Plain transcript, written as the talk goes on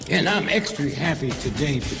And I'm extra happy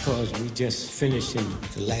today because we just finished in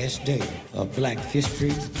the last day of Black History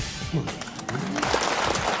Month.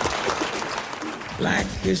 Black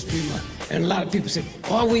History Month. And a lot of people say,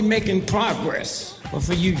 are we making progress? Well,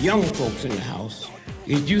 for you young folks in the house,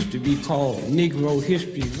 it used to be called Negro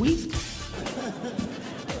History Week.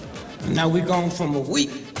 Now we're going from a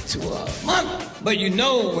week to a month. But you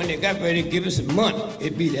know, when they got ready to give us a month,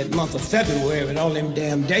 it'd be that month of February with all them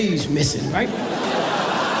damn days missing, right?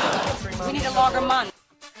 We need a longer month.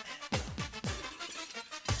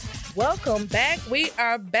 Welcome back. We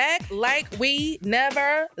are back like we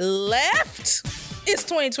never left. It's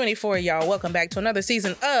 2024, y'all. Welcome back to another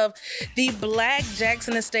season of the Black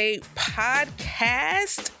Jackson Estate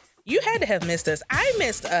podcast. You had to have missed us. I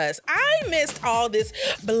missed us. I missed all this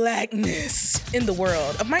blackness in the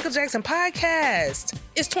world of Michael Jackson podcast.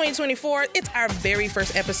 It's 2024. It's our very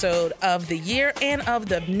first episode of the year and of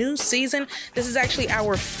the new season. This is actually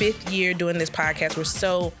our 5th year doing this podcast. We're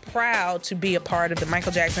so proud to be a part of the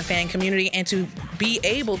Michael Jackson fan community and to be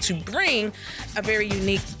able to bring a very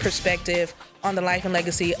unique perspective on the life and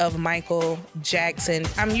legacy of Michael Jackson.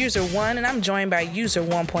 I'm user 1 and I'm joined by user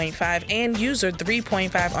 1.5 and user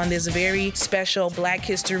 3.5 on this very special Black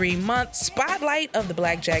History Month spotlight of the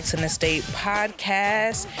Black Jackson Estate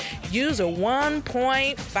podcast. User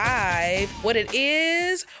 1.5, what it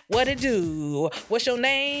is, what it do, what's your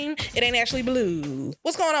name? It ain't Ashley Blue.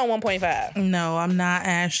 What's going on, 1.5? No, I'm not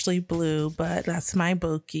Ashley Blue, but that's my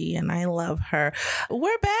bookie and I love her.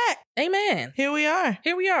 We're back. Amen. Here we are.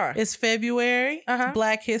 It's February,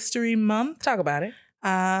 Black History Month. Talk about it.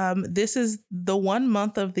 This is the one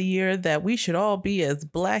month of the year that we should all be as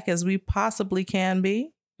black as we possibly can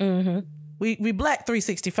be. Mm-hmm. We black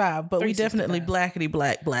 365, but we definitely blackety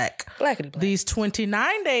black. Blackety black. These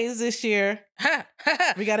 29 days this year,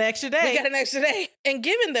 we got an extra day. We got an extra day. And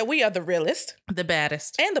given that we are the realest, the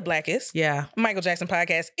baddest, and the blackest, Michael Jackson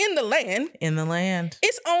podcast in the land,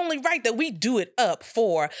 it's only right that we do it up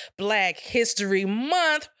for Black History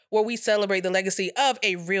Month, where we celebrate the legacy of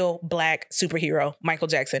a real Black superhero, Michael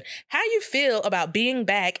Jackson. How you feel about being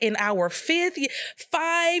back in our 5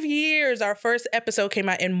 years? Our first episode came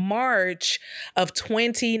out in March of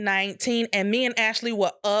 2019, and me and Ashley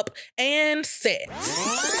were up and set.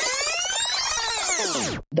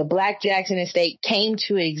 The Black Jackson Estate came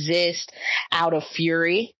to exist out of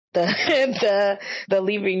fury. The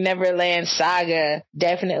Leaving Neverland saga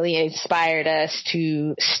definitely inspired us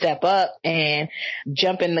to step up and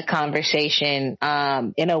jump in the conversation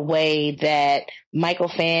in a way that Michael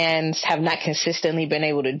fans have not consistently been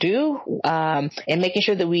able to do, and making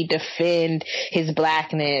sure that we defend his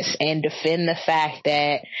blackness and defend the fact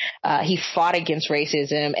that he fought against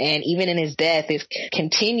racism and even in his death is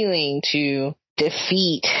continuing to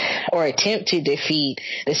defeat or attempt to defeat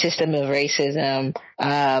the system of racism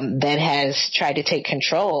that has tried to take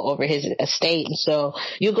control over his estate. And so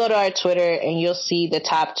you'll go to our Twitter and you'll see the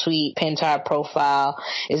top tweet pinned to our profile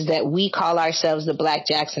is that we call ourselves the Black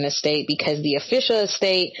Jackson Estate because the official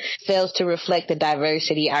estate fails to reflect the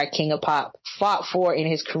diversity our King of Pop fought for in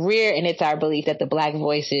his career, and it's our belief that the Black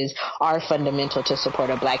voices are fundamental to support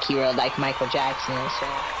a Black hero like Michael Jackson. So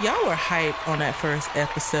y'all were hype on that first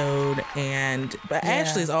episode, but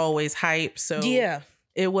Ashley's always hype, so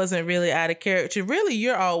it wasn't really out of character. Really,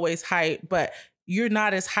 you're always hype, but you're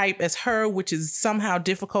not as hype as her, which is somehow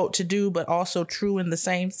difficult to do, but also true in the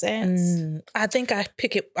same sense. I think I'm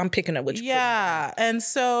picking up what you're putting. And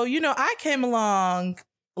so, I came along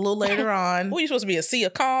a little later on. What, are you supposed to be, a sea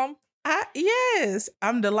of calm? Yes.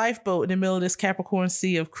 I'm the lifeboat in the middle of this Capricorn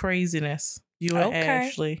sea of craziness. You and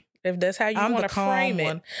Ashley. If that's how you want to frame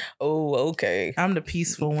it. Oh, okay. I'm the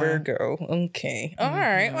peaceful one. Virgo. Okay. All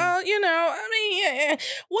right. Well,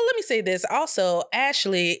 Well, let me say this. Also,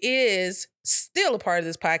 Ashley is still a part of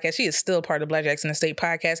this podcast. She is still a part of the Black Jackson Estate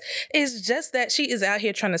podcast. It's just that she is out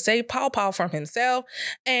here trying to save Paw from himself.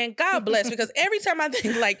 And God bless, because every time I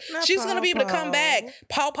think she's going to be able to come back,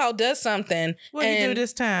 Paw does something. What did he do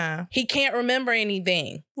this time? He can't remember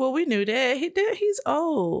anything. Well, we knew that. He's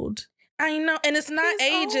old. I know, and it's not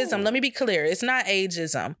ageism. Let me be clear. It's not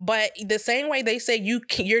ageism. But the same way they say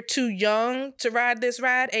you're too young to ride this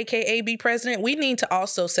ride, aka be president, we need to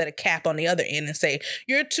also set a cap on the other end and say,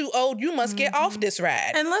 you're too old, you must get off this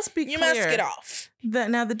ride. And let's be clear. You must get off.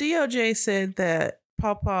 Now, the DOJ said that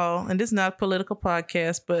Paw, and this is not a political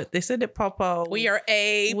podcast, but they said that Paw we are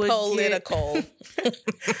apolitical.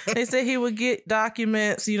 They said he would get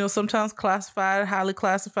documents, sometimes classified, highly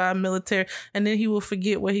classified, military, and then he will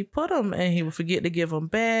forget where he put them, and he will forget to give them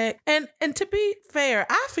back. And to be fair,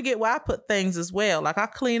 I forget where I put things as well. Like I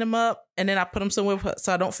clean them up, and then I put them somewhere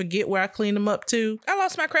so I don't forget where I cleaned them up to. I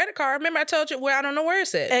lost my credit card. Remember I told you where I don't know where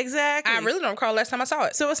it's at. Exactly. I really don't recall last time I saw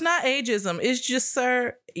it. So it's not ageism. It's just,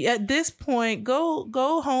 sir, at this point,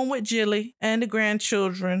 go home with Jilly and the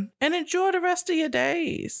grandchildren and enjoy the rest of your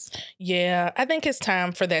days. Yeah, I think it's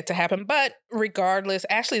time for that to happen. But regardless,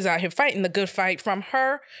 Ashley's out here fighting the good fight from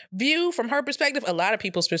her view, from her perspective, a lot of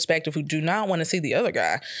people's perspective who do not want to see the other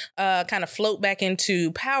guy kind of float back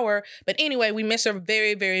into power. But anyway, we miss her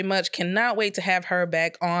very, very much. Cannot wait to have her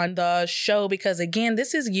back on the show because, again,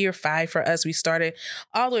 this is year 5 for us. We started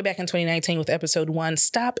all the way back in 2019 with episode 1,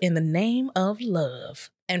 Stop in the Name of Love.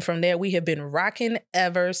 And from there, we have been rocking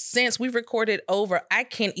ever since. We've recorded over, I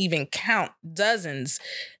can't even count, dozens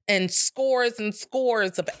and scores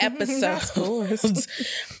of episodes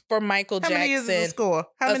for Michael Jackson. How many is the score?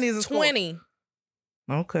 How many is the score? 20.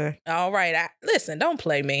 Okay. All right. Listen, don't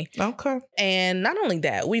play me. Okay. And not only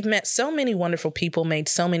that, we've met so many wonderful people, made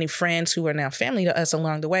so many friends who are now family to us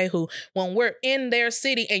along the way, who, when we're in their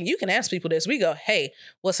city, and you can ask people this, we go, hey,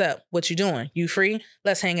 what's up? What you doing? You free?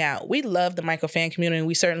 Let's hang out. We love the Michael fan community.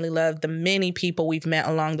 We certainly love the many people we've met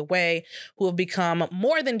along the way who have become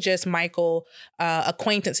more than just Michael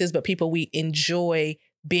acquaintances, but people we enjoy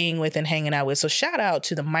being with and hanging out with. So shout out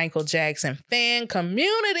to the Michael Jackson fan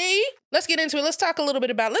community. Let's get into it. Let's talk a little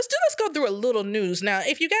bit about, let's go through a little news. Now,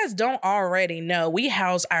 if you guys don't already know, we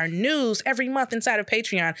house our news every month inside of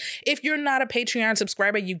Patreon. If you're not a Patreon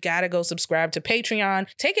subscriber, you gotta go subscribe to Patreon.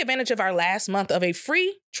 Take advantage of our last month of a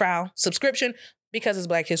free trial subscription. Because it's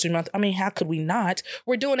Black History Month. I mean, how could we not?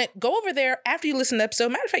 We're doing it. Go over there after you listen to the episode.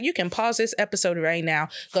 Matter of fact, you can pause this episode right now.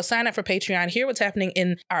 Go sign up for Patreon. Hear what's happening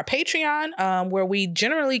in our Patreon, where we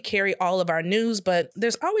generally carry all of our news, but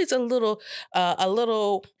there's always a little,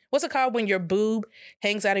 what's it called when your boob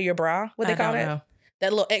hangs out of your bra? What they call that? Know.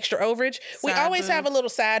 That little extra overage. We always have a little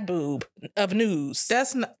side boob of news.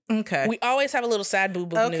 That's not okay. We always have a little side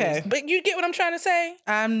boob of news. But you get what I'm trying to say?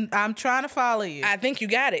 I'm trying to follow you. I think you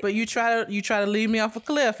got it. But you try to lead me off a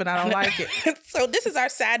cliff, and I don't like it. So this is our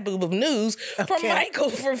side boob of news from Michael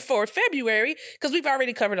for February, because we've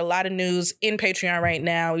already covered a lot of news in Patreon right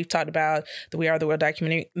now. We've talked about the We Are the World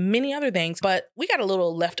documentary, many other things, but we got a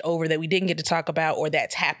little left over that we didn't get to talk about or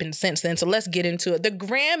that's happened since then. So let's get into it. The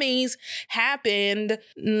Grammys happened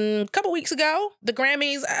a couple weeks ago. The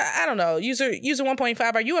Grammys, I don't know, user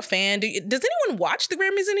 1.5, are you a fan? Does anyone watch the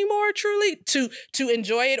Grammys anymore, truly, to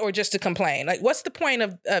enjoy it or just to complain? Like, what's the point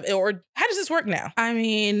of or how does this work now? I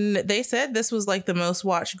mean, they said this was like the most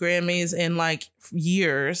watched Grammys in like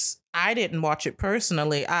years. I didn't watch it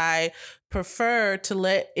personally. I prefer to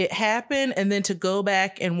let it happen and then to go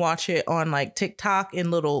back and watch it on like TikTok in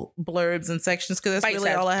little blurbs and sections, because that's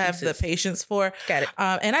really all I have the patience for. Got it.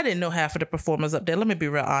 And I didn't know half of the performers up there. Let me be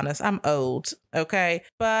real honest. I'm old. Okay.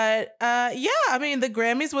 But yeah, I mean, the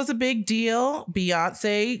Grammys was a big deal.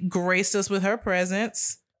 Beyonce graced us with her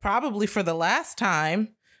presence, probably for the last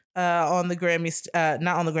time on the Grammys,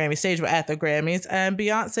 not on the Grammy stage, but at the Grammys. And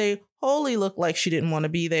Beyonce wholly looked like she didn't want to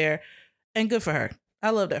be there. And good for her. I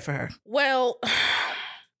love that for her. Well,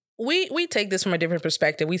 we take this from a different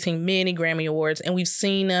perspective. We've seen many Grammy Awards, and we've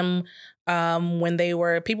seen them when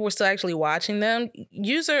people were still actually watching them.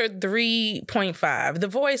 User 3.5, the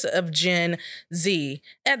voice of Gen Z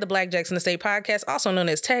at the Black Jackson Estate podcast, also known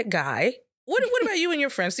as Tech Guy. What about you and your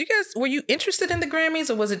friends? Were you interested in the Grammys,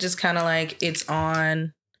 or was it just kind of like it's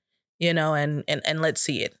on, and let's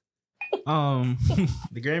see it? The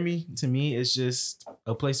Grammy to me is just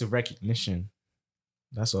a place of recognition.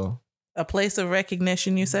 That's all. A place of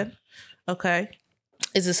recognition, you said? Okay.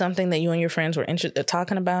 Is it something that you and your friends were interested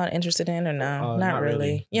in, or no? Not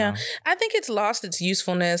really. Yeah. No. I think it's lost its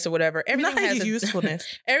usefulness or whatever. Everything has its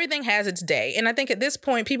usefulness. Everything has its day. And I think at this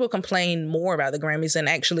point, people complain more about the Grammys than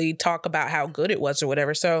actually talk about how good it was or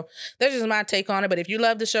whatever. So that's just my take on it. But if you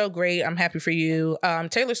love the show, great. I'm happy for you.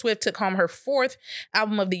 Taylor Swift took home her 4th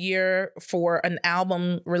album of the year for an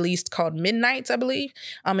album released called Midnights, I believe.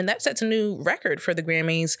 And that sets a new record for the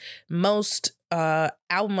Grammys. Most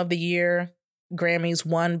album of the year Grammys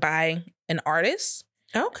won by an artist.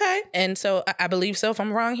 Okay. And so I believe so. If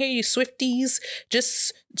I'm wrong here, you Swifties,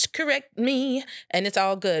 just correct me, and it's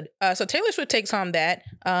all good. So Taylor Swift takes home that.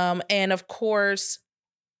 And of course,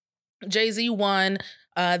 Jay-Z won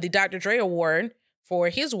the Dr. Dre Award for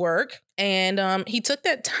his work And he took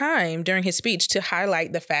that time during his speech to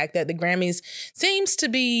highlight the fact that the Grammys seems to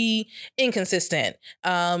be inconsistent.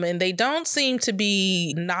 And they don't seem to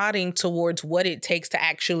be nodding towards what it takes to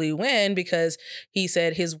actually win, because he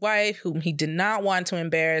said his wife, whom he did not want to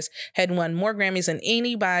embarrass, had won more Grammys than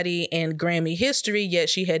anybody in Grammy history, yet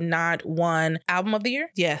she had not won Album of the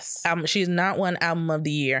Year. Yes. She's not won Album of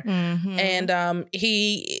the Year. Mm-hmm. And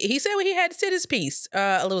he said he had to sit his piece.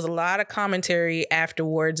 There was a lot of commentary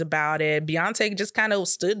afterwards about it. Beyonce just kind of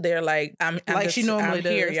stood there like she normally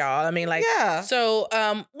does. Here, y'all. I mean, like, yeah. So,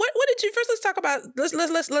 what did you first? Let's talk about.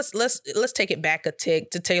 Let's take it back a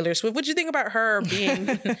tick to Taylor Swift. What did you think about her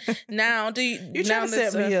being now? You're trying to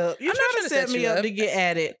set me up? You're trying to set me up to get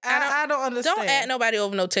at it. I don't understand. Don't at nobody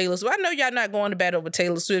over no Taylor Swift. I know y'all not going to bat over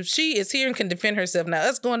Taylor Swift. She is here and can defend herself. Now,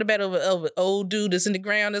 us going to bat over old dude that's in the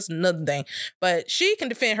ground, that's another thing. But she can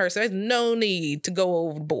defend herself. There's no need to go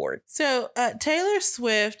overboard. So Taylor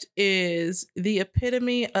Swift is the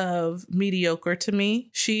epitome of mediocre to me.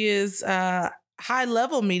 She is high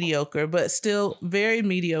level mediocre, but still very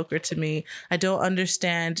mediocre to me. I don't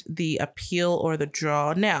understand the appeal or the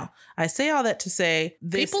draw. Now, I say all that to say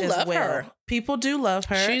this people as love well. Her. People do love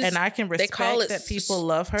her, and I can respect that people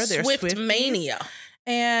love her. They're Swift mania.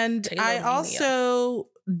 And Taylor I also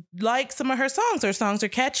like some of her songs. Her songs are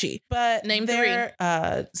catchy. But name three.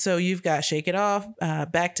 So you've got Shake It Off,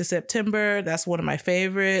 Back to September. That's one of my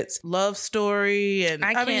favorites. Love Story. And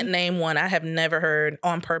I can't name one. I have never heard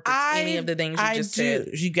on purpose any of the things you just said.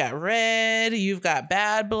 You got Red. You've got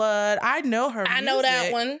Bad Blood. I know her music. I know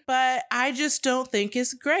that one. But I just don't think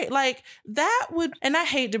it's great. Like that would, and I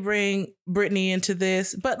hate to bring Britney into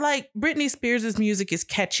this, but like Britney Spears' music is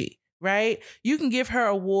catchy. Right? You can give her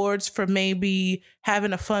awards for maybe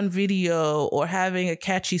having a fun video or having a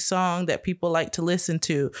catchy song that people like to listen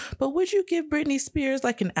to. But would you give Britney Spears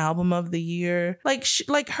like an album of the year?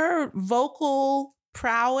 Like her vocal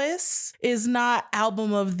prowess is not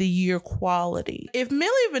album of the year quality. If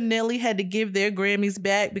Milli Vanilli had to give their Grammys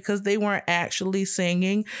back because they weren't actually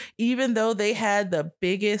singing, even though they had the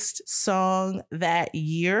biggest song that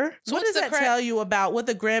year, so what does that tell you about what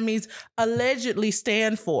the Grammys allegedly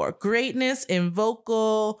stand for? Greatness in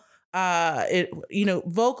vocal,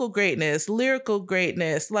 vocal greatness, lyrical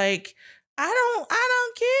greatness, like I don't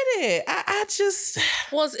get it. I just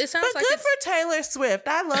it sounds but like good for Taylor Swift.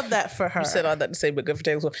 I love that for her. You said all that to say, but good for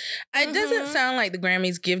Taylor Swift. It doesn't sound like the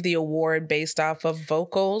Grammys give the award based off of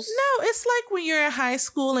vocals. No, it's like when you're in high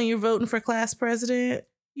school and you're voting for class president.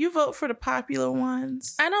 You vote for the popular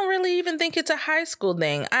ones. I don't really even think it's a high school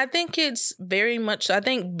thing. I think it's very much. I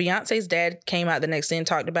think Beyonce's dad came out the next day and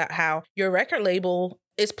talked about how your record label.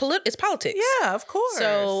 It's politics. Yeah, of course.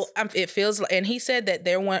 So it feels like, and he said that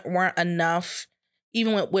there weren't enough,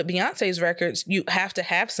 even with Beyonce's records, you have to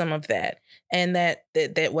have some of that. And that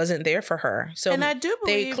wasn't there for her. So and I do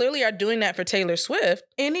believe they clearly are doing that for Taylor Swift.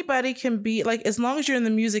 Anybody can be like, as long as you're in the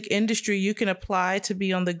music industry, you can apply to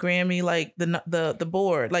be on the Grammy, like the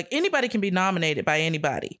board. Like anybody can be nominated by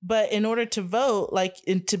anybody. But in order to vote, like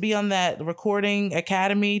to be on that recording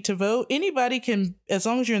academy to vote, anybody can, as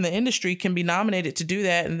long as you're in the industry, can be nominated to do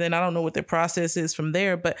that. And then I don't know what their process is from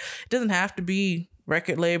there, but it doesn't have to be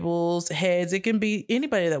record labels, heads. It can be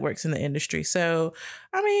anybody that works in the industry. So,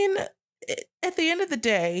 I mean, at the end of the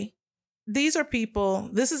day, these are people,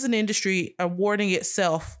 this is an industry awarding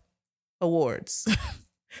itself awards.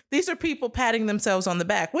 These are people patting themselves on the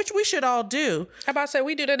back, which we should all do. How about say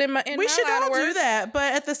we do that in my we should all do that,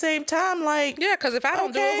 but at the same time, like, yeah, because if I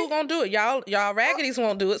don't do it, who gonna do it? Y'all raggities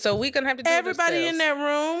won't do it, so we gonna have to do everybody it. Everybody in that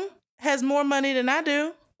room has more money than I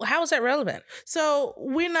do. How is that relevant? So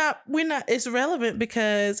we're not. It's relevant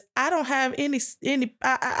because I don't have any.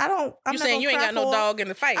 I don't. I'm you saying you ain't got no dog in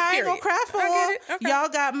the fight? I ain't gonna cry for them. Okay. Y'all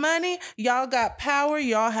got money. Y'all got power.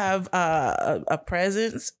 Y'all have a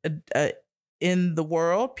presence in the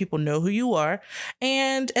world. People know who you are.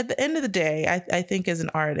 And at the end of the day, I think as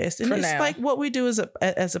an artist, and it's like what we do as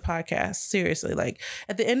a podcast, seriously, like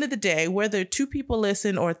at the end of the day, whether 2 people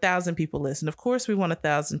listen or 1,000 people listen, of course we want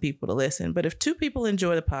 1,000 people to listen. But if 2 people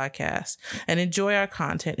enjoy the podcast and enjoy our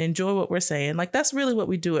content, enjoy what we're saying, like that's really what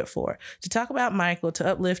we do it for, to talk about Michael, to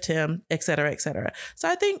uplift him, et cetera, et cetera. So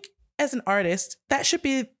I think as an artist, that should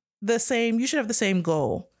be the same. You should have the same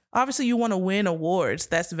goal. Obviously, you want to win awards.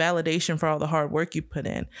 That's validation for all the hard work you put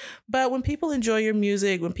in. But when people enjoy your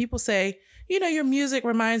music, when people say, your music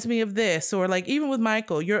reminds me of this, or like even with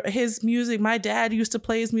Michael, his music, my dad used to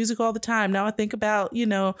play his music all the time. Now I think about,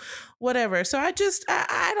 whatever. So I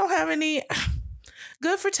don't have any.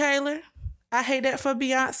 Good for Taylor. I hate that for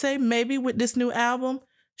Beyonce. Maybe with this new album,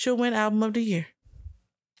 she'll win Album of the Year.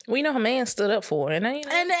 We know her man stood up for her. And he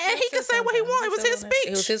could say what he wanted. It was his speech.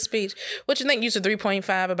 It was his speech. What you think? User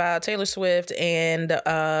 3.5 about Taylor Swift and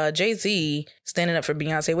Jay-Z standing up for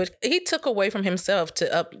Beyonce, which he took away from himself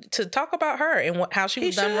to talk about her and how she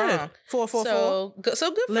was done wrong. 444.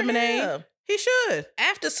 So good for Lemonade. him. He should.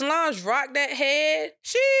 After Solange rocked that head,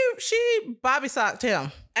 she Bobby socked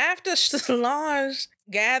him. After Solange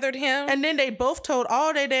gathered him, and then they both told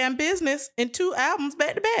all their damn business in 2 albums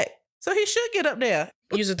back to back. So he should get up there.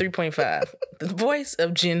 User 3.5, the voice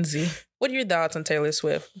of Gen Z. What are your thoughts on Taylor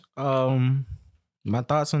Swift? My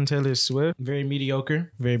thoughts on Taylor Swift, very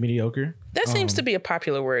mediocre. That seems to be a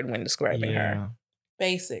popular word when describing her.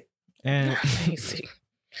 Basic. And basic.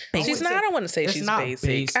 She's not. I don't want to say she's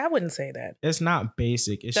basic. I wouldn't say that. It's not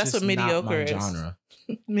basic. It's That's just what mediocre not my is. genre.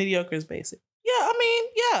 Mediocre is basic. Yeah, I mean,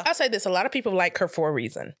 yeah. I'll say this. A lot of people like her for a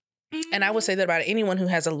reason. Mm-hmm. And I would say that about anyone who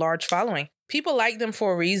has a large following. People like them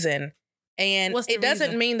for a reason. And it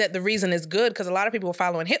doesn't mean that the reason is good, because a lot of people were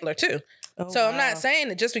following Hitler too. Oh, so I'm not saying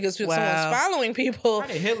that just because someone's following people. How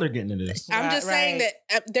did Hitler get into this? I'm just saying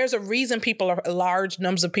that there's a reason large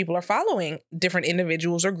numbers of people are following different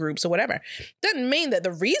individuals or groups or whatever. Doesn't mean that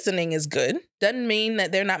the reasoning is good. Doesn't mean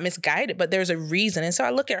that they're not misguided, but there's a reason. And so I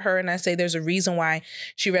look at her and I say there's a reason why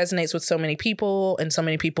she resonates with so many people, and so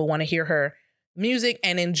many people want to hear her music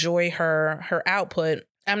and enjoy her output.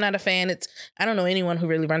 I'm not a fan. I don't know anyone who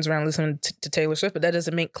really runs around listening to Taylor Swift, but that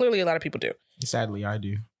doesn't mean, clearly a lot of people do. Sadly, I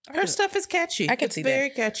do. Her stuff is catchy. I can see that.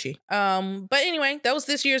 Very catchy. But anyway, that was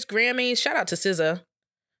this year's Grammys. Shout out to SZA,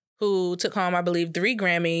 who took home, I believe, 3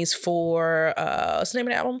 Grammys for what's the name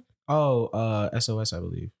of the album? SOS, I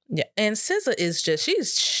believe. Yeah, and SZA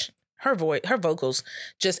is her vocals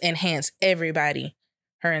just enhance everybody.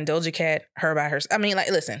 Her and Doja Cat, her by her. I mean,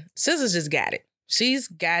 like, listen, SZA's just got it. She's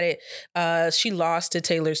got it. She lost to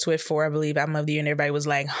Taylor Swift for, I believe, Album of the Year. And everybody was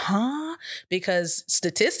like, huh? Because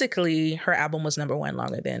statistically, her album was number 1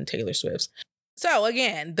 longer than Taylor Swift's. So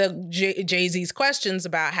again, the Jay-Z's questions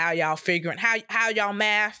about how y'all figuring, how y'all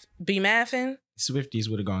be mathing. Swifties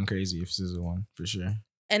would have gone crazy if SZA won, for sure.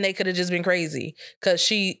 And they could have just been crazy. Because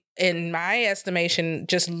she, in my estimation,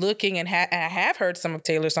 just looking and I have heard some of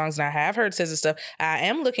Taylor's songs and I have heard SZA stuff. I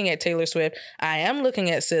am looking at Taylor Swift. I am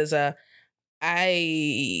looking at SZA.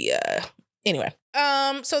 Anyway,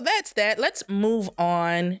 so that's that. Let's move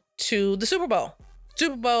on to the Super Bowl.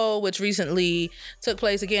 Super Bowl, which recently took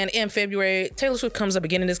place again in February. Taylor Swift comes up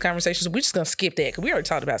again in this conversation, so we're just gonna skip that because we already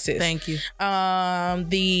talked about sis. Thank you.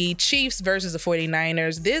 The Chiefs versus the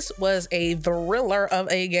 49ers. This was a thriller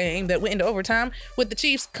of a game that went into overtime with the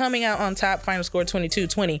Chiefs coming out on top. Final score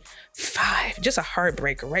 22-25. Just a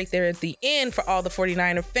heartbreaker right there at the end for all the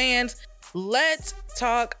 49er fans. Let's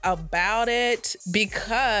talk about it,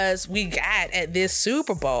 because we got at this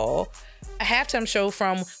Super Bowl a halftime show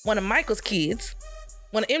from one of Michael's kids,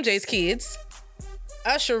 one of MJ's kids,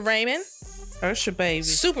 Usher Raymond. Usher baby.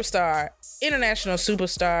 Superstar, international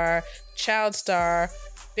superstar, child star,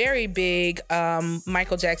 very big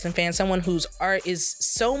Michael Jackson fan, someone whose art is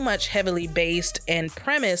so much heavily based and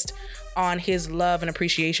premised on his love and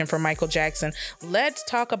appreciation for Michael Jackson. Let's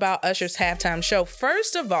talk about Usher's halftime show.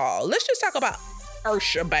 First of all, let's just talk about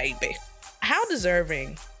Usher baby. How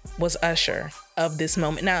deserving was Usher of this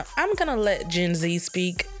moment? Now, I'm gonna let Gen Z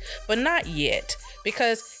speak, but not yet,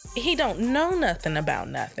 because he don't know nothing about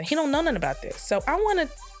nothing. He don't know nothing about this. So I want to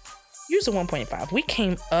use a 1.5. We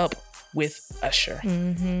came up with Usher.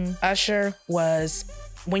 Mm-hmm. Usher was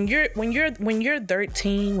when you're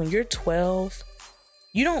 13, when you're 12,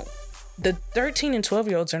 the 13 and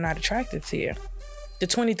 12-year-olds are not attracted to you. The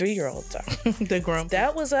 23-year-olds are. The grown.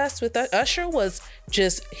 That was us with Usher.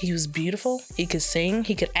 He was beautiful. He could sing.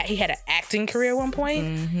 He had an acting career at one point.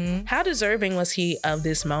 Mm-hmm. How deserving was he of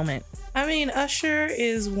this moment? I mean, Usher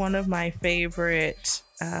is one of my favorite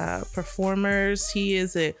performers. He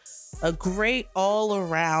is a great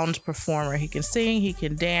all-around performer. He can sing, he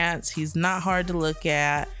can dance, he's not hard to look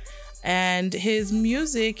at, and his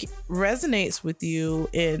music resonates with you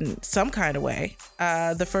in some kind of way.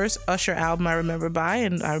 The first Usher album I remember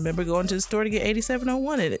buying, I remember going to the store to get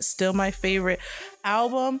 8701, and it's still my favorite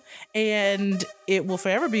album, and it will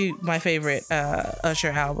forever be my favorite Usher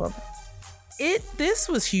album. This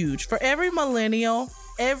was huge for every millennial.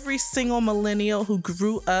 Every single millennial who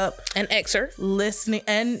grew up an Xer listening,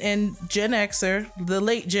 and Gen Xer, the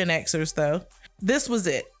late Gen Xers though, this was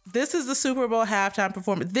it. This is the Super Bowl halftime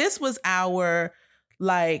performance. This was our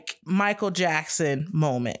Michael Jackson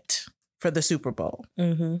moment for the Super Bowl.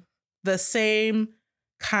 Mm-hmm. The same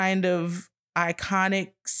kind of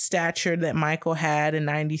iconic stature that Michael had in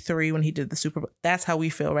 '93 when he did the Super Bowl. That's how we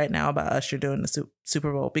feel right now about Usher doing the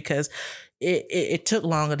Super Bowl, because it took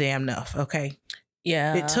long a damn enough. Okay.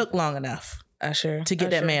 Yeah. It took long enough to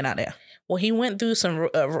get that man out there. Well, he went through some,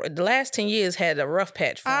 the last 10 years had a rough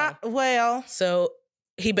patch for him. Well. So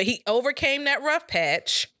he overcame that rough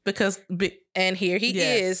patch. And here he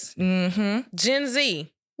is. Mm-hmm. Gen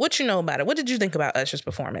Z, what you know about it? What did you think about Usher's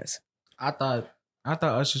performance? I thought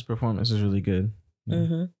Usher's performance was really good. Yeah.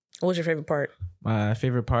 Mm-hmm. What was your favorite part? My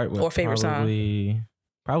favorite part was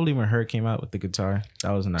probably when her came out with the guitar.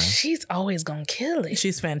 That was nice. She's always gonna kill it.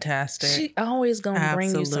 She's fantastic. She always gonna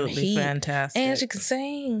bring you some heat. Fantastic. And she can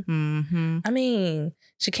sing. Mm-hmm. I mean,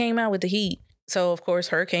 she came out with the heat. So of course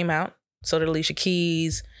her came out. So did Alicia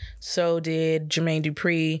Keys. So did Jermaine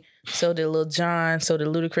Dupri. So did Lil Jon. So did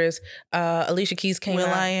Ludacris. Alicia Keys came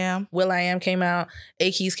out. will.i.am came out.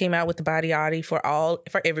 A-Keys came out with the Body Yachty for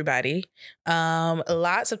everybody.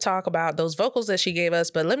 Lots of talk about those vocals that she gave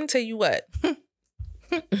us. But let me tell you what.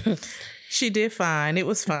 She did fine. It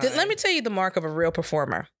was fine. Let me tell you the mark of a real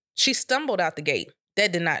performer. She stumbled out the gate.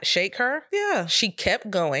 That did not shake her. Yeah. She kept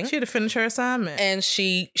going. She had to finish her assignment. And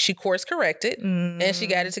she course corrected. And she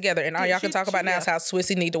got it together. And all y'all can talk about now is how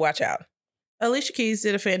Swissy need to watch out. Alicia Keys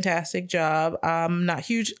did a fantastic job. I'm not a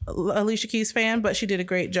huge Alicia Keys fan, but she did a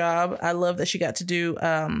great job. I love that she got to do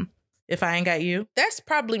If I Ain't Got You. That's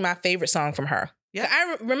probably my favorite song from her. Yeah,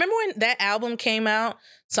 I remember when that album came out.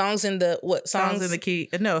 Songs in the Songs in the key?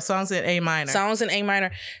 No, Songs in A minor. Songs in A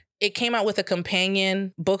minor. It came out with a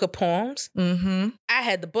companion book of poems. Mm-hmm. I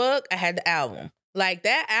had the book. I had the album. Like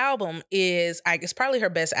that album is, it's probably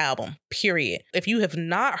her best album. Period. If you have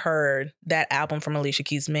not heard that album from Alicia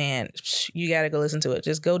Keys, man, you got to go listen to it.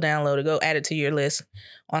 Just go download it. Go add it to your list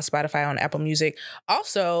on Spotify, on Apple Music.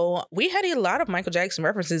 Also, we had a lot of Michael Jackson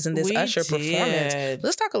references in this Usher performance.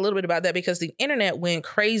 Let's talk a little bit about that because the internet went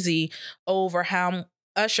crazy over how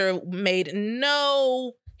Usher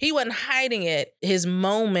he wasn't hiding it, his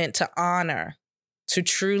moment to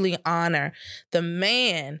truly honor the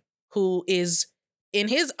man who is, in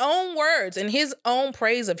his own words, in his own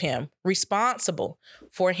praise of him, responsible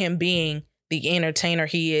for him being the entertainer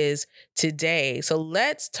he is today. So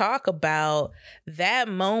let's talk about that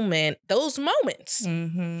moment, those moments.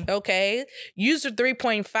 Mm-hmm. Okay. User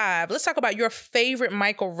 3.5. Let's talk about your favorite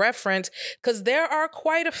Michael reference, because there are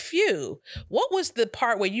quite a few. What was the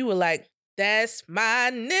part where you were like, that's my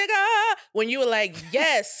nigga? When you were like,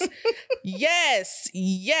 yes, yes,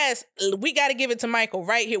 yes, we got to give it to Michael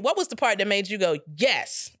right here. What was the part that made you go,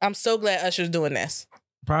 yes, I'm so glad Usher's doing this?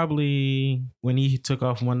 Probably when he took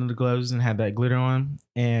off one of the gloves and had that glitter on.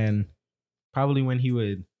 And probably when he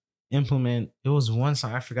would implement, it was one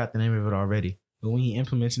song, I forgot the name of it already. But when he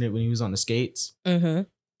implemented it when he was on the skates and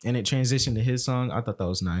it transitioned to his song, I thought that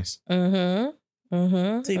was nice. Mm-hmm.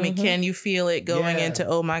 Mm-hmm, so you mean, can you feel it going into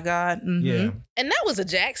Oh My God? Mm-hmm. Yeah. And that was a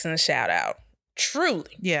Jackson shout out.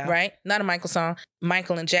 Truly. Yeah. Right? Not a Michael song.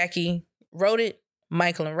 Michael and Jackie wrote it.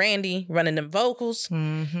 Michael and Randy running them vocals.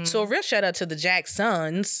 Mm-hmm. So a real shout out to the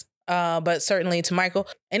Jacksons, but certainly to Michael.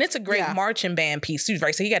 And it's a great marching band piece too,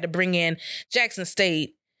 right? So he got to bring in Jackson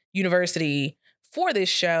State University for this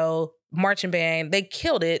show. Marching band. They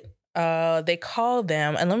killed it. They called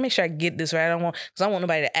them, and let me make sure I get this right. I don't want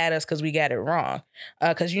nobody to add us because we got it wrong.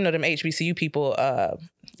 Because you know them HBCU people,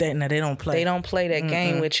 they don't play. They don't play that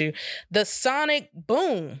game with you. The Sonic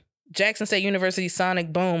Boom, Jackson State University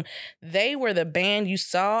Sonic Boom. They were the band you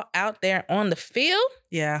saw out there on the field.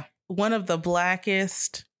 Yeah, the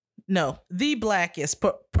blackest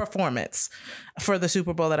performance for the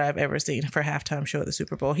Super Bowl that I've ever seen for halftime show of the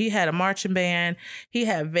Super Bowl. He had a marching band. He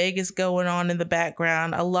had Vegas going on in the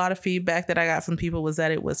background. A lot of feedback that I got from people was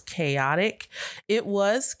that it was chaotic. It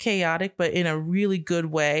was chaotic, but in a really good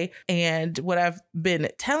way. And what I've been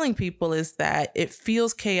telling people is that it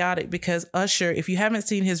feels chaotic because Usher, if you haven't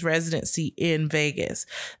seen his residency in Vegas,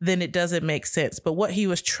 then it doesn't make sense. But what he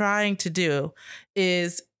was trying to do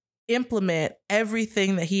is implement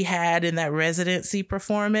everything that he had in that residency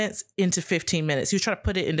performance into 15 minutes. He was trying to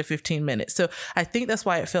put it into 15 minutes. So I think that's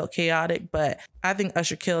why it felt chaotic, but I think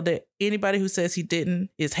Usher killed it. Anybody who says he didn't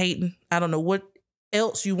is hating. I don't know what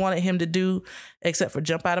else you wanted him to do except for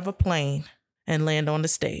jump out of a plane and land on the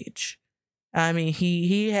stage. I mean,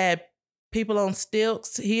 he had people on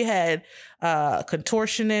stilts. He had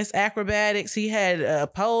contortionists, acrobatics. He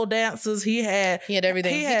had pole dancers. He had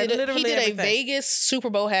everything. He did a Vegas Super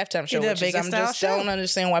Bowl halftime show. Don't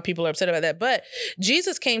understand why people are upset about that. But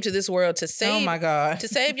Jesus came to this world to save. Oh my God. To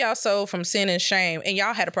save y'all soul from sin and shame, and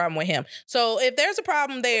y'all had a problem with him. So if there's a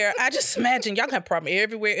problem there, I just imagine y'all have a problem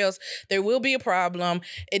everywhere else. There will be a problem.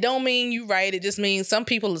 It don't mean you right. It just means some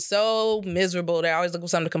people are so miserable. They always look for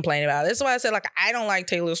something to complain about. That's why I said I don't like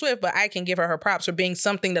Taylor Swift, but I can give her props for being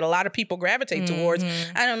something that a lot of people gravitate gravitate towards.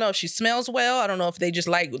 I don't know if she smells well. I don't know if they just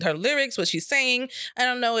like her lyrics, what she's saying. I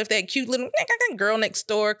don't know if that cute little girl next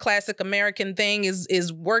door classic American thing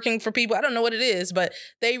is working for people. I don't know what it is, but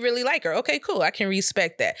they really like her. Okay, cool. I can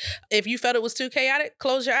respect that. If you felt it was too chaotic,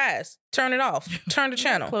 close your eyes. Turn it off. Turn the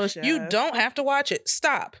channel. You don't have to watch it.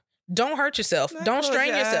 Stop. Don't hurt yourself. Don't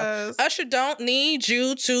strain yourself. Usher don't need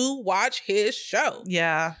you to watch his show.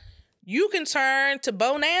 Yeah. You can turn to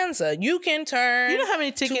Bonanza. You can turn. You know how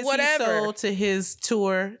many tickets he sold to his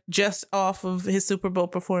tour just off of his Super Bowl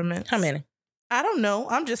performance? How many? I don't know.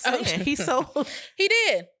 I'm just saying. He sold. He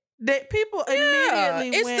did. That people immediately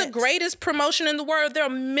it's the greatest promotion in the world. There are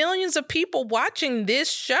millions of people watching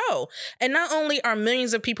this show. And not only are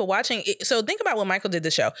millions of people watching it, so think about when Michael did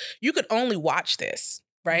the show. You could only watch this.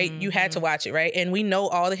 Right? You had to watch it, right? And we know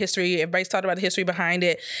all the history. Everybody's talked about the history behind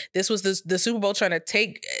it. This was the Super Bowl trying to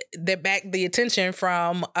take the attention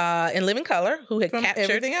from In Living Color, who had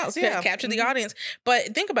captured everything else, captured the audience.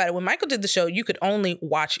 But think about it. When Michael did the show, you could only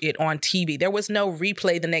watch it on TV. There was no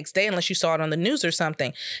replay the next day unless you saw it on the news or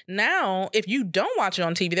something. Now, if you don't watch it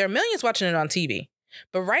on TV, there are millions watching it on TV.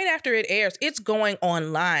 But right after it airs, it's going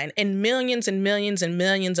online, and millions and millions and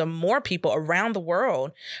millions of more people around the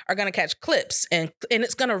world are going to catch clips, and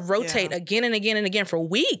it's going to rotate again and again and again for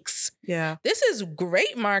weeks. Yeah. This is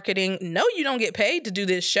great marketing. No, you don't get paid to do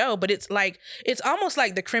this show, but it's almost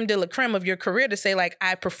like the creme de la creme of your career to say, like,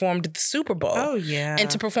 I performed the Super Bowl. Oh, yeah. And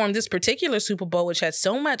to perform this particular Super Bowl, which had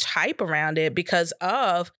so much hype around it because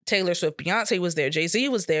of Taylor Swift, Beyonce was there, Jay-Z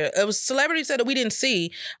was there. It was celebrities that we didn't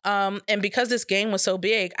see. And because this game was so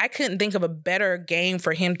big, I couldn't think of a better game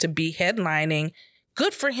for him to be headlining.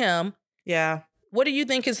 Good for him. Yeah. What do you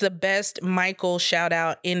think is the best Michael shout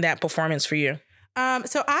out in that performance for you?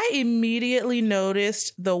 So I immediately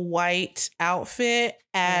noticed the white outfit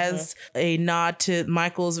as a nod to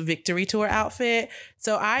Michael's Victory Tour outfit.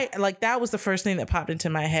 So that was the first thing that popped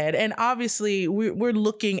into my head. And obviously we're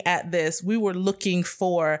looking at this. We were looking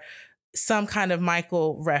for some kind of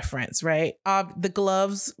Michael reference, right? The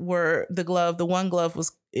one glove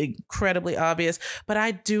was incredibly obvious, but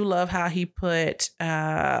I do love how he put,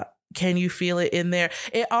 Can You Feel It in there?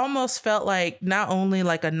 It almost felt like not only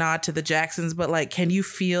like a nod to the Jacksons, but like, can you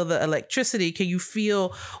feel the electricity? Can you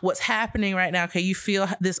feel what's happening right now? Can you feel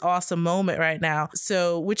this awesome moment right now?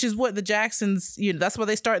 So, which is what the Jacksons, that's why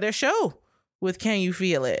they start their show with Can You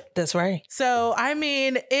Feel It? That's right. So, I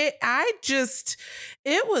mean, it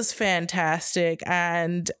was fantastic.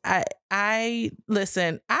 And I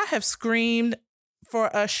listen, I have screamed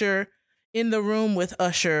for Usher in the room with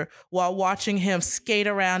Usher while watching him skate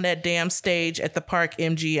around that damn stage at the Park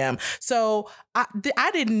MGM. So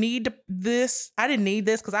I didn't need this. I didn't need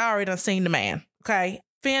this because I already done seen the man. Okay.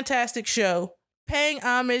 Fantastic show. Paying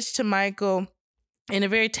homage to Michael in a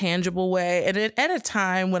very tangible way, and at a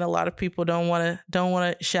time when a lot of people don't want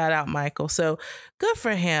to shout out Michael. So good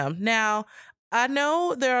for him. Now, I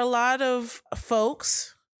know there are a lot of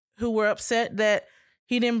folks who were upset that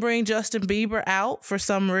he didn't bring Justin Bieber out for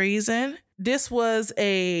some reason. This was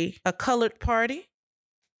a colored party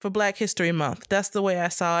for Black History Month. That's the way I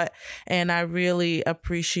saw it, and I really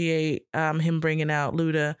appreciate him bringing out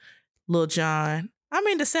Luda, Lil Jon. I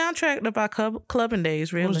mean, the soundtrack of our clubbing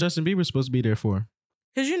days, really. What was Justin Bieber supposed to be there for?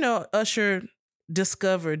 Because, Usher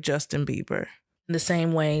discovered Justin Bieber. The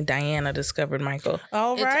same way Diana discovered Michael.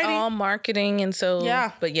 All right. It's all marketing. And so,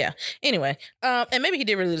 yeah. But yeah. Anyway, and maybe he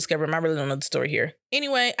did really discover him. I really don't know the story here.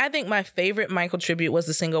 Anyway, I think my favorite Michael tribute was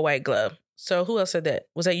the single white glove. So who else said that?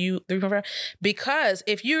 Was that you? 3.5? Because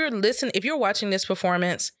if you're watching this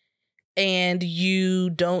performance and you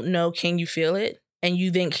don't know Can You Feel It? And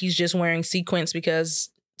you think he's just wearing sequins because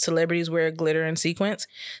celebrities wear glitter and sequins,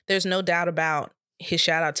 there's no doubt about his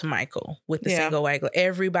shout out to Michael with the single white glove.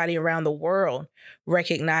 Everybody around the world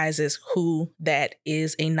recognizes who that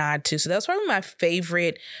is a nod to. So that's probably my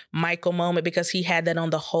favorite Michael moment because he had that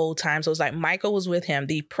on the whole time. So it's like Michael was with him.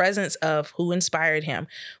 The presence of who inspired him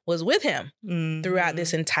was with him throughout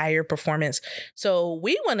this entire performance. So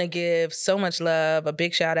we want to give so much love, a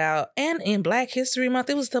big shout out. And in Black History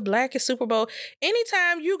Month, it was the Blackest Super Bowl.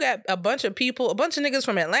 Anytime you got a bunch of niggas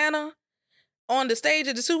from Atlanta on the stage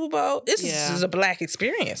at the Super Bowl, this is a Black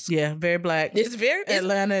experience. Yeah, very Black.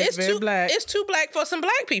 Atlanta is very Black. It's too Black for some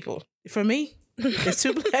Black people. For me. It's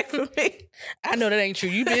too Black for me. I know that ain't true.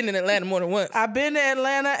 You've been in Atlanta more than once. I've been to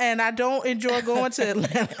Atlanta and I don't enjoy going to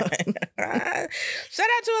Atlanta. Shout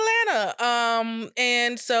out to Atlanta.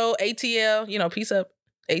 And so ATL, peace up.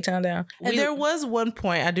 A-Town down. And there was one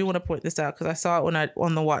point, I do want to point this out because I saw it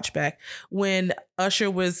on the watch back, when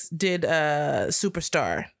Usher did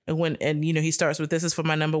Superstar. And he starts with, "This is for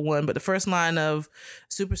my number one." But the first line of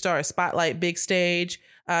Superstar is Spotlight, big stage.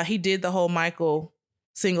 He did the whole Michael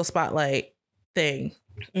single Spotlight thing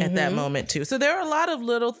at that moment too. So there are a lot of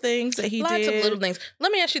little things that he did. Lots of little things.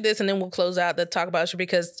 Let me ask you this, and then we'll close out the talk about Usher,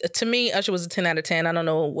 because to me, Usher was a 10 out of 10. I don't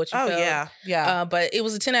know what you felt. Yeah. But it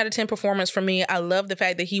was a 10 out of 10 performance for me. I love the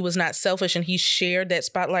fact that he was not selfish and he shared that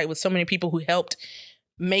spotlight with so many people who helped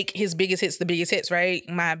make his biggest hits the biggest hits, right?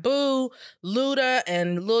 My Boo, Luda,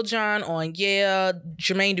 and Lil Jon on Yeah,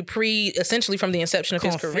 Jermaine Dupri, essentially from the inception of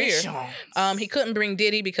his career. He couldn't bring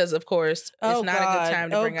Diddy because, of course, it's not a good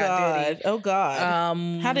time to bring out Diddy. Oh,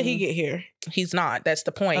 God. How did he get here? He's not. That's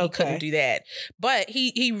the point. Okay. He couldn't do that. But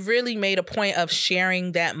he really made a point of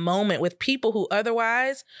sharing that moment with people who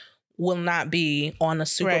otherwise will not be on a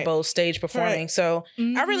Super Bowl stage performing. So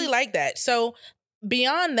I really like that. So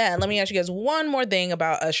beyond that, let me ask you guys one more thing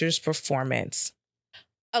about Usher's performance.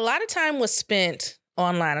 A lot of time was spent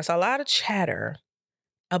online. I saw a lot of chatter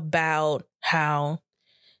about how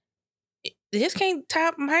this can't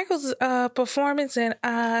top Michael's performance, and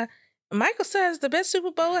Michael says the best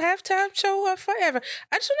Super Bowl halftime show forever.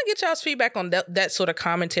 I just want to get y'all's feedback on that sort of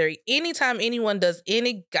commentary. Anytime anyone does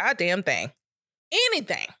any goddamn thing,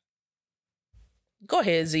 anything. Go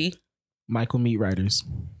ahead, Z. Michael meat writers.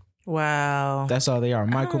 Wow. That's all they are.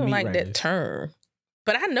 Michael meat writers. I don't like that term,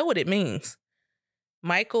 but I know what it means.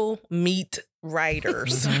 Michael meat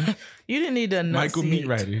writers. You didn't need to enunciate. Michael meat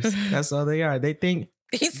writers. That's all they are. They think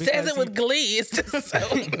he says it with glee. It's just so.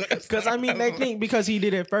 Because they think because he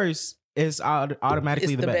did it first, it's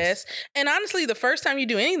automatically the best. And honestly, the first time you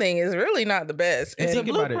do anything is really not the best. It's a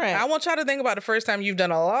blueprint. I want y'all to think about the first time you've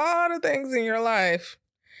done a lot of things in your life.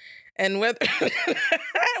 And whether or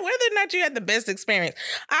not you had the best experience,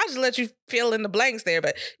 I'll just let you fill in the blanks there.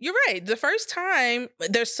 But you're right. The first time,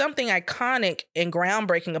 there's something iconic and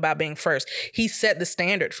groundbreaking about being first. He set the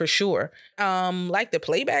standard for sure. Like the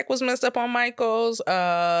playback was messed up on Michael's. It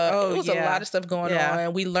was a lot of stuff going on.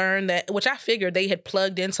 And we learned that, which I figured they had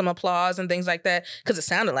plugged in some applause and things like that because it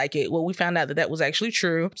sounded like it. Well, we found out that was actually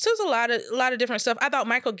true. So there's a lot of different stuff. I thought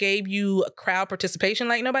Michael gave you crowd participation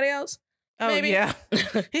like nobody else. Oh, maybe. Yeah.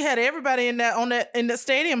 He had everybody in the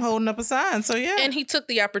stadium holding up a sign. So, yeah. And he took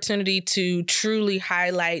the opportunity to truly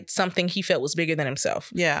highlight something he felt was bigger than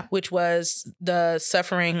himself. Yeah. Which was the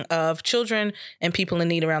suffering of children and people in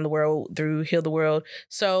need around the world through Heal the World.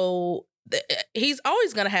 So he's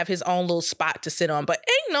always going to have his own little spot to sit on, but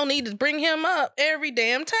ain't no need to bring him up every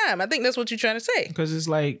damn time. I think that's what you're trying to say. Because it's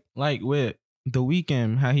like with The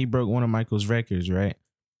Weeknd, how he broke one of Michael's records, right?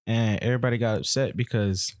 And everybody got upset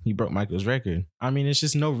because he broke Michael's record. I mean, it's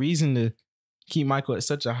just no reason to keep Michael at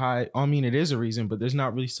such a high. I mean, it is a reason, but there's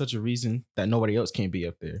not really such a reason that nobody else can't be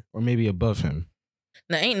up there or maybe above him.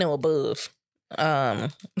 Now, ain't no above. I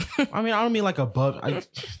mean, I don't mean like above.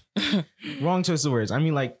 Wrong choice of words. I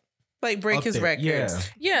mean like break his records.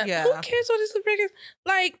 Yeah. Who cares what his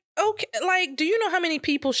records? Okay. Do you know how many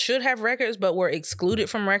people should have records but were excluded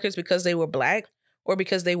from records because they were Black? Or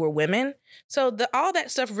because they were women. So all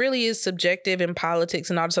that stuff really is subjective in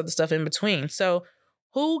politics and all this other stuff in between. So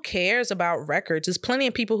who cares about records? There's plenty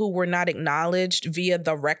of people who were not acknowledged via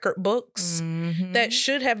the record books that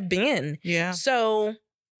should have been. Yeah. So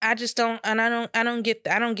I just don't, and I don't get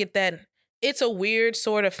that. It's a weird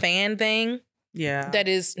sort of fan thing. Yeah, that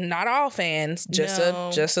is not all fans, just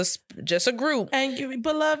a group. And you,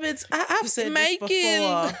 beloveds, I've said this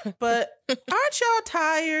before, but aren't y'all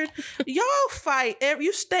tired? Y'all fight.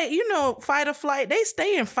 Fight or flight. They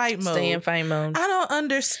stay in fight mode. I don't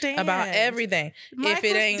understand about everything. If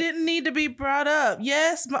it didn't need to be brought up.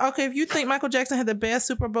 Yes, okay. If you think Michael Jackson had the best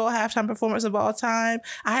Super Bowl halftime performance of all time,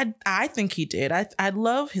 I think he did. I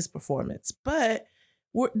love his performance, but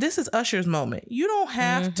this is Usher's moment. You don't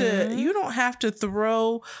have to. You don't have to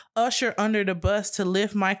throw Usher under the bus to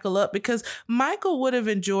lift Michael up because Michael would have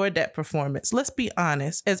enjoyed that performance. Let's be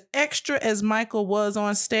honest. As extra as Michael was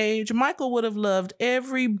on stage, Michael would have loved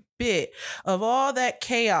every bit of all that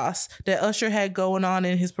chaos that Usher had going on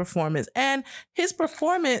in his performance, and his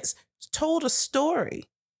performance told a story.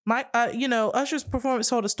 Usher's performance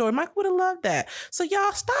told a story. Mike would have loved that. So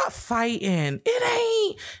y'all stop fighting.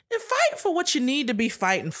 Fight for what you need to be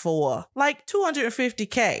fighting for. Like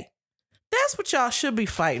 $250K. That's what y'all should be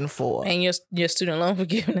fighting for. And your student loan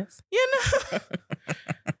forgiveness. You know.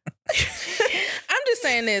 I'm just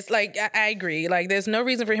saying this. Like, I agree. Like, there's no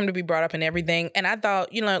reason for him to be brought up in everything. And I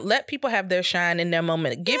thought, let people have their shine in their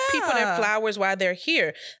moment. Give people their flowers while they're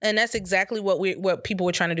here. And that's exactly what people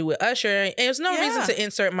were trying to do with Usher. And there's no reason to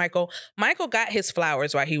insert Michael. Michael got his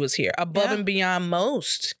flowers while he was here, above and beyond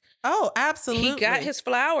most. Oh, absolutely. He got his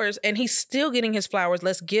flowers, and he's still getting his flowers.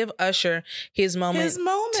 Let's give Usher his moment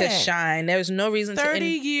to shine. There's no reason 30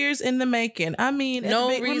 years in the making. I mean,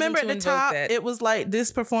 remember at the top, it was like,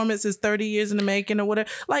 this performance is 30 years in the making or whatever.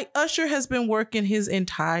 Like, Usher has been working his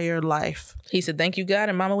entire life. He said, thank you, God,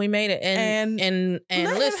 and Mama, we made it. And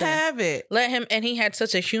let listen, him have it. Let him. And he had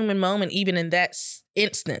such a human moment, even in that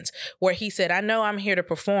instance, where he said, I know I'm here to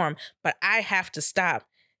perform, but I have to stop.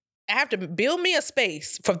 I have to build me a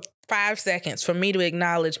space for 5 seconds for me to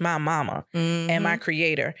acknowledge my mama and my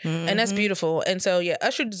creator. And that's beautiful. And so,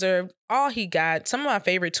 Usher deserved all he got. Some of my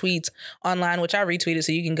favorite tweets online, which I retweeted,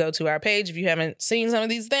 so you can go to our page if you haven't seen some of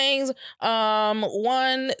these things.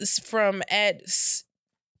 One from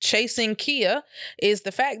Chasing Kia is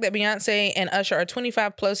the fact that Beyonce and Usher are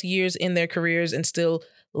 25 plus years in their careers and still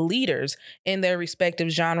leaders in their respective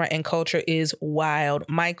genre and culture is wild.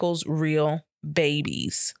 Michael's real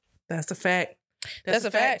babies. That's a fact. That's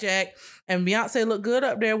a fact, Jack. And Beyonce looked good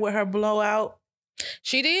up there with her blowout.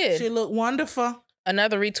 She did. She looked wonderful.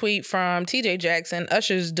 Another retweet from TJ Jackson.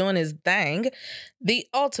 Usher's doing his thing. The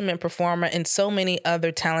ultimate performer and so many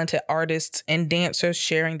other talented artists and dancers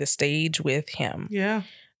sharing the stage with him. Yeah.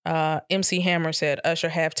 MC Hammer said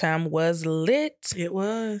Usher halftime was lit. It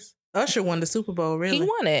was. Usher won the Super Bowl, really. He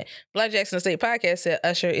won it. Black Jackson State Podcast said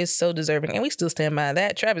Usher is so deserving, and we still stand by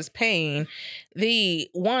that. Travis Payne, the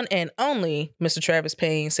one and only Mr. Travis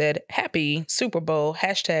Payne, said, happy Super Bowl,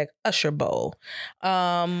 #Usher Bowl.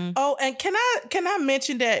 And can I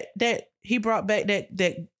mention that he brought back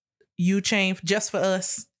that U chain just for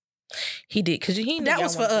us? He did, because he knew that y'all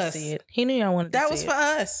was for wanted us. to see it. He knew y'all wanted to see it. That was for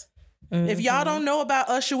us. Mm-hmm. If y'all don't know about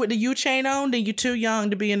Usher with the U chain on, then you're too young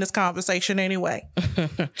to be in this conversation anyway.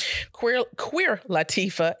 Queer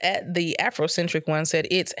Latifah at the Afrocentric one said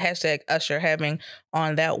it's #Usher having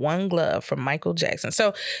on that one glove from Michael Jackson.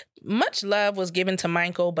 So much love was given to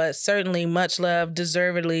Michael, but certainly much love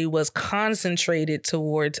deservedly was concentrated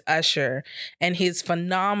towards Usher and his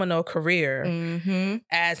phenomenal career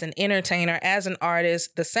as an entertainer, as an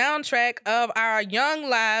artist, the soundtrack of our young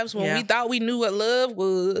lives when we thought we knew what love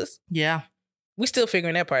was. Yeah. We still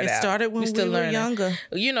figuring that part out. It started when we were younger.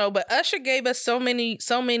 But Usher gave us so many hits,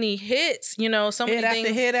 so many things.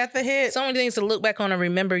 Hit after hit. So many things to look back on and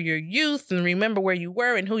remember your youth and remember where you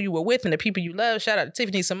were and who you were with and the people you love. Shout out to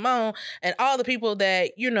Tiffany Simone and all the people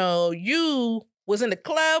that, you was in the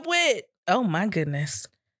club with. Oh my goodness.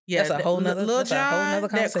 Yeah. That's a whole nother conversation.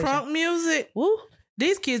 That crunk music. Woo.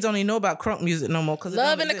 These kids don't even know about crunk music no more.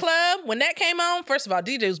 Love in the Club, when that came on, first of all,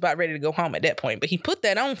 DJ was about ready to go home at that point, but he put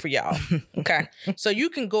that on for y'all. Okay. So you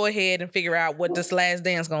can go ahead and figure out what this last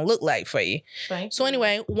dance going to look like for you.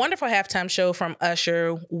 Anyway, wonderful halftime show from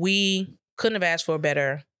Usher. We couldn't have asked for a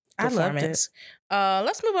better performance. I loved it.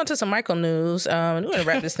 Let's move on to some Michael news. We're going to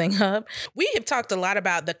wrap this thing up. We have talked a lot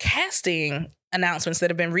about the casting announcements that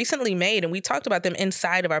have been recently made, and we talked about them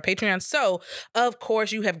inside of our Patreon. So, of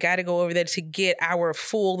course, you have got to go over there to get our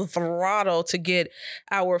full throttle, to get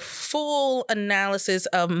our full analysis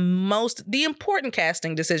of the important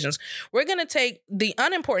casting decisions. We're going to take the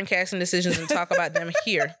unimportant casting decisions and talk about them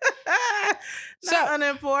here. Not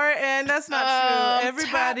unimportant. That's not true.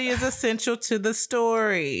 Everybody is essential to the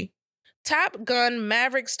story. Top Gun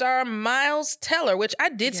Maverick star Miles Teller, which I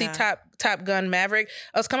did see Top Gun Maverick.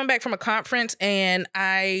 I was coming back from a conference and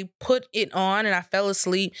I put it on and I fell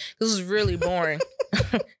asleep. This was really boring.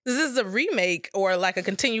 This is a remake or like a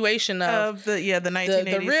continuation of the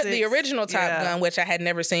 1986. The original Top Gun, which I had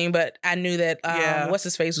never seen, but I knew that what's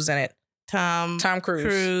his face was in it. Tom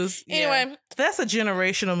Cruise. Anyway, that's a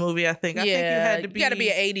generational movie. I think. I think you had to be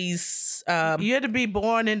an 80s. You had to be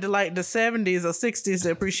born into like the 70s or 60s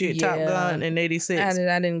to appreciate Top Gun in 86.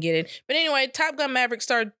 I didn't get it. But anyway, Top Gun Maverick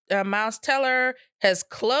star Miles Teller has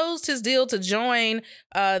closed his deal to join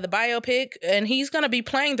the biopic, and he's going to be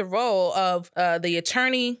playing the role of the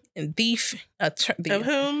attorney and thief. Of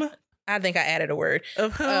whom? I think I added a word.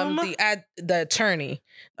 Of whom? The attorney.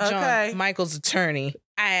 John Michael's attorney.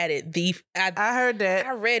 I added I heard that.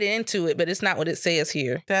 I read into it, but it's not what it says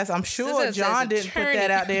here. I'm sure John didn't put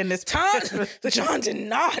that out there in this. John did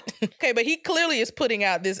not. Okay, but he clearly is putting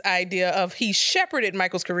out this idea of he shepherded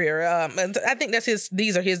Michael's career. And I think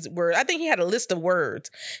these are his words. I think he had a list of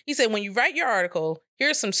words. He said, when you write your article,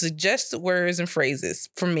 here's some suggested words and phrases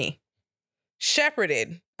from me.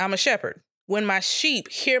 Shepherded. I'm a shepherd. When my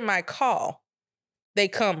sheep hear my call, they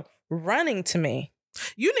come running to me.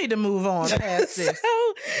 You need to move on past this.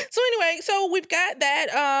 So anyway, so we've got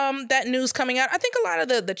that news coming out. I think a lot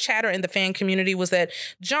of the chatter in the fan community was that,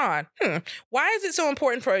 John, why is it so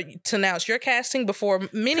important to announce your casting before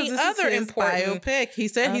many other important biopic? He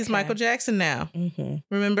said he's Michael Jackson now. Mm-hmm.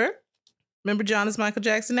 Remember, John is Michael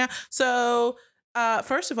Jackson now. So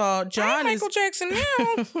first of all, John is Michael Jackson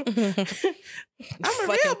now. I'm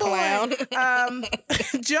a real clown.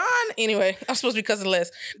 John. Anyway, I'm supposed to be cousin Les.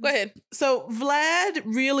 Go ahead. So Vlad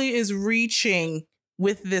really is reaching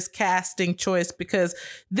with this casting choice because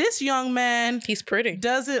this young man, he's pretty,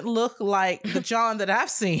 doesn't look like the John that I've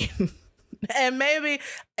seen. And maybe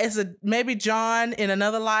John in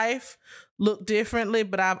another life look differently,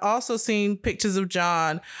 but I've also seen pictures of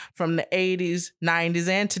John from the 80s, 90s,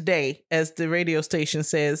 and today, as the radio station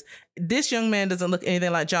says. This young man doesn't look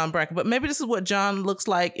anything like John Branca, but maybe this is what John looks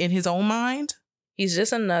like in his own mind. He's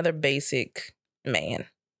just another basic man.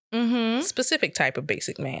 Mm-hmm. Specific type of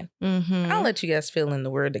basic man. Mm-hmm. I'll let you guys fill in the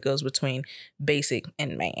word that goes between basic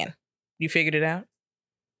and man. You figured it out?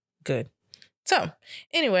 Good. So,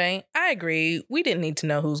 anyway, I agree. We didn't need to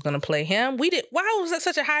know who's going to play him. Why was that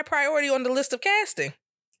such a high priority on the list of casting?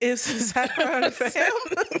 It's high priority for him.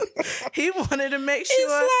 He wanted to make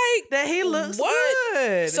sure that he looks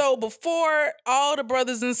good. So before all the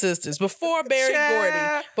brothers and sisters, before Barry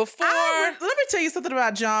Gordy, let me tell you something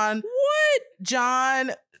about John. What?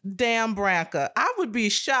 John damn Branca. I would be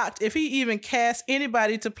shocked if he even cast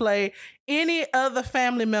anybody to play any other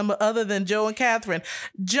family member other than Joe and Catherine.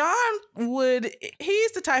 He's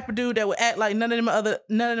the type of dude that would act like none of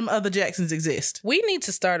them other Jacksons exist. We need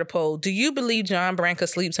to start a poll. Do you believe John Branca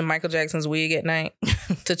sleeps in Michael Jackson's wig at night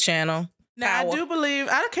to channel Now, power? I do believe,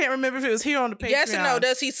 I can't remember if it was here on the Patreon. Yes or no?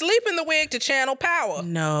 Does he sleep in the wig to channel power?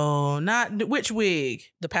 No, not which wig?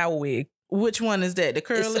 The power wig. Which one is that? The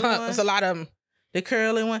curly one? It's a lot of them. The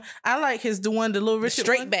curly one. I like the Little Richard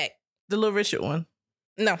straight one. back. The Little Richard one.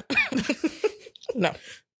 No. No.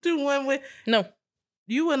 Do one with... No.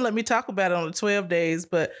 You wouldn't let me talk about it on the 12 days,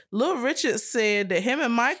 but Little Richard said that him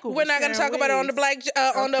and Michael... We're not going to talk about it on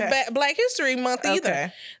the Black History Month either.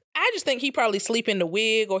 Okay. I just think he probably sleep in the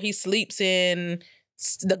wig or he sleeps in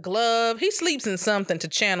the glove. He sleeps in something to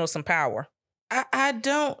channel some power. I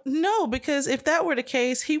don't know, because if that were the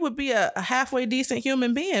case, he would be a halfway decent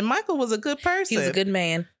human being. Michael was a good person. He's a good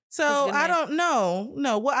man. So I don't know.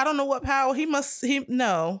 No, I don't know what power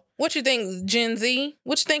no. What you think, Gen Z?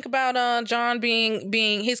 What you think about John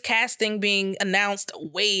being his casting being announced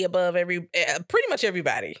way above pretty much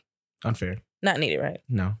everybody? Unfair. Not needed, right?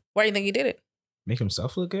 No. Why do you think he did it? Make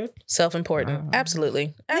himself look good? Self-important.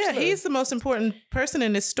 Absolutely. Yeah, he's the most important person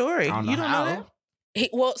in this story. You don't know that?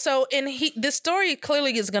 This story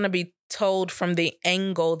clearly is going to be told from the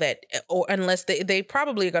angle that, or unless they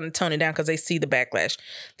probably are going to tone it down because they see the backlash,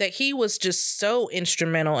 that he was just so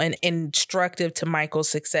instrumental and instructive to Michael's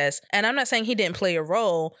success. And I'm not saying he didn't play a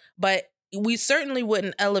role, but we certainly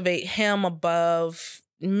wouldn't elevate him above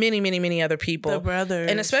many, many, many other people. The brothers.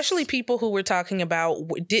 And especially people who we're talking about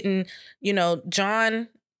John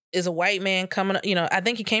is a white man coming, I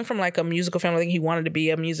think he came from like a musical family. I think he wanted to be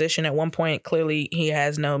a musician at one point. Clearly he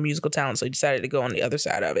has no musical talent, so he decided to go on the other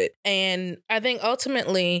side of it. And I think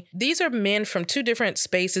ultimately these are men from two different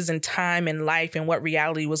spaces in time and life and what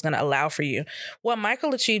reality was going to allow for you. What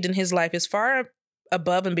Michael achieved in his life is far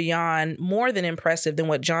above and beyond, more than impressive than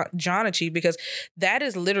what John achieved, because that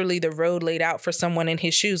is literally the road laid out for someone in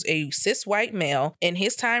his shoes, a cis white male in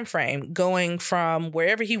his time frame, going from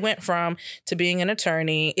wherever he went from to being an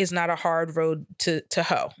attorney is not a hard road to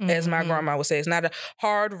hoe, as my grandma would say. It's not a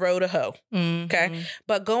hard road to hoe. Okay.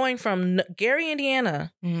 But going from Gary,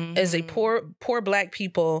 Indiana, as a poor Black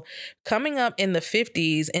people coming up in the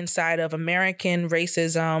 50s inside of American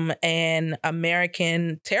racism and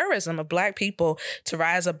American terrorism of Black people, to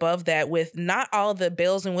rise above that with not all the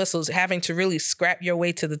bells and whistles, having to really scrap your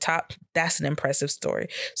way to the top, that's an impressive story.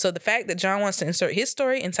 So the fact that John wants to insert his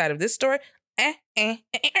story inside of this story,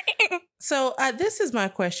 So this is my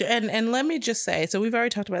question, and let me just say, so we've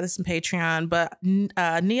already talked about this in Patreon, but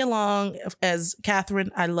Nia Long as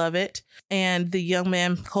Catherine, I love it, and the young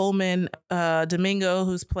man Coleman Domingo,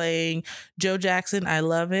 who's playing Joe Jackson, I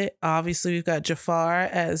love it. Obviously, we've got Jafar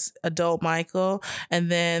as adult Michael,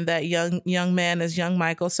 and then that young man as young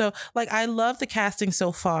Michael. So, I love the casting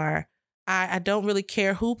so far. I don't really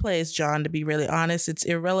care who plays John, to be really honest. It's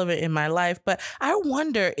irrelevant in my life. But I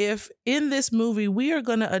wonder if in this movie we are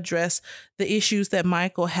going to address the issues that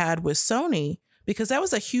Michael had with Sony, because that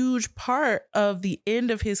was a huge part of the end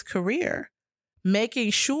of his career,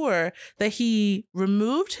 making sure that he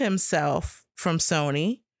removed himself from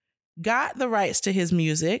Sony got the rights to his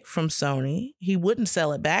music from Sony. He wouldn't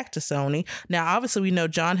sell it back to Sony. Now, obviously, we know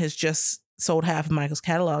John has just sold half of Michael's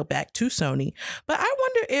catalog back to Sony. But I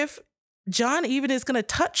wonder if John even is going to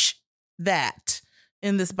touch that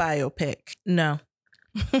in this biopic. No.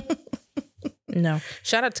 No.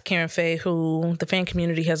 Shout out to Karen Faye, who the fan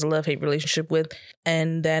community has a love-hate relationship with,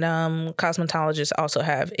 and that cosmetologists also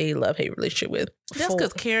have a love-hate relationship with. That's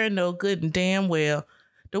because Karen know good and damn well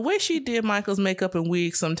the way she did Michael's makeup and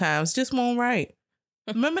wigs sometimes just won't right.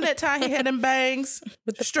 Remember that time he had them bangs?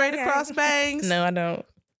 With the straight across bangs? No, I don't.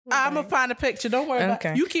 I'm going to find a picture. Don't worry about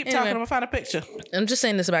it. You keep talking. I'm going to find a picture. I'm just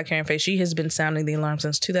saying this about Karen Faye. She has been sounding the alarm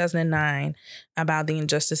since 2009 about the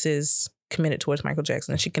injustices committed towards Michael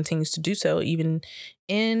Jackson. And she continues to do so even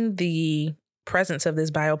in the presence of this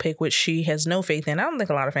biopic, which she has no faith in. I don't think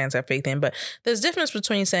a lot of fans have faith in, but there's a difference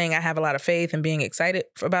between saying I have a lot of faith and being excited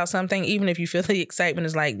about something, even if you feel the excitement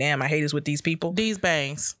is like, damn, I hate this with these people. These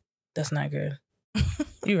bangs. That's not good.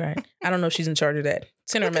 You're right. I don't know if she's in charge of that.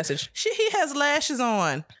 Send her a message. He has lashes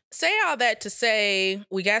on. Say all that to say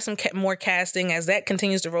we got some more casting as that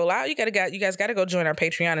continues to roll out. You guys got to go join our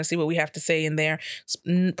Patreon and see what we have to say in there.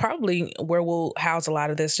 Probably where we'll house a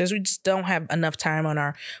lot of this. We just don't have enough time on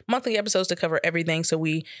our monthly episodes to cover everything, so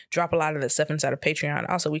we drop a lot of that stuff inside of Patreon.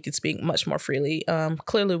 Also, we could speak much more freely.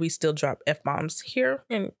 Clearly, we still drop F-bombs here,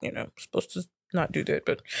 and supposed to not do that,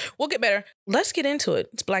 but we'll get better. Let's get into it.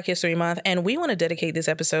 It's Black History Month, and we want to dedicate this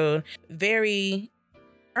episode very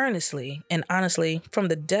earnestly and honestly from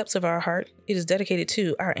the depths of our heart. It is dedicated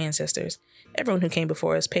to our ancestors. Everyone who came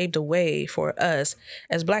before us paved a way for us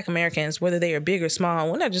as Black Americans, whether they are big or small.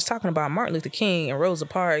 We're not just talking about Martin Luther King and Rosa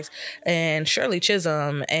Parks and Shirley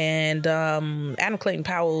Chisholm and Adam Clayton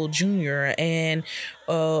Powell Jr. and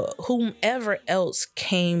whomever else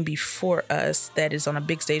came before us that is on a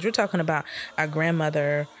big stage. We're talking about our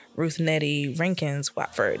grandmother, Ruth Nettie Rankins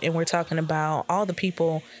Watford. And we're talking about all the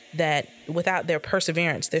people that without their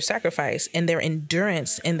perseverance, their sacrifice, and their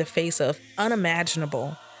endurance in the face of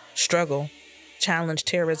unimaginable struggle, challenge,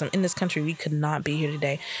 terrorism in this country, we could not be here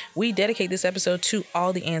today. We dedicate this episode to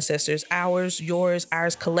all the ancestors, ours, yours,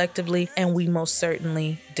 ours collectively, and we most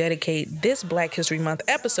certainly dedicate this Black History Month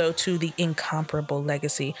episode to the incomparable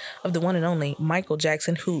legacy of the one and only Michael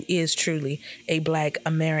Jackson, who is truly a Black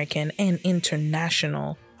American and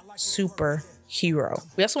international superhero.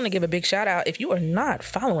 We also want to give a big shout out. If you are not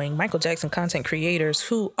following Michael Jackson content creators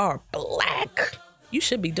who are Black, you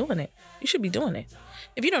should be doing it. You should be doing it.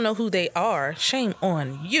 If you don't know who they are, shame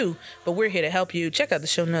on you, but we're here to help you. Check out the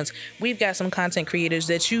show notes. We've got some content creators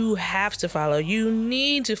that you have to follow. You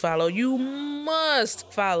need to follow. You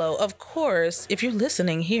must follow. Of course, if you're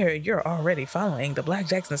listening here, you're already following the Black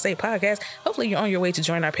Jackson Estate podcast. Hopefully you're on your way to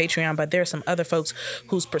join our Patreon, but there are some other folks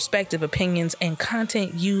whose perspective, opinions, and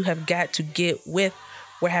content you have got to get with.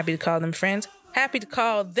 We're happy to call them friends. Happy to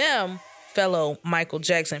call them fellow Michael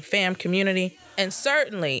Jackson fam community. And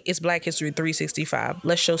certainly it's Black History 365.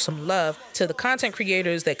 Let's show some love to the content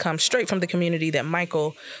creators that come straight from the community that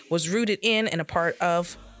Michael was rooted in and a part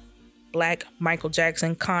of. Black Michael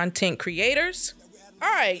Jackson content creators. All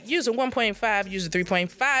right, user 1.5, user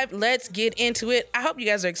 3.5. Let's get into it. I hope you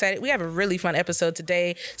guys are excited. We have a really fun episode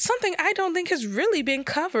today. Something I don't think has really been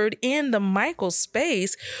covered in the Michael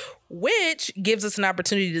space, which gives us an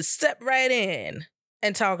opportunity to step right in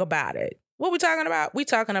and talk about it. What we talking about? We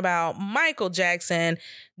talking about Michael Jackson,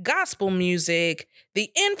 gospel music, the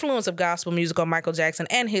influence of gospel music on Michael Jackson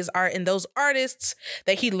and his art, and those artists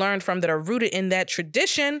that he learned from that are rooted in that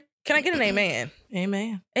tradition. Can I get an amen?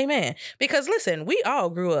 Amen. Amen. Because listen, we all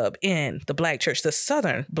grew up in the Black church, the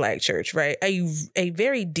Southern Black church, right? A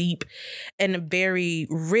very deep and very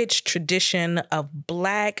rich tradition of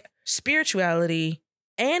Black spirituality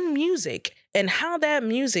and music, and how that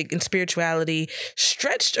music and spirituality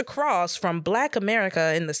stretched across from Black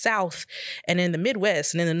America in the South and in the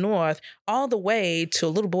Midwest and in the North, all the way to a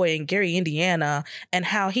little boy in Gary, Indiana, and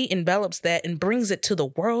how he envelops that and brings it to the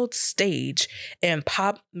world stage in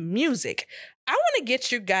pop music. I want to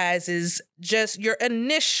get you guys' just your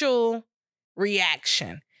initial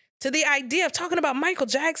reaction to the idea of talking about Michael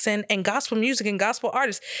Jackson and gospel music and gospel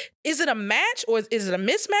artists. Is it a match or is it a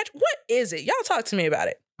mismatch? What is it? Y'all talk to me about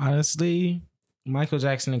it. Honestly, Michael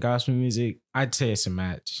Jackson and gospel music, I'd say it's a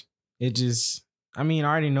match. It just,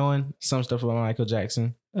 already knowing some stuff about Michael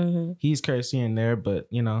Jackson, he's cursed here and there, but,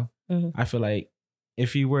 I feel like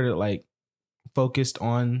if he were to, focused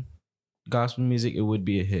on gospel music, it would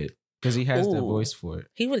be a hit because he has the voice for it.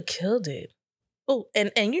 He would have killed it. Oh,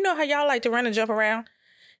 and you know how y'all like to run and jump around?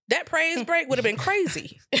 That praise break would have been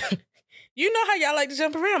crazy. You know how y'all like to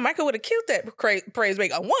jump around. Michael would have killed that praise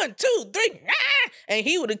break. 1, 2, 3, and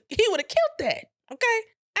he would have killed that. Okay,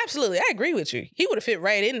 Absolutely. I agree with you. He would have fit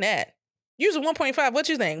right in that. User 1.5, what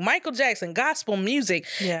you think? Michael Jackson, gospel music.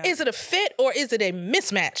 Yeah. Is it a fit or is it a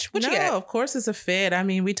mismatch? What you got? No, of course it's a fit. I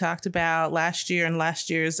mean, we talked about last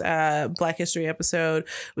year's Black History episode,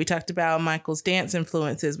 we talked about Michael's dance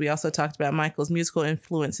influences. We also talked about Michael's musical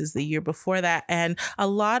influences the year before that. And a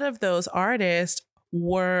lot of those artists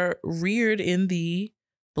were reared in the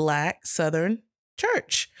Black Southern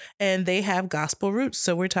church, and they have gospel roots.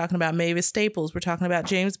 So we're talking about Mavis Staples, we're talking about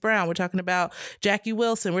James Brown, we're talking about Jackie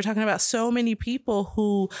Wilson, we're talking about so many people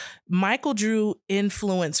who Michael drew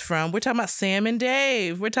influence from. We're talking about Sam and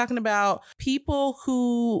Dave. We're talking about people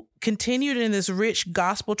who continued in this rich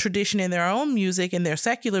gospel tradition in their own music, in their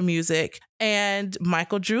secular music, and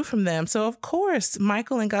Michael drew from them. So of course,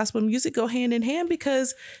 Michael and gospel music go hand in hand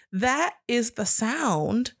because that is the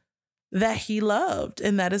sound that he loved,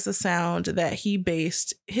 and that is the sound that he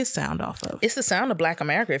based his sound off of. It's the sound of Black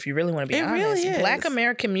America, if you really want to be honest. Really is. Black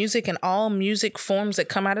American music and all music forms that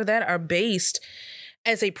come out of that are based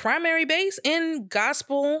as a primary base in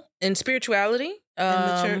gospel and spirituality. In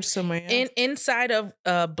the church somewhere. Inside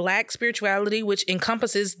of Black spirituality, which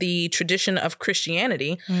encompasses the tradition of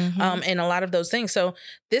Christianity, and a lot of those things. So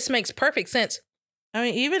this makes perfect sense. I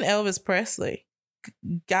mean, even Elvis Presley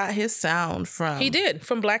got his sound from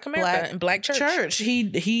Black America and Black church.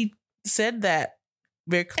 He said that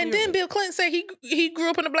very clearly. And then Bill Clinton said he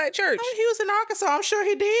grew up in a Black church. I mean, he was in Arkansas. I'm sure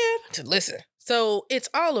he did. Listen. So it's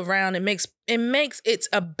all around. It's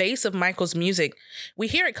a base of Michael's music. We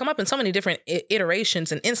hear it come up in so many different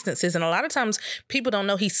iterations and instances. And a lot of times people don't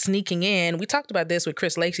know he's sneaking in. We talked about this with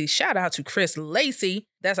Chris Lacey. Shout out to Chris Lacey.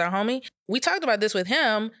 That's our homie. We talked about this with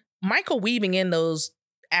him. Michael weaving in those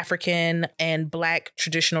African and Black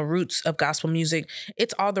traditional roots of gospel music.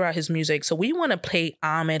 It's all throughout his music. So we want to pay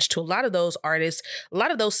homage to a lot of those artists, a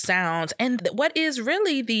lot of those sounds, and what is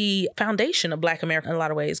really the foundation of Black America in a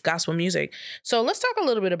lot of ways, gospel music. So let's talk a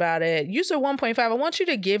little bit about it. User 1.5, I want you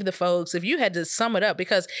to give the folks, if you had to sum it up,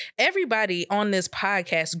 because everybody on this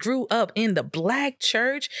podcast grew up in the Black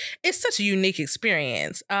church. It's such a unique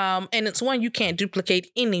experience. And it's one you can't duplicate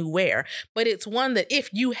anywhere, but it's one that if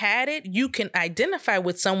you had it, you can identify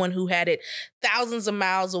with someone who had it thousands of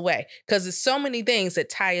miles away, because there's so many things that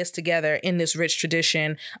tie us together in this rich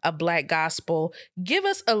tradition of Black gospel. Give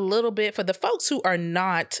us a little bit for the folks who are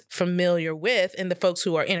not familiar with, and the folks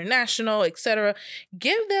who are international, etc.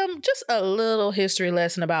 Give them just a little history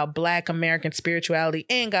lesson about Black American spirituality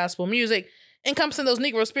and gospel music, encompassing those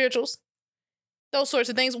Negro spirituals, those sorts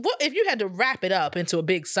of things. What if you had to wrap it up into a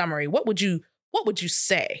big summary? What would you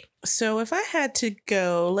say? So if I had to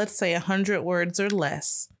go, let's say 100 words or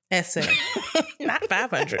less essay. Not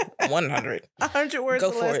 500, 100. 100 words Go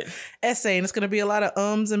or for less it. Essay. And it's going to be a lot of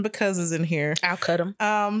ums and becauses in here. I'll cut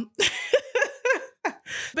them.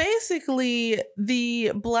 Basically,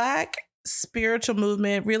 the Black spiritual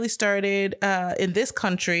movement really started in this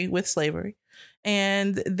country with slavery.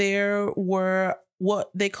 And there were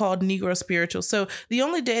what they called Negro spirituals. So the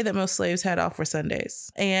only day that most slaves had off were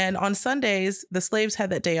Sundays. And on Sundays, the slaves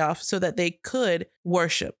had that day off so that they could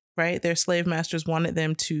worship, right? Their slave masters wanted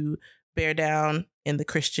them to bear down in the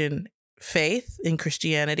Christian faith, in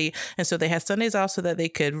Christianity. And so they had Sundays off so that they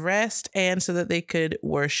could rest and so that they could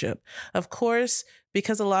worship. Of course,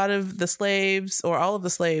 because a lot of the slaves, or all of the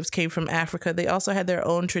slaves, came from Africa, they also had their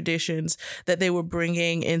own traditions that they were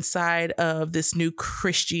bringing inside of this new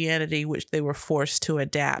Christianity, which they were forced to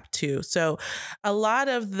adapt to. So a lot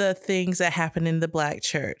of the things that happen in the Black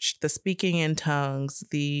church, the speaking in tongues,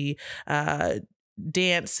 the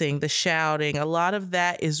dancing, the shouting, a lot of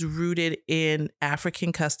that is rooted in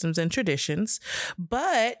African customs and traditions.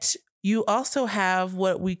 But you also have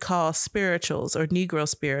what we call spirituals, or Negro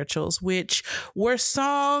spirituals, which were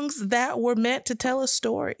songs that were meant to tell a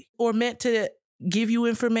story, or meant to give you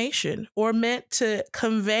information, or meant to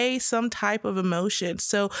convey some type of emotion.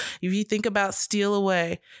 So if you think about Steal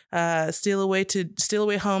Away Home, Steal Away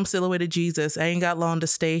to Jesus, I Ain't Got Long to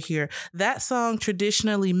Stay Here. That song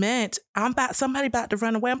traditionally meant somebody about to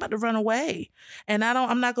run away. I'm about to run away, and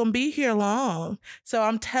I'm not going to be here long. So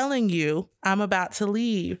I'm telling you, I'm about to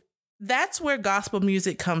leave. That's where gospel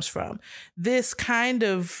music comes from. This kind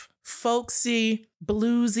of folksy,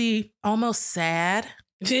 bluesy, almost sad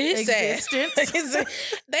existence.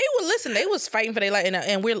 They was fighting for their life,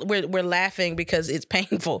 and we're laughing because it's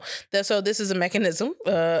painful. So this is a mechanism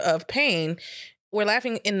of pain. We're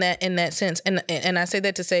laughing in that sense, and I say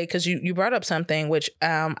that to say, because you brought up something which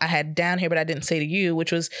I had down here but I didn't say to you,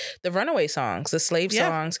 which was the runaway songs, the slave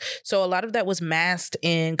songs. So a lot of that was masked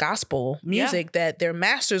in gospel music that their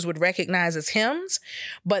masters would recognize as hymns,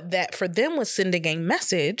 but that for them was sending a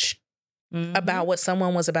message about what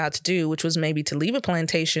someone was about to do, which was maybe to leave a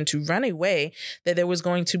plantation, to run away, that there was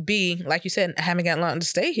going to be, like you said, I haven't got long to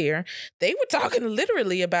stay here. They were talking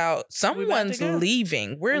literally about someone's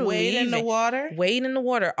leaving. We're Wade leaving. In the water. Wade in the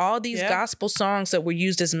water. All these gospel songs that were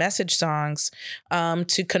used as message songs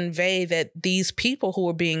to convey that these people who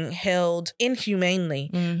were being held inhumanely,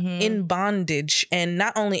 in bondage, and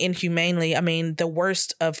not only inhumanely, I mean, the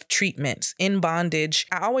worst of treatments, in bondage.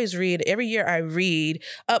 I always read, every year I read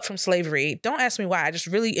Up From Slavery. Don't ask me why. I just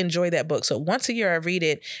really enjoy that book. So once a year I read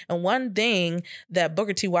it. And one thing that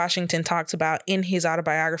Booker T. Washington talks about in his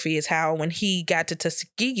autobiography is how when he got to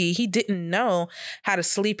Tuskegee, he didn't know how to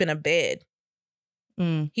sleep in a bed.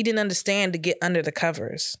 He didn't understand to get under the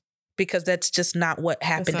covers because that's just not what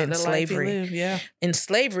happened in slavery. In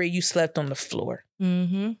slavery, you slept on the floor.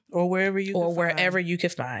 Or wherever you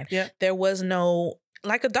could find. There was no,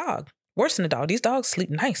 like a dog. Worse than a dog. These dogs sleep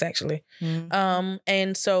nice, actually.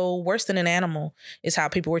 And so worse than an animal is how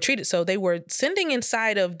people were treated. So they were sending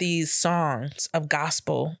inside of these songs of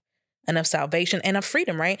gospel and of salvation and of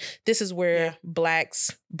freedom, right? This is where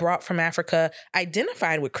Blacks brought from Africa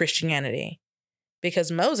identified with Christianity,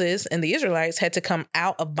 because Moses and the Israelites had to come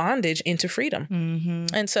out of bondage into freedom.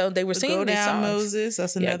 And so they were singing these songs. Go Down Moses,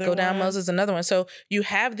 that's another one. Go Down Moses, another one. So you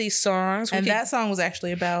have these songs. And that song was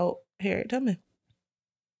actually about Harriet Tubman.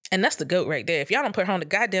 And that's the GOAT right there. If y'all don't put her on the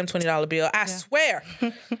goddamn $20 bill, I swear.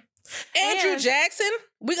 Andrew Jackson,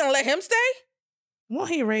 we gonna let him stay? Won't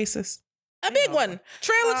he racist? A big one.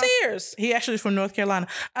 Trail of Tears. He actually is from North Carolina.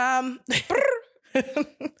 I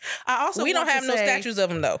also we don't have no statues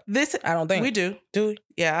of him though. I don't think we do. Do we?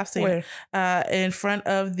 Yeah, I've seen it. In front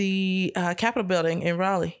of the Capitol building in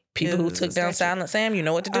Raleigh. People who took down Silent Sam, you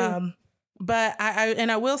know what to do. But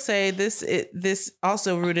I will say this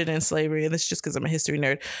also rooted in slavery, and this is just because I'm a history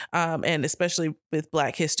nerd, and especially with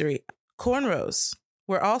Black history. Cornrows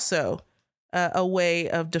were also a way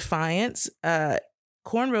of defiance.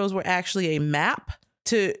 Cornrows were actually a map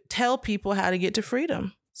to tell people how to get to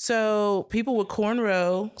freedom. So people would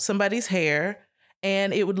cornrow somebody's hair,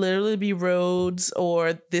 and it would literally be roads,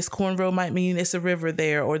 or this cornrow might mean it's a river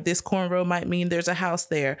there, or this cornrow might mean there's a house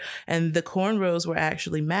there. And the cornrows were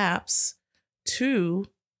actually maps to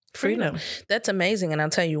freedom. That's amazing. And I'll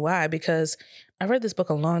tell you why, because I read this book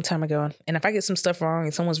a long time ago, and if I get some stuff wrong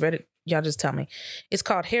and someone's read it, y'all just tell me. It's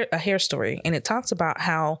called A Hair Story, and it talks about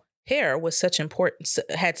how hair was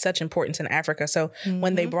had such importance in Africa. So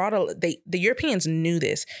when they brought the Europeans knew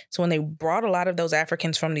this. So when they brought a lot of those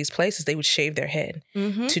Africans from these places, they would shave their head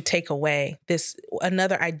to take away this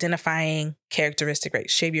another identifying characteristic, right?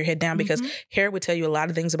 Shave your head down, because hair would tell you a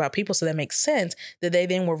lot of things about people. So that makes sense that they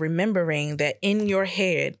then were remembering that in your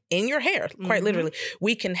hair, quite literally,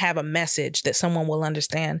 we can have a message that someone will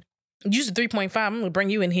understand. Use the 3.5. I'm going to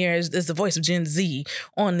bring you in here as the voice of Gen Z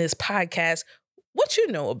on this podcast. What you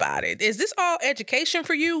know about it? Is this all education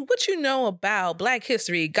for you? What you know about Black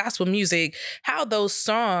history, gospel music, how those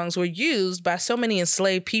songs were used by so many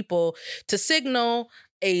enslaved people to signal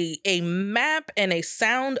a map and a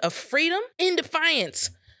sound of freedom in defiance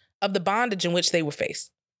of the bondage in which they were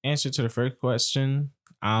faced? Answer to the first question,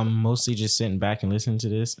 I'm mostly just sitting back and listening to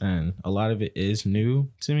this, and a lot of it is new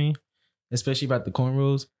to me, especially about the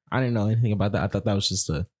cornrows. I didn't know anything about that. I thought that was just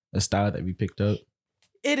a style that we picked up.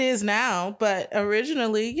 It is now, but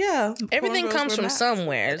originally, everything comes from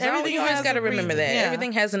somewhere. You always got to remember that. Yeah.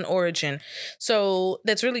 Everything has an origin. So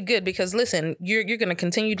that's really good, because listen, you're going to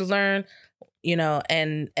continue to learn,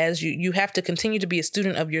 and as you have to continue to be a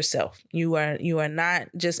student of yourself. You are not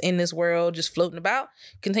just in this world, just floating about.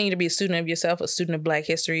 Continue to be a student of yourself, a student of Black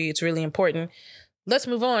history. It's really important. Let's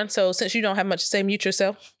move on. So since you don't have much to say, mute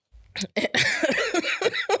yourself.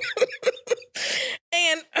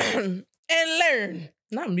 and learn.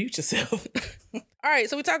 Not mute yourself. All right,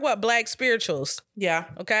 so we talk about Black spirituals. Yeah.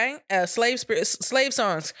 Okay. Slave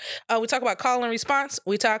songs. We talk about call and response.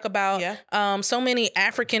 We talk about so many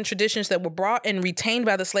African traditions that were brought and retained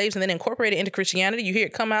by the slaves and then incorporated into Christianity. You hear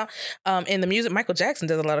it come out in the music. Michael Jackson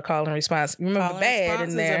does a lot of call and response. You remember Bad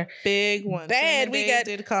in there? Is a big one. Bad. We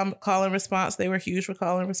did call and response. They were huge for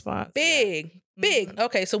call and response. Big.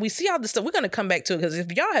 Okay, so we see all this stuff. We're going to come back to it, because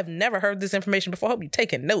if y'all have never heard this information before, hope you're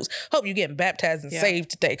taking notes. Hope you're getting baptized and saved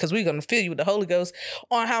today, because we're going to fill you with the Holy Ghost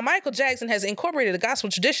on how Michael Jackson has incorporated the gospel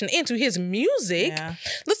tradition into his music. Yeah.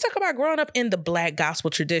 Let's talk about growing up in the Black gospel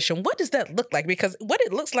tradition. What does that look like? Because what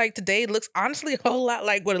it looks like today looks honestly a whole lot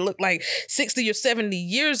like what it looked like 60 or 70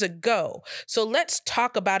 years ago. So let's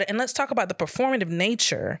talk about it, and let's talk about the performative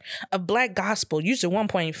nature of Black gospel. Usually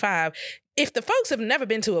 1.5. if the folks have never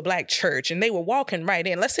been to a black church and they were walking right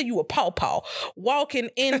in, let's say you were Paw walking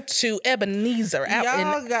into Ebenezer out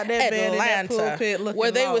Y'all in got that man Atlanta, in that pulpit looking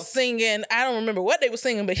where they were lost. singing, I don't remember what they were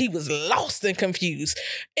singing, but he was lost and confused.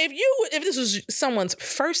 If this was someone's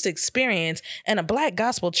first experience in a black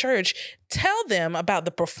gospel church, tell them about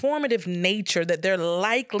the performative nature that they're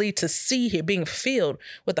likely to see here, being filled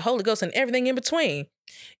with the Holy Ghost and everything in between.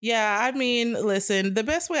 Yeah, I mean, listen, the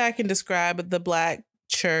best way I can describe the black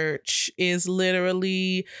church is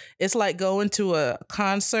literally, it's like going to a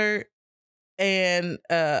concert and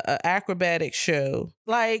a acrobatic show.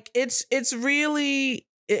 Like it's really,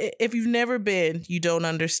 if you've never been, you don't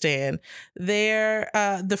understand.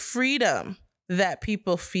 The freedom that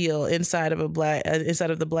people feel inside of the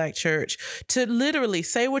black church to literally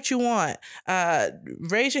say what you want,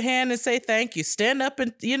 raise your hand and say thank you, stand up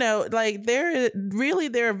and, like there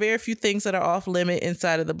are very few things that are off limit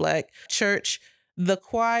inside of the black church. The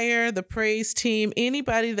choir, the praise team,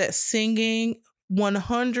 anybody that's singing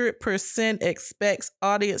 100% expects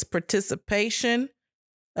audience participation.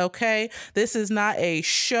 Okay, this is not a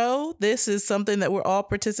show. This is something that we're all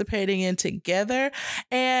participating in together.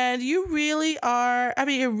 And you really are, I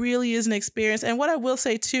mean, it really is an experience. And what I will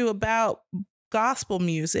say too about gospel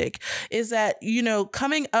music is that,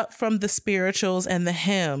 coming up from the spirituals and the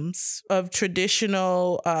hymns of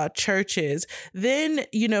traditional churches, then,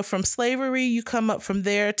 from slavery, you come up from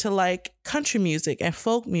there to like country music and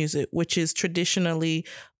folk music, which is traditionally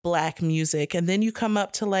Black music. And then you come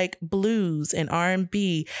up to like blues and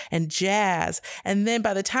R&B and jazz. And then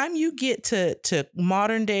by the time you get to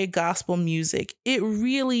modern day gospel music, it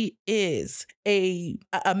really is a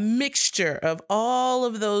mixture of all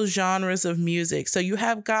of those genres of music. So you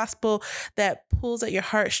have gospel that pulls at your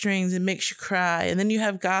heartstrings and makes you cry. And then you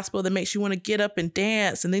have gospel that makes you want to get up and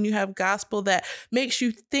dance. And then you have gospel that makes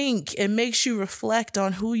you think and makes you reflect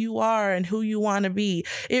on who you are and who you want to be.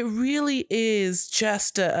 It really is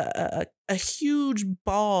just a huge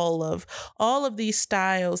ball of all of these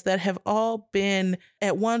styles that have all been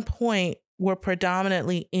at one point were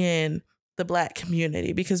predominantly in the Black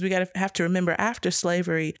community, because we have to remember, after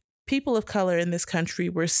slavery, people of color in this country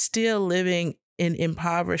were still living in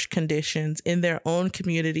impoverished conditions in their own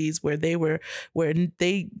communities where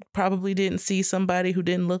they probably didn't see somebody who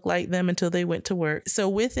didn't look like them until they went to work. So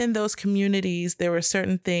within those communities, there were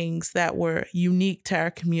certain things that were unique to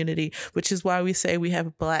our community, which is why we say we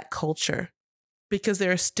have Black culture, because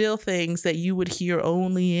there are still things that you would hear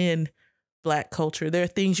only in Black culture. There are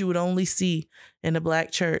things you would only see in a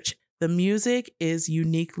Black church. The music is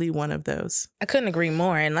uniquely one of those. I couldn't agree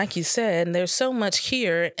more. And like you said, there's so much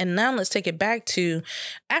here. And now let's take it back to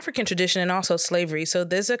African tradition and also slavery. So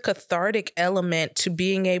there's a cathartic element to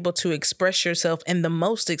being able to express yourself in the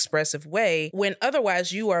most expressive way when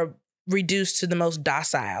otherwise you are reduced to the most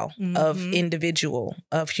docile of individual,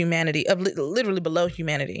 of humanity, of literally below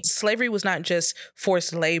humanity. Slavery was not just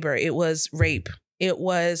forced labor. It was rape. It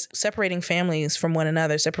was separating families from one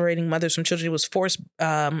another, separating mothers from children. It was forced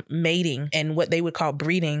mating and what they would call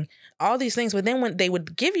breeding, all these things. But then when they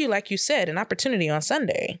would give you, like you said, an opportunity on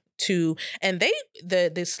Sunday and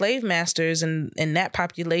the slave masters and that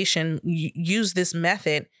population used this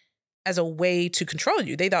method as a way to control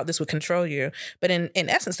you. They thought this would control you. But in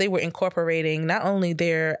essence, they were incorporating not only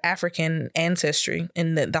their African ancestry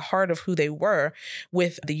in the heart of who they were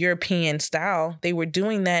with the European style, they were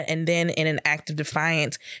doing that, and then in an act of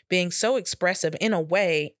defiance, being so expressive in a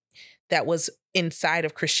way that was inside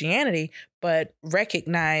of Christianity, but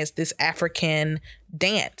recognized this African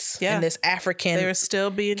dance and this African, they were still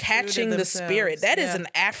being catching the spirit. That is an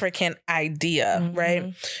African idea,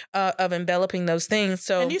 right? Of enveloping those things.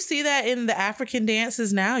 So, and you see that in the African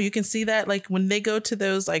dances now. You can see that like when they go to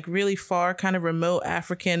those like really far kind of remote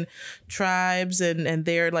African tribes and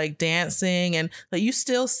they're like dancing, and like you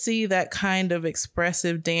still see that kind of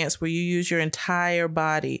expressive dance where you use your entire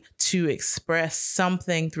body to express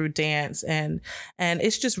something through dance. And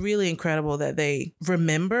it's just really incredible that they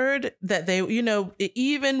remembered that they,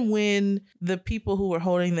 even when the people who were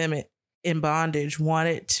holding them in bondage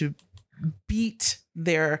wanted to beat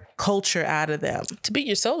their culture out of them, to beat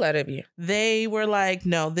your soul out of you, they were like,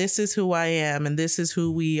 no, this is who I am, and this is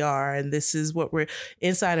who we are, and this is what we're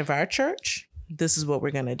inside of our church. This is what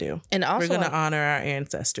we're going to do. And also, we're going to honor our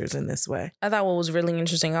ancestors in this way. I thought what was really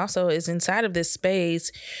interesting also is inside of this space,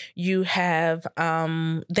 you have,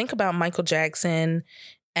 think about Michael Jackson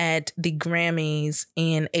at the Grammys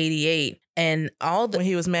in '88. And when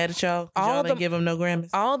he was mad at y'all, y'all didn't give him no Grammys.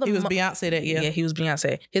 He was Beyonce that year. Yeah, he was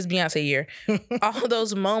Beyonce. His Beyonce year. All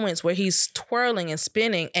those moments where he's twirling and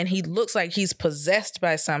spinning, and he looks like he's possessed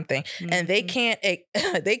by something, and they can't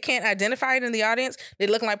identify it in the audience. They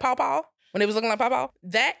looking like Paw Paw. when they was looking like Papa.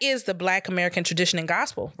 That is the Black American tradition and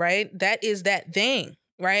gospel, right? That is that thing,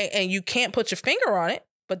 right? And you can't put your finger on it,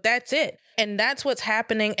 but that's it. And that's what's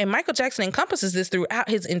happening. And Michael Jackson encompasses this throughout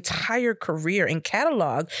his entire career and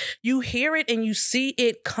catalog. You hear it and you see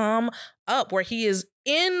it come up where he is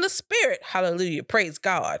in the spirit. Hallelujah. Praise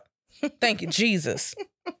God. Thank you, Jesus.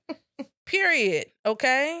 Period.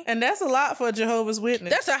 Okay. And that's a lot for a Jehovah's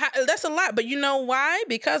Witness. That's a lot. But you know why?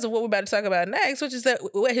 Because of what we're about to talk about next, which is that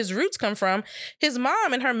where his roots come from. His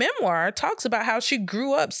mom in her memoir talks about how she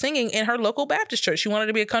grew up singing in her local Baptist church. She wanted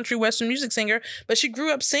to be a country western music singer, but she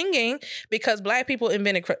grew up singing because Black people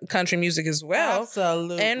invented country music as well.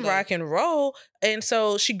 Absolutely. And rock and roll. And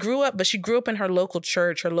so she grew up in her local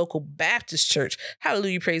church, her local Baptist church.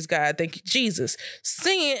 Hallelujah, praise God. Thank you, Jesus.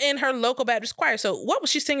 Singing in her local Baptist choir. So what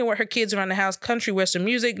was she singing with her kids around the house? Country western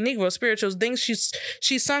music, Negro spirituals, things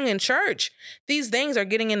she sung in church. These things are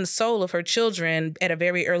getting in the soul of her children at a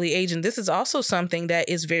very early age. And this is also something that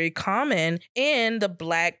is very common in the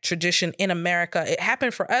Black tradition in America. It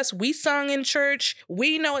happened for us. We sung in church.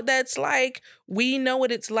 We know what that's like. We know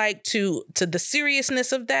what it's like to the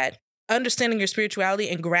seriousness of that. Understanding your spirituality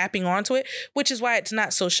and grabbing onto it, which is why it's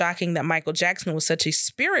not so shocking that Michael Jackson was such a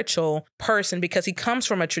spiritual person, because he comes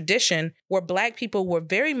from a tradition where Black people were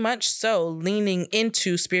very much so leaning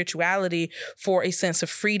into spirituality for a sense of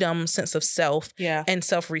freedom, sense of self, and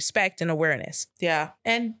self-respect and awareness. Yeah.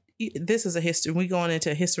 And this is a history. We're going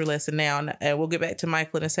into a history lesson now, and we'll get back to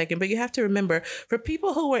Michael in a second. But you have to remember, for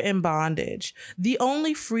people who were in bondage, the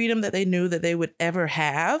only freedom that they knew that they would ever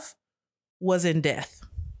have was in death.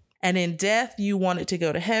 And in death, you wanted to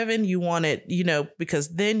go to heaven. You wanted, because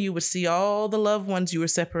then you would see all the loved ones you were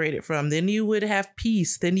separated from. Then you would have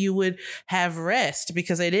peace. Then you would have rest,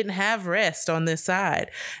 because they didn't have rest on this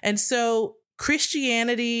side. And so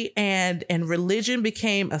Christianity and religion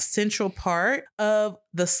became a central part of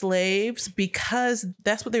the slaves, because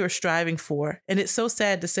that's what they were striving for. And it's so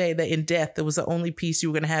sad to say that in death, there was the only peace you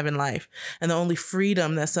were going to have in life, and the only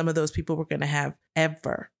freedom that some of those people were going to have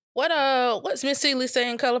ever. What's Miss Seeley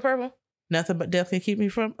saying, Color Purple? Nothing but death can keep me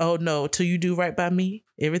from. Oh no, till you do right by me.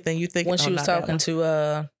 Everything you think. When she was talking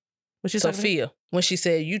to Sophia, when she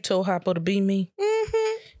said, "You told Hoppo to be me,"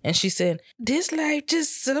 and she said, "This life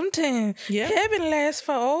just sometimes heaven lasts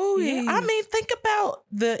for always." I mean, think about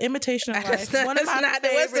The Imitation of Life.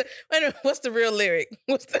 What's the real lyric?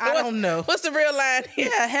 I don't know. What's the real line?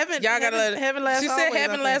 Yeah, heaven. Y'all gotta. Heaven lasts. She said,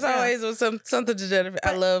 "Heaven lasts always," or something to that effect.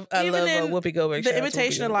 I love Whoopi Goldberg. The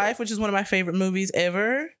Imitation of Life, which is one of my favorite movies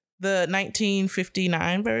ever. The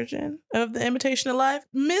 1959 version of The Imitation of Life.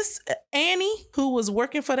 Miss Annie, who was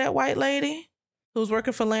working for that white lady, who was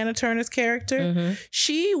working for Lana Turner's character,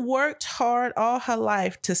 she worked hard all her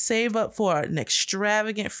life to save up for an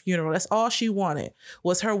extravagant funeral. That's all she wanted,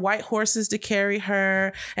 was her white horses to carry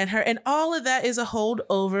her, and all of that is a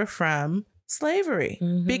holdover from slavery,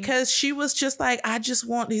 because she was just like, I just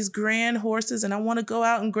want these grand horses and I want to go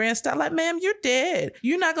out in grand style. Like, ma'am, you're dead.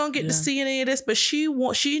 You're not going to get to see any of this. But she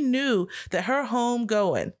knew that her home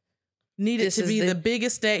going needed to be the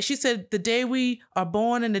biggest day. She said, the day we are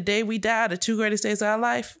born and the day we die, the two greatest days of our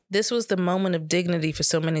life. This was the moment of dignity for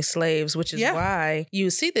so many slaves, which is why you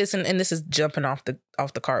see this. And this is jumping off the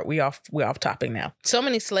cart. We're off topic now. So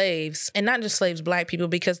many slaves, and not just slaves, Black people,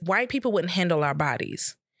 because white people wouldn't handle our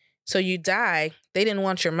bodies. So you die, they didn't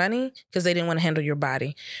want your money because they didn't want to handle your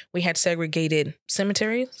body. We had segregated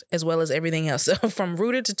cemeteries as well as everything else. So from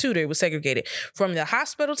rooter to tutor, it was segregated. From the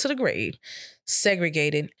hospital to the grave,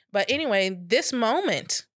 segregated. But anyway, this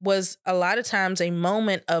moment was a lot of times a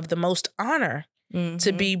moment of the most honor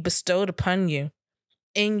to be bestowed upon you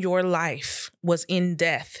in your life was in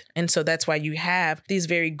death. And so that's why you have these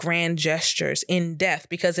very grand gestures in death,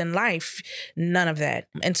 because in life, none of that.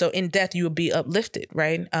 And so in death, you will be uplifted,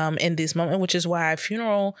 right? In this moment, which is why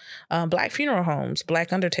Black funeral homes,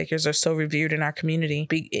 Black undertakers are so revered in our community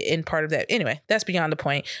in part of that. Anyway, that's beyond the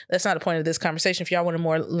point. That's not the point of this conversation. If y'all want to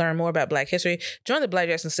learn more about Black history, join the Black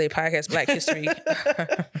Jackson State Podcast, Black History.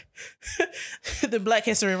 The Black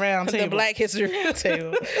History Roundtable. The Black History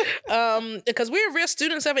Roundtable. Because we're real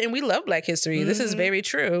students of it and we love Black history. This is very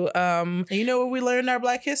true. And you know where we learned our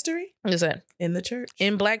Black history? What is that? In the church.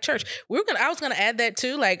 In Black church. I was gonna add that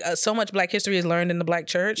too. Like so much Black history is learned in the Black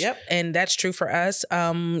church. Yep. And that's true for us.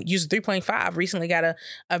 User 3.5 recently got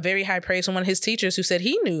a very high praise from one of his teachers who said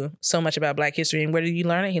he knew so much about Black history. And where did he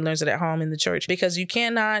learn it? He learns it at home in the church. Because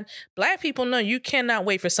Black people know you cannot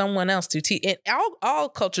wait for someone else to teach. And all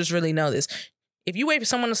cultures really know this. If you wait for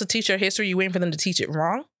someone else to teach your history, you waiting for them to teach it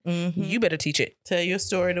wrong. Mm-hmm. You better teach it. Tell your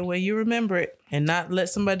story the way you remember it and not let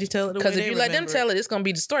somebody tell it the way they remember it. Because if you let them tell it, it's going to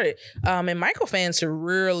be distorted. And Michael fans should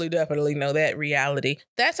really definitely know that reality.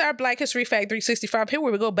 That's our Black History Fact 365. Here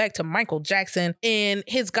we go back to Michael Jackson and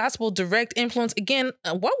his gospel direct influence. Again,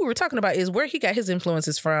 what we were talking about is where he got his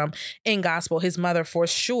influences from in gospel, his mother for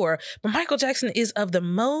sure. But Michael Jackson is of the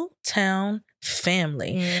Motown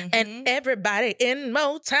family. Mm-hmm. And everybody in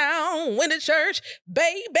Motown went to church,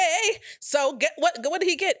 baby. So what did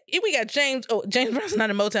he get? We got James Brown's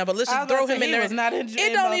not in Motown, but let's just throw him in there.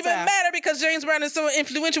 It don't even matter because James Brown is so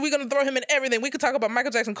influential. We're going to throw him in everything. We could talk about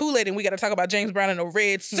Michael Jackson Kool-Aid and we got to talk about James Brown in a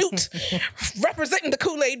red suit representing the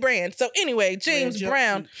Kool-Aid brand. So anyway, James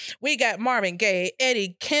Brown, we got Marvin Gaye,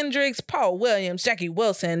 Eddie Kendricks, Paul Williams, Jackie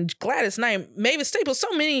Wilson, Gladys Knight, Mavis Staples.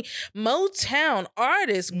 So many Motown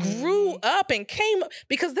artists grew up and came up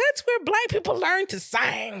because that's where Black people learned to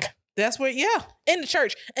sing. That's where, in the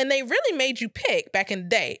church. And they really made you pick back in the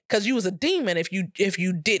day because you was a demon if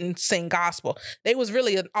you didn't sing gospel. They was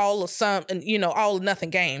really an all or nothing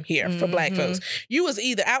game here for Black folks. You was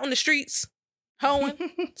either out in the streets hoeing,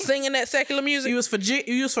 singing that secular music. You was for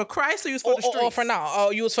Christ or you was for the streets? Or for now. Oh,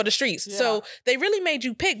 you was for the streets. Yeah. So they really made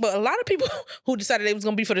you pick. But a lot of people who decided they was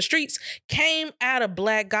going to be for the streets came out of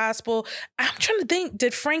Black gospel. I'm trying to think,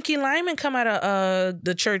 did Frankie Lyman come out of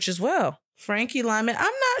the church as well? Frankie Lyman, I'm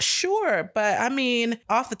not sure, but I mean,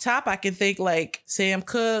 off the top, I can think like Sam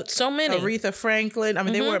Cooke, so many, Aretha Franklin. I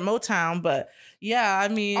mean, they were at Motown, but yeah, I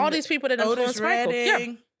mean, all these people that influenced Michael.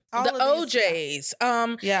 Yeah. The OJs.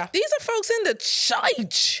 These are folks in the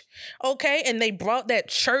church, okay? And they brought that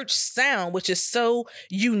church sound, which is so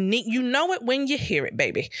unique. You know it when you hear it,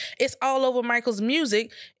 baby. It's all over Michael's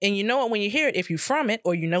music, and you know it when you hear it if you're from it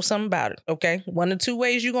or you know something about it, okay? One of two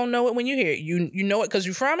ways you're going to know it when you hear it. You know it because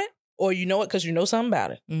you're from it, or you know it because you know something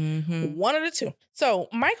about it. Mm-hmm. One of the two. So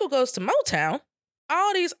Michael goes to Motown.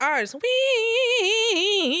 All these artists, we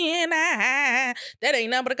and I, that ain't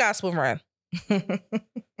nothing but a gospel run.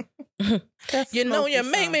 You know you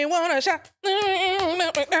make me wanna shout.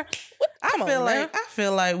 I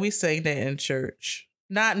feel like we sang that in church,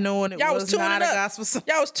 not knowing it was not a gospel song.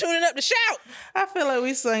 Y'all was tuning up to shout. I feel like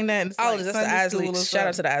we sang that in that's the Isley. Shout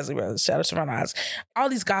out to the Isley brothers. Shout out to Ron Oz. All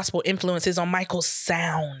these gospel influences on Michael's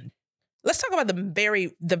sound. Let's talk about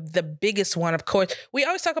the biggest one, of course. We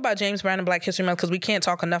always talk about James Brown and Black History Month because we can't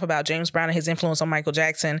talk enough about James Brown and his influence on Michael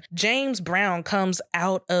Jackson. James Brown comes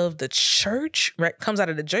out of the church, right? Comes out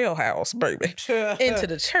of the jailhouse, baby, into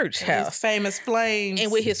the church house. His famous flames.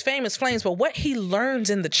 And with his famous flames, but what he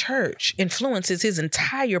learns in the church influences his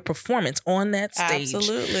entire performance on that stage.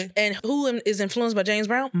 Absolutely. And who is influenced by James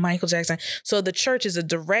Brown? Michael Jackson. So the church is a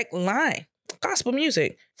direct line. Gospel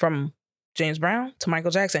music from James Brown to Michael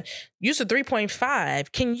Jackson. Use of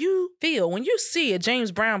 3.5. Can you feel when you see a James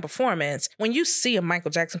Brown performance, when you see a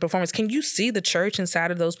Michael Jackson performance, can you see the church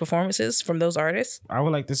inside of those performances from those artists? I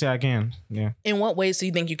would like to say I can. Yeah. In what ways do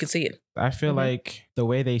you think you can see it? I feel like the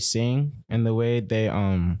way they sing and the way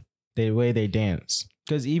they dance.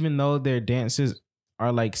 Because even though their dances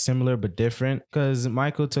are like similar but different, because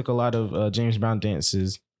Michael took a lot of James Brown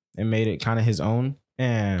dances and made it kind of his own.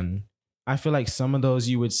 And I feel like some of those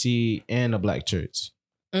you would see in a Black church.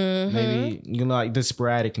 Mm-hmm. Maybe, like the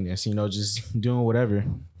sporadicness, just doing whatever.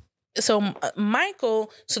 So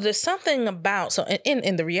Michael, there's something about,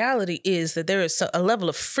 in the reality is that there is a level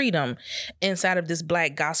of freedom inside of this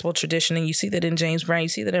Black gospel tradition. And you see that in James Brown, you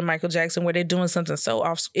see that in Michael Jackson, where they're doing something so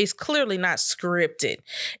off. It's clearly not scripted.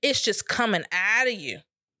 It's just coming out of you.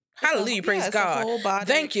 Hallelujah, praise God.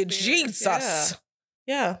 Thank you, Jesus.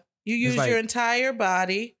 Yeah. You use your entire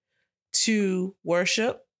body to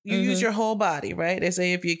worship. You use your whole body, right? They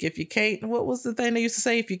say if you can't, what was the thing they used to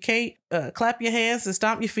say? If you can't clap your hands and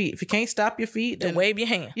stomp your feet. If you can't stop your feet, then wave your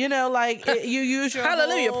hand. You use your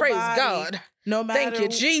hallelujah, whole praise body, God. No matter thank you,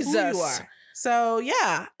 Jesus. Who you are. So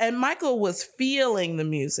yeah, and Michael was feeling the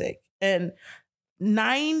music, and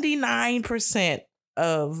 99%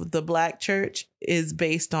 of the Black church is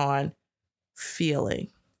based on feeling.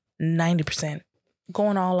 90%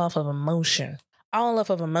 going all off of emotion.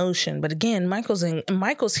 But again,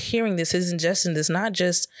 Michael's hearing this, his ingesting this, not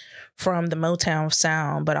just from the Motown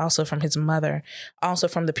sound, but also from his mother, also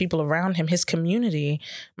from the people around him, his community.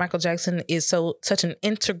 Michael Jackson is such an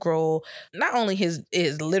integral, not only his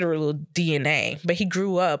literal DNA, but he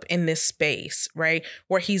grew up in this space, right?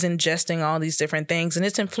 Where he's ingesting all these different things, and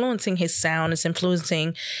it's influencing his sound. It's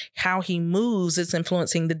influencing how he moves. It's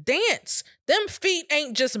influencing the dance. Them feet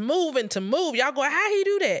ain't just moving to move. Y'all go, how he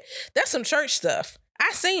do that? That's some church stuff.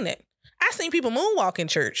 I seen it. I seen people moonwalk in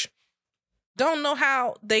church. Don't know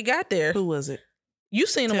how they got there. Who was it? You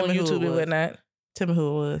seen them on YouTube and whatnot. Tell me who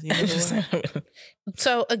it was. You know who it was?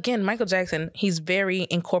 So again, Michael Jackson, he's very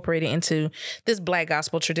incorporated into this Black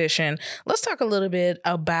gospel tradition. Let's talk a little bit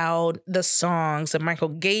about the songs that Michael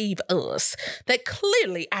gave us that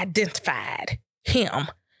clearly identified him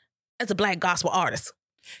as a Black gospel artist.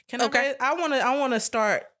 Okay. I want to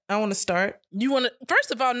start. You want to,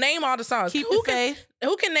 first of all, name all the songs. Keep the Faith.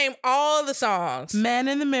 Who can name all the songs? Man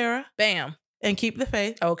in the Mirror. Bam. And Keep the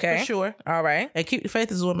Faith. Okay. For sure. All right. And Keep the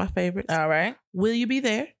Faith is one of my favorites. All right. Will You Be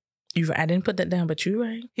There? I didn't put that down, but you're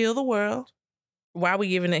right. Heal the World. Why are we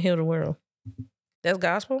giving it Heal the World? That's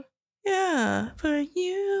gospel? Yeah. For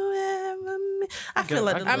you ever me. I feel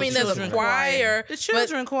like there's a choir. The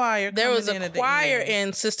children choir. There was a choir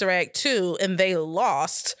in Sister Act 2, and they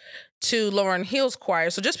lost to Lauryn Hill's choir.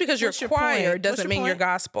 So just because you're a choir doesn't mean you're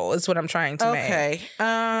gospel, is what I'm trying to make. Okay.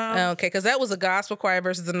 Okay, because that was a gospel choir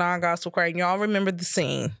versus a non-gospel choir. And y'all remember the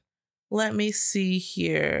scene. Let me see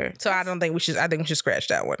here. So I think we should scratch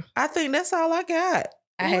that one. I think that's all I got.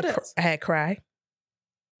 I had Cry.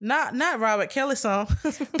 Not Robert Kelly song.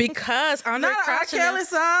 Because Andre Kelly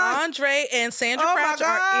song. Andre and Sandra Crouch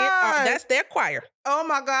are that's their choir. Oh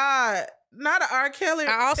my God. Not an R. Kelly.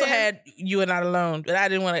 I also had You Are Not Alone, but I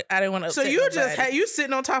didn't want to. So you just had you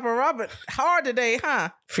sitting on top of Robert hard today, huh?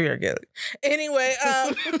 Fear Kelly. Anyway,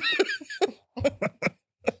 oh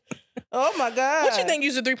my God. What you think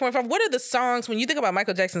user 3.5? What are the songs when you think about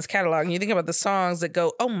Michael Jackson's catalog and you think about the songs that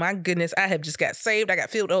go, oh my goodness, I have just got saved, I got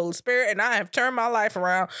filled with the Holy Spirit, and I have turned my life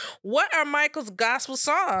around. What are Michael's gospel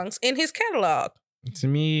songs in his catalog? To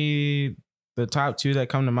me, the top two that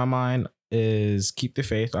come to my mind is Keep the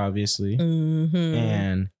Faith, obviously. Mm-hmm.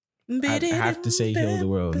 And I have to say Heal the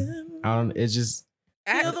World. It's just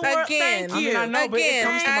again, I mean, I know, but it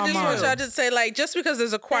comes to my mind. Want y'all to say, like, just because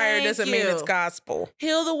there's a choir doesn't mean it's gospel.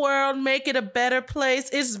 Heal the world, make it a better place.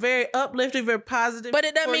 It's very uplifting, very positive. But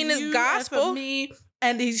it doesn't mean it's gospel. For me.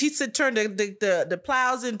 And he said, turn the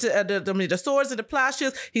plows into the swords into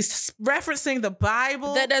plowshares. He's referencing the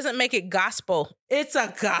Bible. That doesn't make it gospel. It's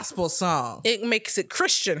a gospel song. It makes it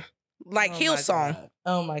Christian, like Hillsong.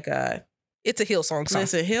 Oh my God. It's a Hillsong song.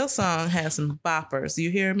 Listen, Hillsong has some boppers. You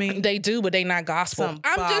hear me? They do, but they not gospel.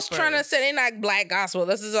 I'm just trying to say they not Black gospel.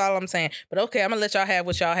 This is all I'm saying. But okay, I'm gonna let y'all have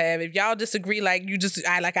what y'all have. If y'all disagree,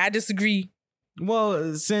 I disagree.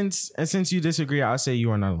 Well, since you disagree, I'll say You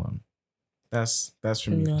Are Not Alone. That's for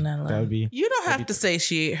me. No, not alone. That would be. You don't have to say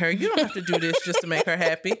she ain't her. You don't have to do this just to make her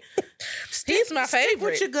happy. He's my favorite. Stick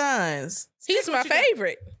with your guns. He's my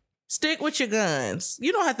favorite. Stick with your guns.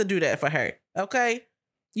 You don't have to do that for her. Okay.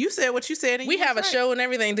 You said what you said. And we have a show and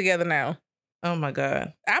everything together now. Oh my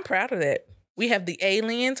God. I'm proud of that. We have The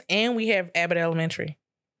Aliens and we have Abbott Elementary.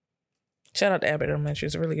 Shout out to Abbott Elementary.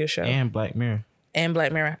 It's a really good show. And Black Mirror.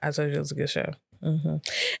 I told you it was a good show. Mm-hmm.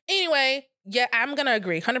 Anyway, yeah, I'm going to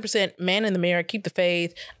agree. 100% Man in the Mirror, Keep the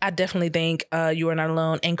Faith. I definitely think You Are Not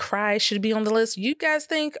Alone and Cry should be on the list. You guys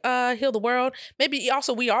think Heal the World? Maybe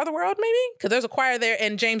also We Are the World, maybe? Because there's a choir there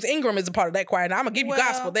and James Ingram is a part of that choir. Now, I'm going to give you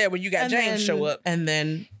gospel there when you got James show up. And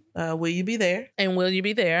then Will You Be There? And Will You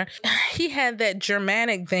Be There? He had that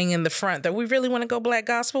Germanic thing in the front. That we really want to go Black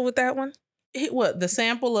gospel with that one? What, the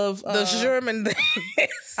sample of the German thing?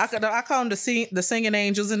 I call them the singing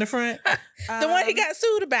angels in the front. The one he got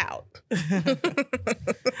sued about.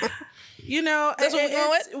 You know, that's what we're going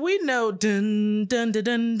with? We know dun dun dun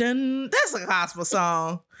dun dun. That's a gospel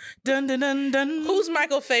song. Dun dun dun dun. Who's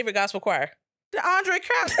Michael's favorite gospel choir? The Andre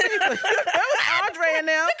Crouch Singers. That was Andre in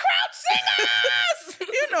there. The Crouch Singers.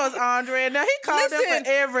 You know it's Andre in there. He called them for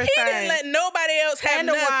everything. He didn't let nobody else have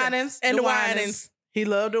nothing. And the Winans. He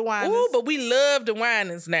loved the Winans. Ooh, but we love the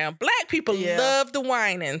Winans now. Black people love the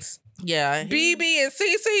Winans. Yeah. BB and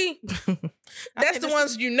CC. That's the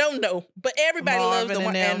ones you know. But everybody loves the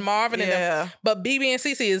Winans. And Marvin and them. But BB and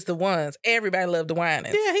CC is the ones. Everybody loved the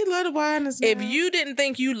Winans. Yeah, he loved the Winans. If you didn't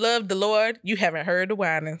think you loved the Lord, you haven't heard the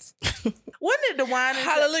Winans. Wasn't it the Winans?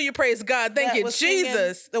 Hallelujah, praise God. Thank you,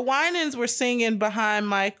 Jesus. The Winans were singing behind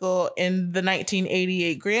Michael in the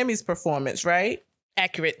 1988 Grammys performance, right?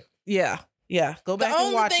 Accurate. Yeah. Yeah. Go back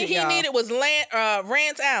and watch it, The only thing he needed was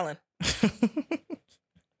Rance Allen.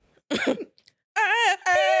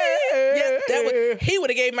 He would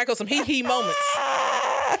have gave Michael some he moments.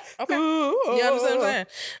 Okay. You understand what I'm saying?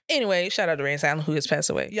 Anyway, shout out to Rance Allen, who has passed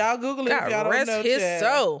away. Y'all Google it if y'all don't know. His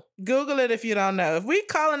soul. Google it if you don't know. If we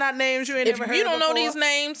calling out names you ain't never heard of. If you don't know these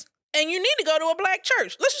names, and you need to go to a Black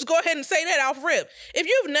church. Let's just go ahead and say that off rip. If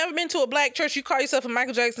you've never been to a Black church, you call yourself a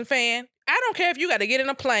Michael Jackson fan, I don't care if you got to get in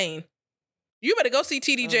a plane. You better go see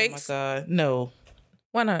TD Jakes. Oh my God. No.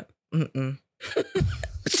 Why not? Mm-mm.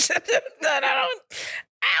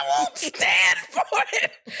 I won't stand for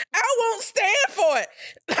it. I won't stand for it.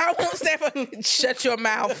 I won't stand for it. Shut your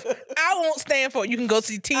mouth. I won't stand for it. You can go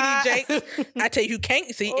see TD Jakes. I tell you, you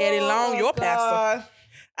can't see Eddie Long, your pastor.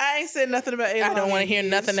 I ain't said nothing about Eddie Long. I don't want to hear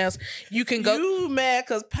nothing else. You can go. You mad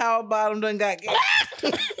because Power Bottom done got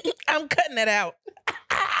I'm cutting that out.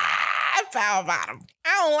 Power Bottom.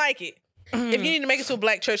 I don't like it. If you need to make it to a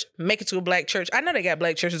black church, make it to a black church. I know they got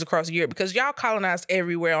black churches across Europe because y'all colonized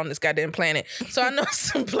everywhere on this goddamn planet. So I know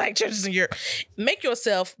some black churches in Europe. Make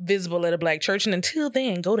yourself visible at a black church. And until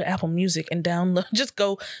then, go to Apple Music and download. Just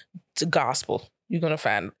go to gospel. You're going to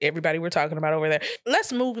find everybody we're talking about over there.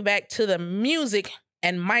 Let's move back to the music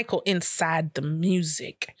and Michael inside the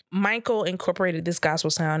music. Michael incorporated this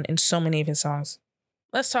gospel sound in so many of his songs.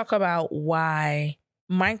 Let's talk about why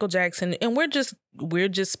Michael Jackson, and we're just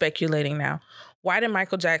speculating now. Why did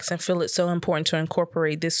Michael Jackson feel it so important to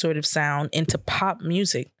incorporate this sort of sound into pop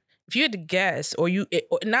music? If you had to guess, or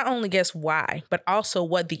not only guess why, but also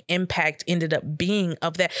what the impact ended up being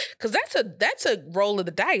of that, because that's a roll of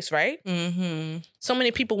the dice, right? Mm-hmm. So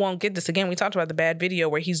many people won't get this. Again, we talked about the bad video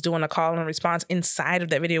where he's doing a call and response inside of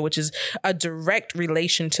that video, which is a direct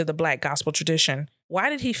relation to the Black gospel tradition. Why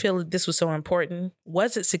did he feel that this was so important?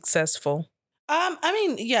 Was it successful?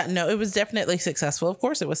 It was definitely successful. Of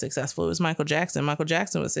course it was successful. It was Michael Jackson. Michael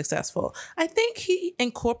Jackson was successful. I think he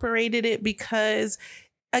incorporated it because,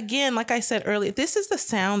 again, like I said earlier, this is the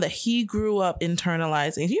sound that he grew up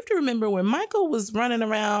internalizing. You have to remember when Michael was running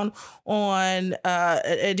around on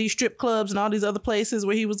at these strip clubs and all these other places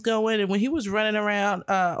where he was going, and when he was running around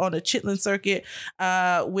on the Chitlin circuit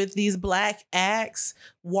with these black acts,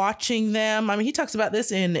 watching them. I mean, he talks about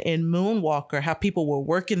this in Moonwalker, how people were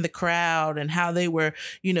working the crowd and how they were,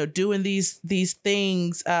 doing these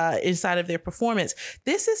things inside of their performance.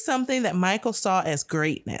 This is something that Michael saw as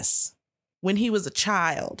greatness when he was a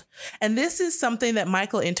child. And this is something that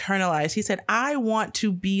Michael internalized. He said, I want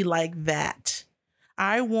to be like that.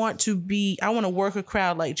 I want to work a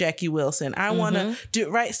crowd like Jackie Wilson. I want to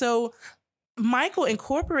do right. So Michael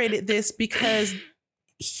incorporated this because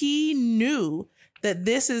he knew that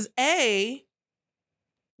this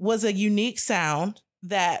was a unique sound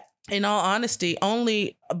that, in all honesty,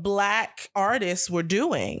 only Black artists were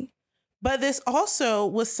doing. But this also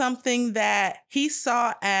was something that he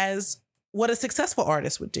saw as what a successful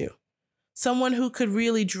artist would do. Someone who could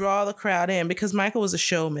really draw the crowd in, because Michael was a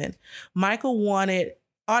showman. Michael wanted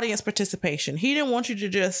audience participation. He didn't want you to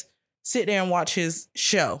just sit there and watch his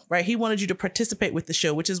show, right? He wanted you to participate with the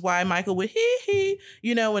show, which is why Michael would hee,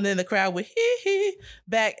 and then the crowd would hee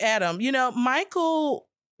back at him. Michael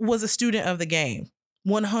was a student of the game,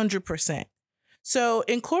 100%. So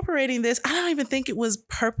incorporating this, I don't even think it was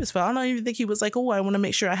purposeful. I don't even think he was like, oh, I want to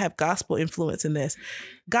make sure I have gospel influence in this.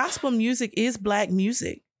 Gospel music is Black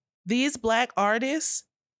music. These Black artists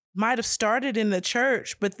might have started in the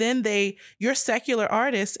church, but then your secular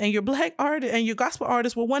artists and your Black artist and your gospel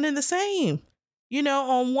artists were one and the same.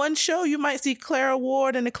 On one show, you might see Clara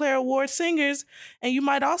Ward and the Clara Ward Singers, and you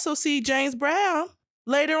might also see James Brown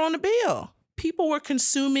later on the bill. People were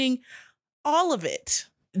consuming all of it.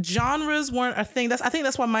 Genres weren't a thing. I think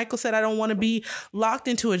that's why Michael said, I don't want to be locked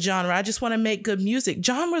into a genre. I just want to make good music.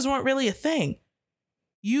 Genres weren't really a thing.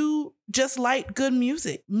 You just liked good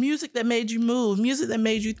music that made you move, music that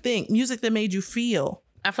made you think, music that made you feel.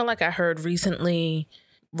 I feel like I heard recently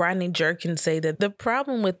Rodney Jerkins say that the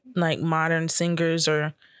problem with like modern singers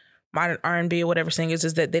or modern R&B or whatever singers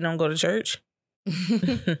is that they don't go to church.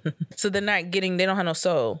 So they don't have no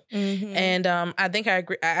soul. Mm-hmm. And I think I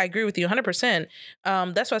agree with you 100%.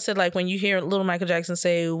 That's why I said, like, when you hear little Michael Jackson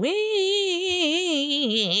say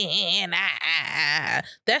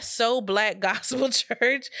that's so Black gospel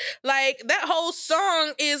church. Like, that whole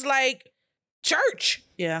song is like church.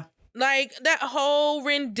 Yeah. Like, that whole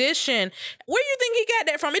rendition. Where you think he got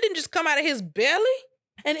that from? It didn't just come out of his belly.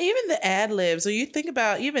 And even the ad libs, so you think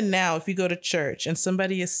about even now, if you go to church and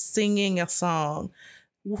somebody is singing a song,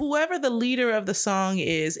 whoever the leader of the song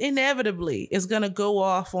is, inevitably is going to go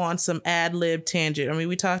off on some ad lib tangent. I mean,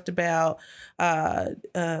 we talked about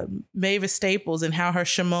Mavis Staples and how her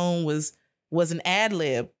Shimon was an ad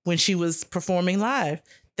lib when she was performing live.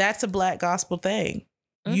 That's a Black gospel thing.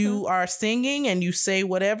 Mm-hmm. You are singing and you say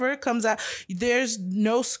whatever comes out. There's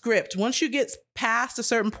no script. Once you get past a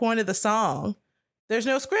certain point of the song, there's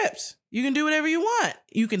no script. You can do whatever you want.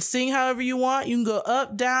 You can sing however you want. You can go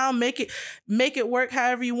up, down, make it work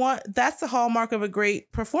however you want. That's the hallmark of a great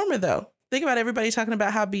performer, though. Think about everybody talking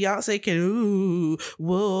about how Beyonce can, ooh,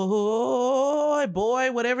 whoa,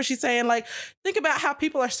 boy, whatever she's saying. Like, think about how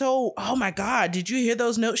people are so, oh my God, did you hear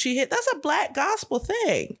those notes she hit? That's a Black gospel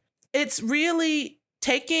thing. It's really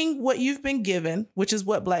taking what you've been given, which is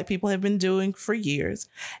what Black people have been doing for years,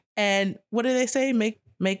 and what do they say?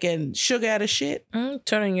 Making sugar out of shit.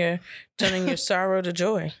 Turning your sorrow to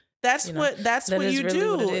joy. That's what you really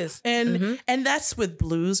do. What it is. And that's with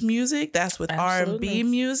blues music. That's with R&B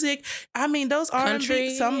music. I mean, those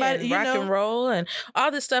R&B, somebody, and rock and roll, and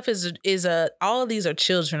all this stuff is all of these are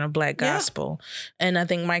children of Black gospel. Yeah. And I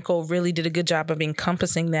think Michael really did a good job of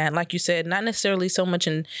encompassing that. Like you said, not necessarily so much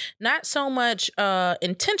not so much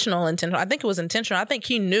intentional. I think it was intentional. I think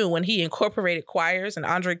he knew when he incorporated choirs and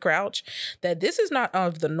Andre Crouch that this is not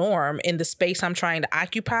of the norm in the space I'm trying to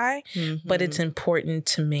occupy, but it's important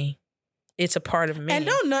to me. It's a part of me. And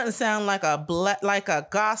don't nothing sound like a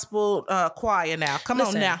gospel choir now. Listen,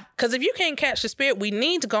 on now. Because if you can't catch the spirit, we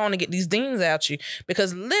need to go on and get these things out you.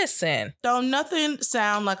 Because listen. Don't nothing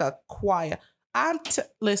sound like a choir.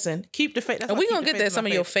 Listen, keep the faith. And we're going to get there some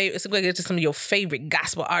of your favorite. We're going to get to some of your favorite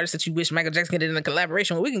gospel artists that you wish Michael Jackson did in a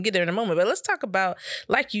collaboration with. We can get there in a moment. But let's talk about,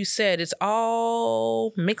 like you said, it's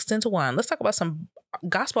all mixed into one. Let's talk about some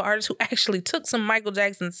gospel artists who actually took some Michael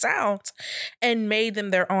Jackson sounds and made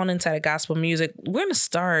them their own inside of gospel music. We're going to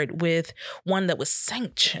start with one that was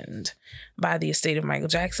sanctioned by the estate of Michael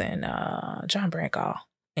Jackson, John Brancaw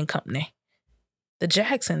and company. The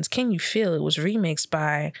Jacksons, Can You Feel It, was remixed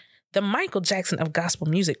by the Michael Jackson of gospel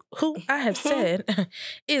music, who I have said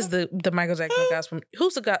is the Michael Jackson of gospel.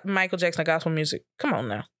 Who's the Michael Jackson of gospel music? Come on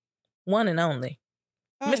now. One and only.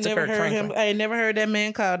 Mr. Kirk Franklin. I ain't never heard that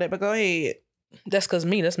man called that, but go ahead. That's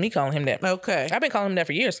me calling him that. Okay. I've been calling him that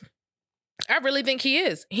for years. I really think he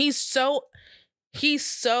is. He's so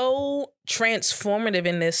transformative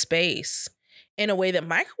in this space in a way that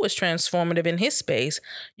Michael was transformative in his space.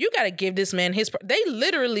 You got to give this man they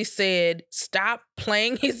literally said, stop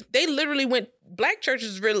playing they literally went, Black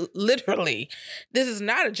churches literally, this is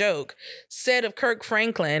not a joke, said of Kirk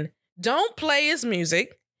Franklin, don't play his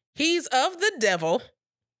music. He's of the devil.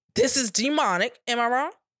 This is demonic. Am I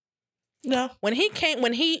wrong? No. When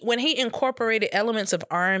he incorporated elements of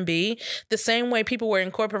R&B, the same way people were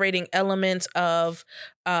incorporating elements of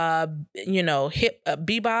hip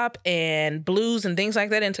bebop and blues and things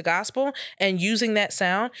like that into gospel and using that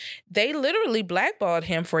sound, they literally blackballed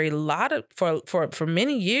him for for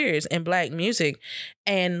many years in Black music.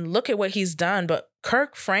 And look at what he's done. But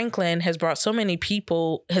Kirk Franklin has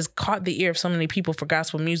caught the ear of so many people for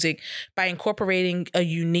gospel music by incorporating a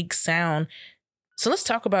unique sound. So let's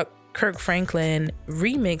talk about Kirk Franklin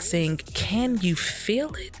remixing Can You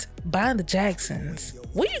Feel It by the Jacksons.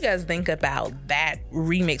 What do you guys think about that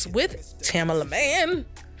remix with Tamala Man?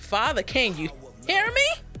 Father, can you hear me?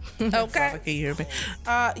 Okay. Can you hear me?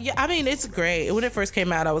 Yeah, I mean, it's great. When it first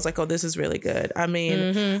came out, I was like, oh, this is really good. I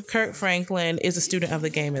mean, Kirk Franklin is a student of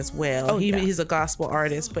the game as well. He's a gospel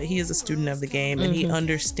artist, but he is a student of the game, and he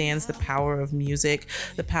understands the power of music,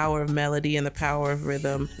 the power of melody, and the power of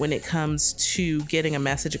rhythm when it comes to getting a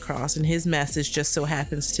message across. And his message just so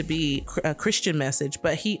happens to be a Christian message,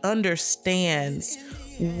 but he understands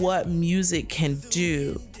what music can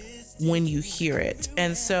do when you hear it.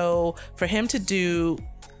 And so for him to do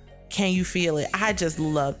Can You Feel It, I just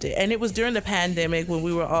loved it. And it was during the pandemic when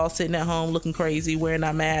we were all sitting at home looking crazy, wearing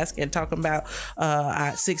our mask and talking about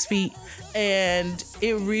 6 feet. And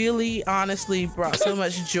it really honestly brought so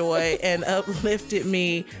much joy and uplifted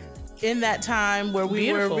me in that time where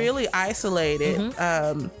we were really isolated.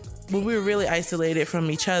 When we were really isolated from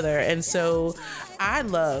each other. And so I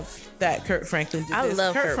love that Kirk Franklin did this.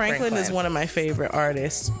 Kirk Franklin is one of my favorite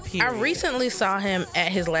artists, period. I recently saw him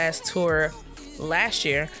at his last tour last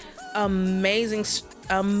year. Amazing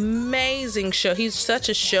show. He's such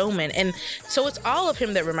a showman. And so it's all of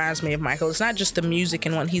him that reminds me of Michael. It's not just the music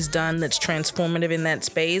and what he's done that's transformative in that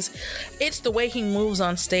space. It's the way he moves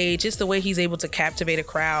on stage. It's the way he's able to captivate a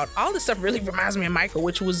crowd. All this stuff really reminds me of Michael,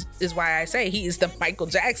 which is why I say he is the Michael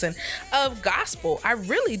Jackson of gospel. I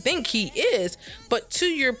really think he is. But to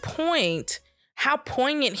your point, how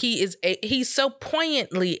poignant he is. He's so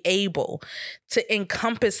poignantly able to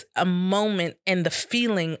encompass a moment and the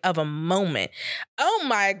feeling of a moment. Oh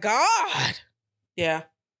my God. Yeah.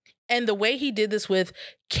 And the way he did this with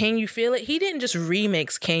Can You Feel It? He didn't just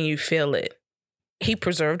remix Can You Feel It? He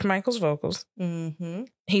preserved Michael's vocals.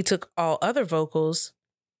 He took all other vocals.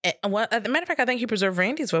 And, well, as a matter of fact, I think he preserved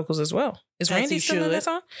Randy's vocals as well. Is Randy still in that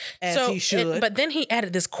song? He should. But then he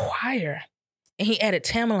added this choir. And he added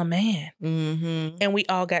Tamala Man. And we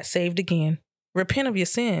all got saved again. Repent of your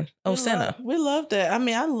sin, oh sinner. We love that. I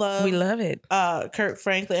mean, we love it. Kirk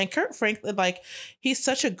Franklin. And Kirk Franklin, like, he's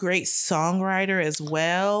such a great songwriter as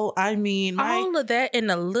well. I mean, all of that in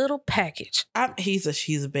a little package. He's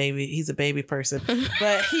a baby person.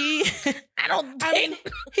 But he I I mean,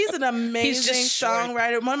 he's an amazing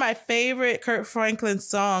songwriter. One of my favorite Kirk Franklin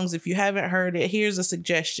songs. If you haven't heard it, here's a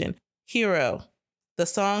suggestion: "Hero," the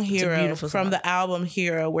song "Hero" from the album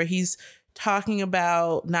 "Hero," where he's talking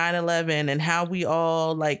about 9/11 and how we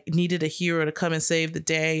all like needed a hero to come and save the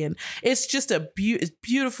day. And it's just a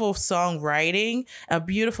beautiful songwriting, a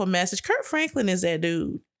beautiful message. Kirk Franklin is that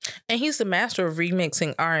dude. And he's the master of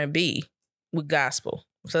remixing R&B with gospel.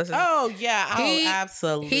 So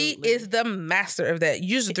absolutely. He is the master of that.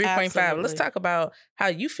 Use the 3.5. Let's talk about how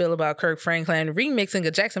you feel about Kirk Franklin remixing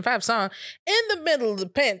a Jackson 5 song in the middle of the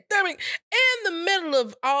pandemic, in the middle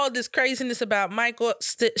of all this craziness about Michael,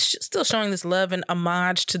 still showing this love and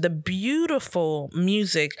homage to the beautiful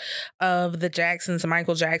music of the Jacksons,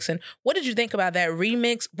 Michael Jackson. What did you think about that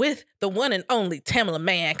remix with the one and only Tamela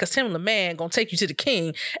Mann? Because Tamela Mann gonna take you to the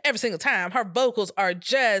king every single time. Her vocals are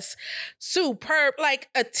just superb, like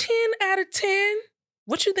a 10 out of 10.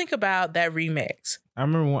 What you think about that remix? I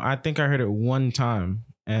remember I think I heard it one time,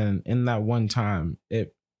 and in that one time,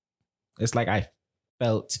 it's like I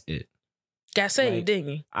felt it. Got saved, didn't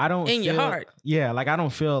you? I don't in your heart. Yeah, like I don't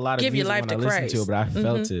feel a lot of give music your life when to I listen Christ. to it, but I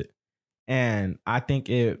felt it, and I think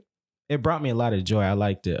it brought me a lot of joy. I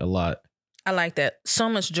liked it a lot. I like that. So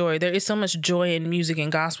much joy. There is so much joy in music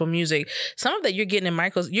and gospel music. Some of that you're getting in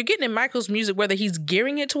Michael's music, whether he's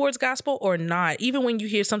gearing it towards gospel or not. Even when you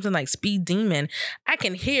hear something like Speed Demon, I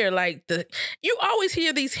can hear you always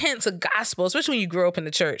hear these hints of gospel, especially when you grow up in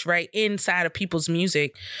the church, right? Inside of people's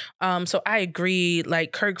music. So I agree,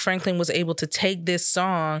 like Kirk Franklin was able to take this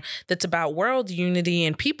song that's about world unity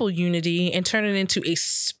and people unity and turn it into a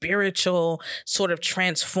spiritual sort of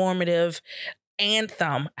transformative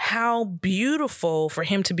anthem. How beautiful for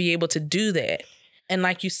him to be able to do that. And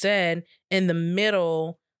like you said, in the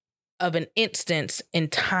middle of an instance in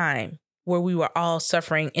time where we were all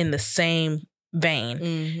suffering in the same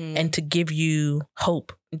vein, and to give you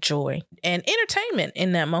hope, joy, and entertainment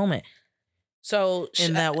in that moment. So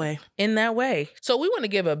in that way. So we want to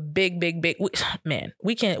give a big, man,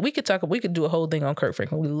 we could do a whole thing on Kirk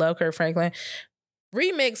Franklin. We love Kirk Franklin.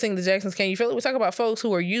 Remixing the Jacksons, can you feel it? We talk about folks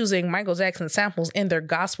who are using Michael Jackson samples in their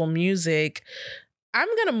gospel music. I'm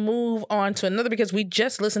going to move on to another because we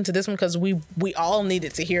just listened to this one because we all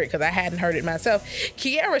needed to hear it because I hadn't heard it myself.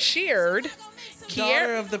 Kierra Sheard.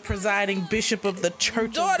 Daughter of the presiding bishop of the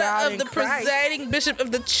Church of God in Christ. Presiding bishop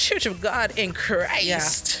of the Church of God in Christ.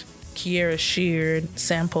 Yeah. Kierra Sheard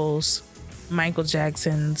samples Michael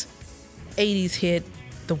Jackson's 80s hit,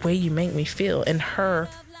 The Way You Make Me Feel, and her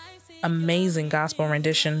amazing gospel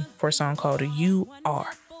rendition for a song called You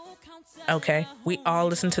Are. Okay, we all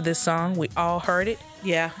listened to this song. We all heard it.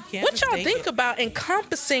 Yeah. What y'all think about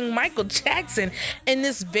encompassing Michael Jackson in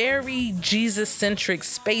this very Jesus-centric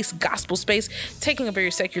space, gospel space, taking a very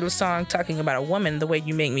secular song, talking about a woman, The Way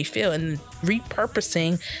You Make Me Feel, and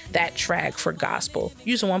repurposing that track for gospel?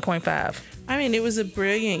 Using 1.5. I mean, it was a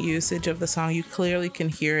brilliant usage of the song. You clearly can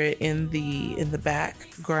hear it in the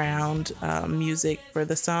background music for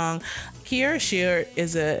the song. Kierra Sheard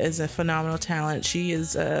is a phenomenal talent. She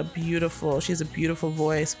is beautiful. She has a beautiful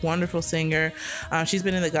voice, wonderful singer. She's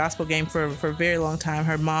been in the gospel game for a very long time.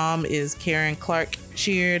 Her mom is Karen Clark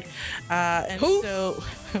Sheard. Who? So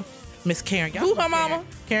Miss Karen. Who her mama?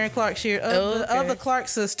 Karen Clark Sheard of the Clark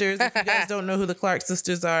sisters. If you guys don't know who the Clark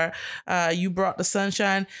sisters are, You Brought the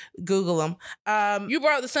Sunshine. Google them. You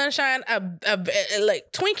Brought the Sunshine.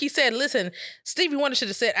 Like Twinkie said, listen, Stevie Wonder should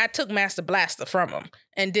have said, I took Master Blaster from him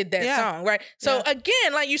and did that song, right? So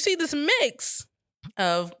again, like you see this mix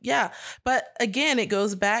of, but again, it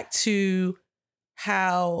goes back to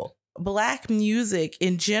how Black music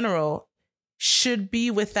in general should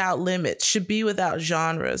be without limits, should be without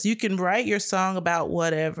genres. You can write your song about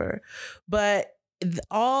whatever, but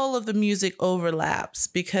all of the music overlaps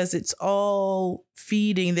because it's all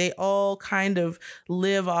feeding. They all kind of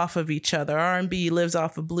live off of each other. R&B lives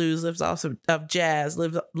off of blues, lives off of jazz,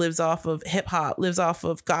 lives off of hip hop, lives off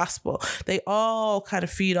of gospel. They all kind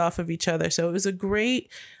of feed off of each other. So it was a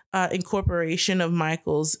great incorporation of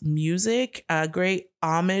Michael's music, great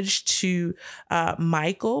homage to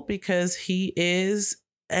Michael because he is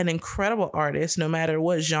an incredible artist, no matter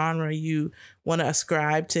what genre you want to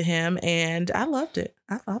ascribe to him. And I loved it.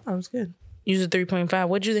 I thought it was good. Use a 3.5.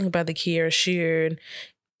 What do you think about the Kierra Sheard,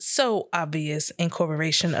 so obvious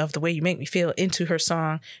incorporation of The Way You Make Me Feel into her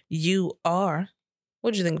song You Are?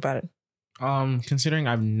 What did you think about it? Considering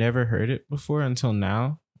I've never heard it before until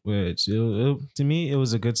now, which to me it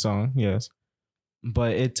was a good song, yes,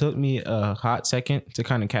 but it took me a hot second to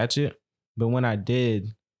kind of catch it. But when I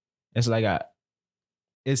did, it's like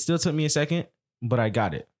it still took me a second, but I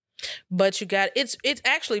got it. But you got it's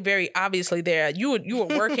actually very obviously there. You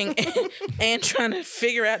were working and trying to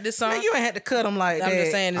figure out this song. Man, you ain't had to cut them like I'm that.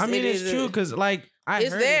 just saying. It's true because like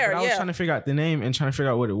it's heard there. it, but I was trying to figure out the name and trying to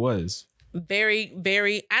figure out what it was. Very,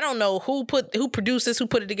 very. I don't know who produced this, who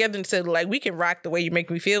put it together and said like we can rock the way you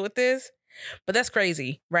make me feel with this. But that's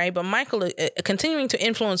crazy, right? But Michael continuing to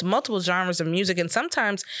influence multiple genres of music, and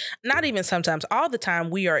sometimes, not even sometimes, all the time,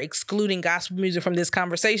 we are excluding gospel music from this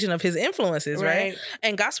conversation of his influences, right?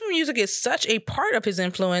 And gospel music is such a part of his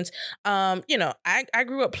influence. You know, I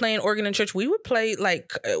grew up playing organ in church. We would play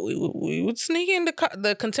like we would sneak in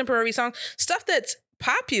the contemporary song stuff that's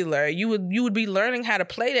popular. You would be learning how to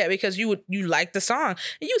play that because you like the song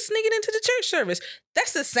and you sneak it into the church service.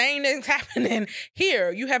 That's the same thing happening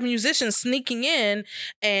here. You have musicians sneaking in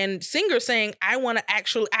and singers saying, I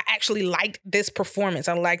actually like this performance.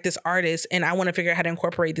 I like this artist and I want to figure out how to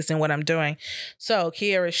incorporate this in what I'm doing. So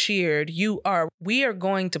Kiara Sheard, we are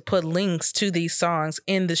going to put links to these songs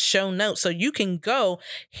in the show notes so you can go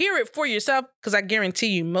hear it for yourself, because I guarantee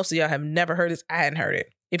you most of y'all have never heard this. I hadn't heard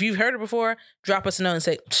it. If you've heard it before, drop us a note and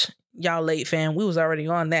say, y'all late, fam. We was already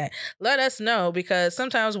on that. Let us know, because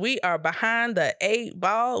sometimes we are behind the 8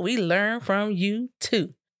 ball. We learn from you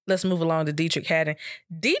too. Let's move along to Dietrich Haddon.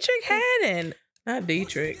 Not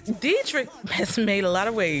Dietrich. Dietrich has made a lot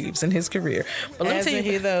of waves in his career. But let me tell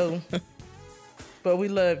you, though. But we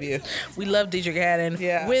love you. We love Dietrich Haddon.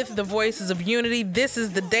 Yeah. With the Voices of Unity. This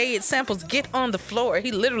is the day it samples Get on the Floor.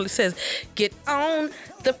 He literally says, get on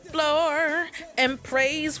the floor and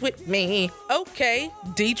praise with me. Okay,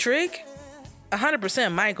 Dietrich.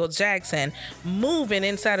 100% Michael Jackson moving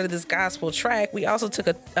inside of this gospel track. We also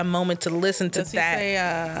took a moment to listen to Does that.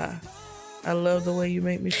 He say, I love the way you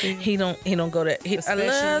make me feel. He don't go to. I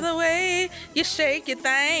love the way you shake your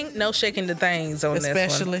thing. No shaking the things on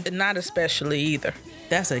this one. Not especially either.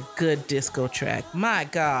 That's a good disco track. My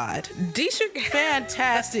God. Dietrich.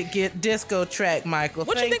 Fantastic disco track, Michael.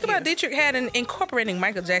 What you think about Dietrich Haddon incorporating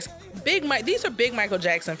Michael Jackson? These are big Michael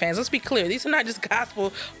Jackson fans. Let's be clear. These are not just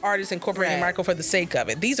gospel artists incorporating Michael for the sake of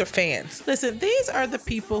it. These are fans. Listen, these are the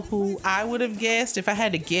people who I would have guessed if I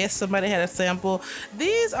had to guess somebody had a sample.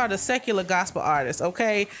 These are the secular gospel artists,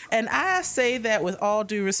 okay? And I say that with all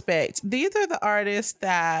due respect. These are the artists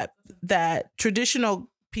that traditional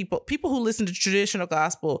people who listen to traditional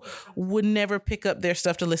gospel would never pick up their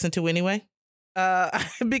stuff to listen to anyway,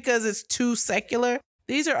 because it's too secular.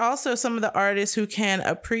 These are also some of the artists who can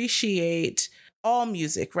appreciate all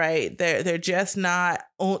music, right? They're just not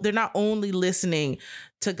only listening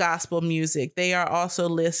to gospel music. They are also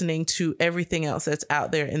listening to everything else that's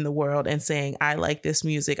out there in the world and saying, I like this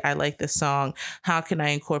music. I like this song. How can I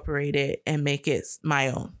incorporate it and make it my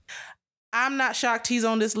own? I'm not shocked he's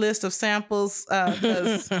on this list of samples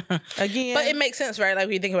because, again... But it makes sense, right? Like,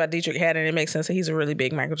 when you think about Dietrich Haddon, it makes sense that he's a really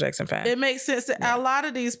big Michael Jackson fan. It makes sense that a lot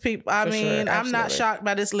of these people... I mean, sure, I'm not shocked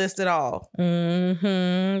by this list at all.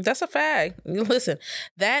 Mm-hmm. That's a fact. Listen,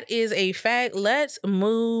 that is a fact. Let's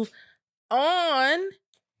move on.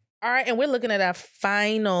 All right, and we're looking at our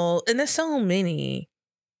final... And there's so many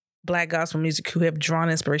Black gospel music who have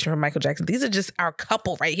drawn inspiration from Michael Jackson. These are just our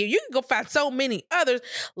couple right here. You can go find so many others.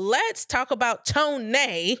 Let's talk about Tone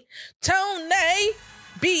B.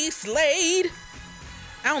 Slade.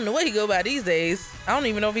 I don't know what he go by these days. I don't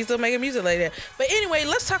even know if he's still making music like that. But anyway,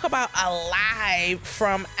 let's talk about Alive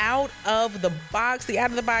from Out of the Box, the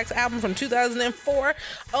Out of the Box album from 2004.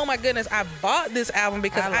 Oh my goodness, I bought this album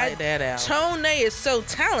because I like that album. Tone is so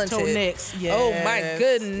talented. Yes. Oh my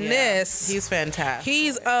goodness. Yeah. He's fantastic.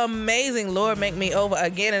 He's amazing. Lord, make me over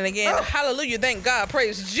again and again. Oh. Hallelujah. Thank God.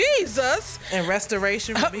 Praise Jesus. And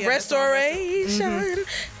Restoration. Restoration. Mm-hmm.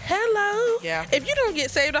 Hello. Yeah. If you don't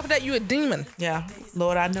get saved off of that, you a demon. Yeah.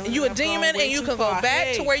 Lord, I know. You a demon and you can go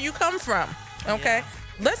back to where you come from. Okay. Yeah.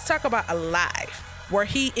 Let's talk about Alive, where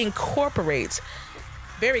he incorporates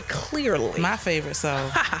very clearly my favorite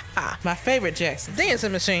song. My favorite Jackson.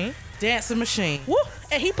 Dancing Machine. Woo.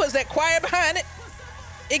 And he puts that choir behind it.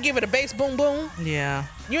 It give it a bass boom boom. Yeah.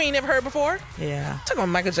 You ain't never heard before? Yeah. Talking about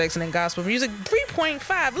Michael Jackson and gospel music.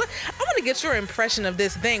 3.5. Look, I want to get your impression of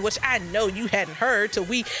this thing, which I know you hadn't heard till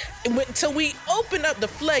we open up the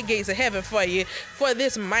floodgates of heaven for you for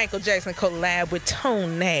this Michael Jackson collab with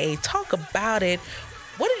Tone. Talk about it.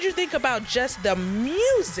 What did you think about just the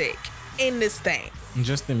music in this thing?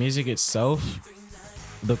 Just the music itself,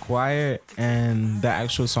 the choir, and the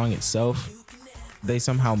actual song itself, they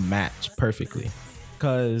somehow match perfectly.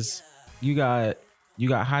 Because you got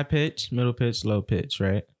high pitch, middle pitch, low pitch,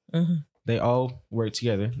 right? Mm-hmm. They all work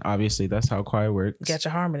together. Obviously, that's how choir works. Got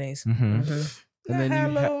your harmonies. Mm-hmm. Mm-hmm. And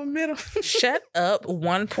then low, middle. Shut up.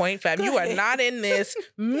 1.5. You are not in this.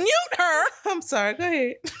 Mute her. I'm sorry. Go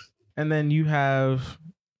ahead. And then you have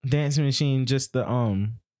Dancing Machine, just the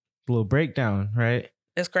little breakdown, right?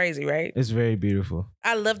 It's crazy, right? It's very beautiful.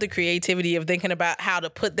 I love the creativity of thinking about how to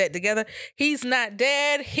put that together. He's not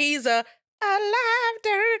dead. He's alive. I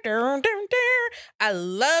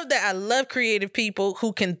love that. I love creative people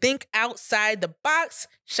who can think outside the box.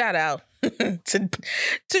 Shout out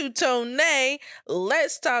to Tone.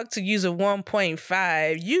 Let's talk to user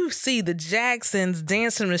 1.5. You see the Jacksons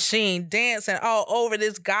Dancing Machine dancing all over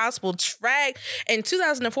this gospel track. In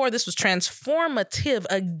 2004, this was transformative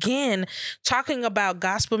again, talking about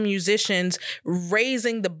gospel musicians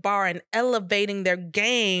raising the bar and elevating their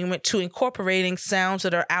game to incorporating sounds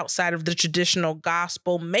that are outside of the traditional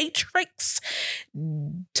gospel matrix.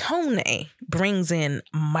 Tone brings in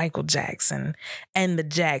Michael Jackson and the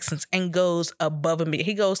Jacksons and goes above and beyond.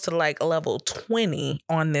 He goes to like level 20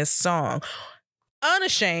 on this song.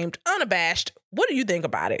 Unashamed, unabashed. What do you think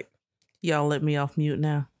about it? Y'all let me off mute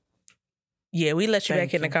now. Yeah, we let you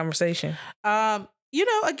back in the conversation.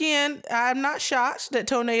 Again, I'm not shocked that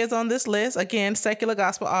Tone is on this list. Again, secular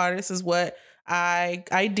gospel artists is what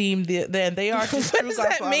I deem they are just true gospel artists. What does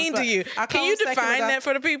that mean to you? Can you define that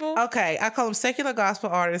for the people? Okay, I call them secular gospel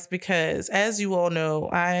artists because, as you all know,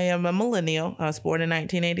 I am a millennial. I was born in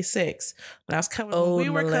 1986. When I was coming, when we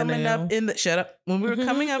were coming up in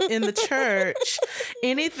the church,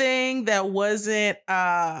 anything that wasn't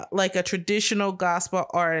like a traditional gospel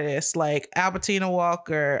artist, like Albertina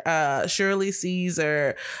Walker, Shirley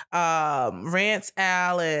Caesar, Rance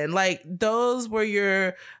Allen, like those were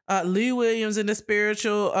your Lee Williams in the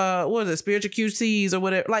spiritual QCs or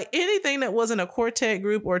whatever, like anything that wasn't a quartet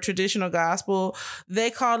group or traditional gospel,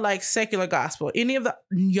 they called like secular gospel. Any of the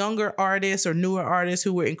younger artists or newer artists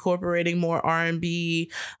who were incorporating more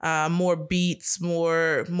R&B, more beats,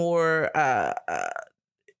 more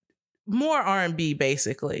R&B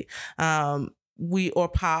basically, or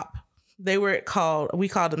pop. We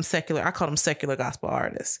called them secular. I called them secular gospel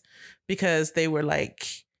artists because they were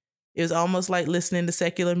like, it was almost like listening to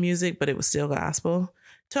secular music, but it was still gospel.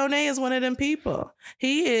 Tone is one of them people.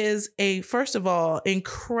 He is first of all,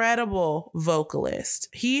 incredible vocalist.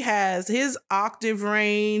 He has his octave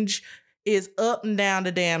range is up and down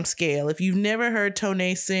the damn scale. If you've never heard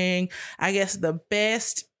Tone sing, I guess the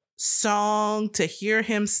best song to hear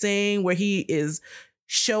him sing where he is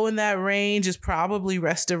showing that range is probably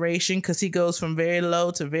Restoration, because he goes from very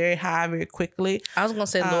low to very high very quickly. I was gonna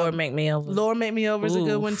say Lord Make Me Over. Lord Make Me Over is a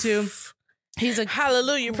good one too. He's a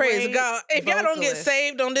hallelujah, praise God. If y'all don't get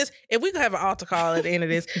saved on this, if we can have an altar call at the end of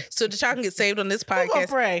this, so that y'all can get saved on this podcast. Who gonna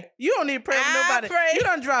pray? You don't need to pray for nobody. Pray. You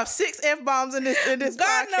done dropped 6 F-bombs in this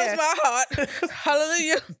God podcast. knows my heart.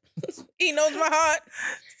 Hallelujah. He knows my heart.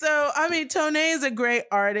 So, I mean, Tone is a great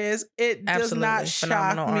artist. It does not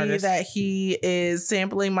shock me that he is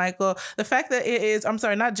sampling Michael. The fact that it is, I'm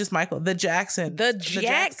sorry, not just Michael, the Jacksons. The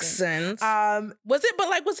Jacksons. Was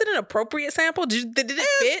it an appropriate sample? Did it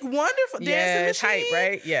fit? Wonderful. Yeah, it's hype,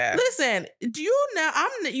 right? Yeah. Listen, you're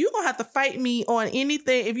going to have to fight me on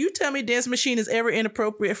anything. If you tell me Dance Machine is ever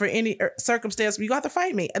inappropriate for any circumstance, you're going to have to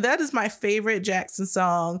fight me. That is my favorite Jackson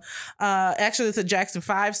song. Actually, it's a Jackson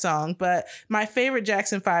 5 song, but my favorite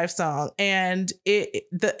Jackson 5 song, and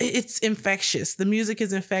it's infectious. The music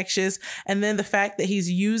is infectious, and then the fact that he's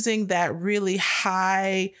using that really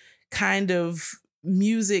high kind of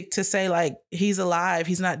music to say like he's alive,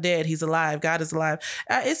 he's not dead, he's alive, God is alive.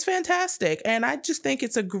 It's fantastic, and I just think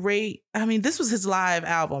it's a great. I mean, this was his live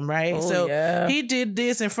album, right? He did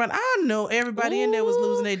this in front. I know everybody in there was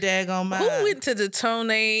losing their daggone mind. Who went to the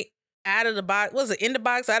Tone out of the box? Was it in the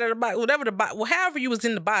box, out of the box, whatever the box, however you was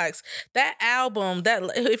in the box? That album, that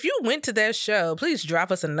if you went to that show, please drop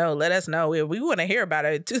us a note. Let us know. We want to hear about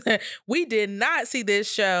it. We did not see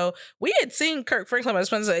this show. We had seen Kirk Franklin, but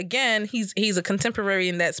Spencer. Again, he's a contemporary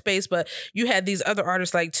in that space, but you had these other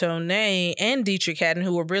artists like Tone and Dietrich Haddon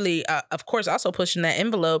who were really, of course, also pushing that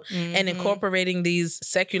envelope and incorporating these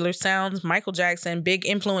secular sounds. Michael Jackson, big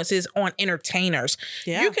influences on entertainers.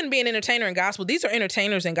 Yeah. You can be an entertainer in gospel. These are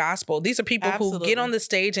entertainers in gospel. These are people who get on the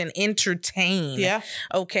stage and entertain. Yeah.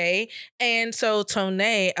 Okay. And so Tone,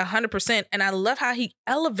 100%. And I love how he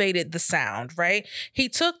elevated the sound, right? He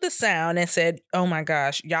took the sound and said, oh my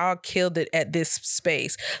gosh, y'all killed it at this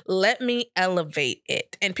space. Let me elevate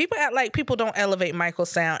it. And people act like people don't elevate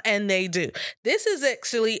Michael's sound, and they do. This is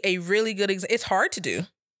actually a really good example. It's hard to do.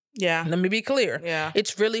 Yeah. Let me be clear. Yeah.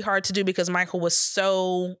 It's really hard to do because Michael was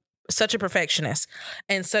such a perfectionist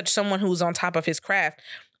and such someone who's on top of his craft.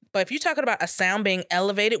 But if you're talking about a sound being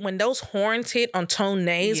elevated, when those horns hit on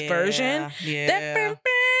Tone's version, that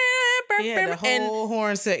the whole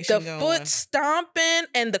horn section, the foot stomping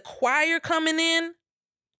and the choir coming in,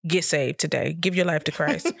 get saved today. Give your life to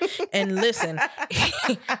Christ. And listen,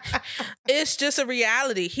 it's just a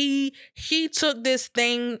reality. He took this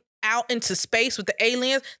thing out into space with the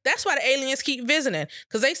aliens. That's why the aliens keep visiting.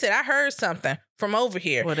 Because they said, I heard something from over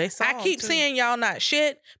here. Well, they saw I keep seeing y'all not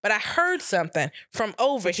shit, but I heard something from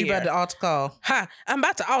over here. You about to altar call. I'm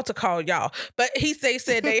about to altar call y'all. But they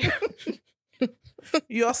said they...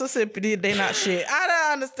 You also said they not shit. I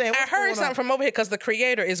don't understand. I heard something from over here because the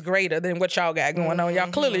creator is greater than what y'all got going on.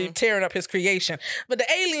 Y'all clearly tearing up his creation. But the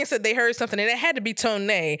aliens said they heard something, and it had to be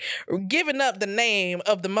Toney giving up the name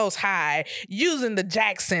of the Most High, using the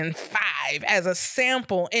Jackson 5 as a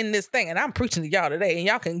sample in this thing. And I'm preaching to y'all today, and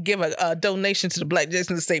y'all can give a donation to the Black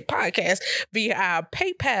Jackson Estate podcast via our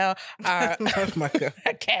PayPal, our oh my God.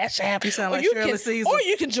 Cash App. You sound like Shirley Caesar. Or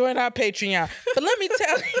you can join our Patreon. But let me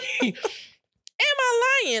tell you, am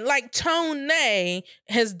I lying? Like Toney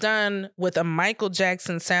has done with a Michael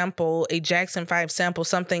Jackson sample, a Jackson 5 sample,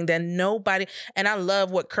 something that nobody, and I love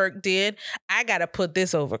what Kirk did. I got to put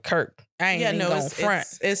this over Kirk. I ain't even going front.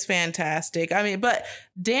 It's fantastic. I mean, but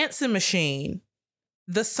Dancing Machine,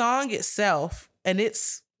 the song itself, and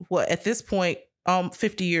it's what, at this point,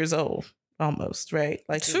 50 years old. Almost, right?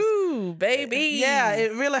 Like true, baby. Yeah,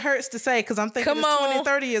 it really hurts to say because I'm thinking it's 20,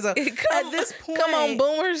 30 years old. At this point, come on,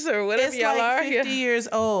 boomers or whatever y'all like are. 50 years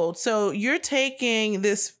old. So you're taking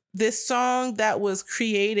this song that was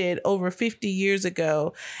created over 50 years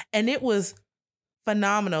ago, and it was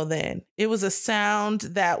phenomenal then. It was a sound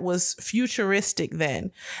that was futuristic then.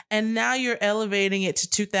 And now you're elevating it to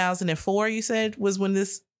 2004, you said, was when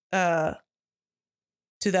this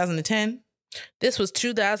 2010? This was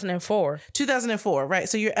 2004. 2004, right?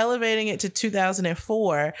 So you're elevating it to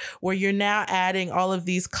 2004, where you're now adding all of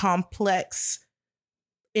these complex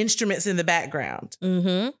instruments in the background.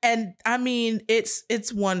 Mm-hmm. And I mean,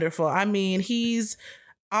 it's wonderful. I mean, he's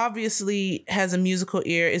obviously has a musical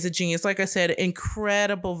ear, is a genius. Like I said,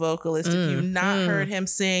 incredible vocalist. If you've not heard him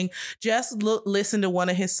sing, just listen to one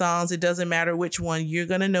of his songs. It doesn't matter which one. You're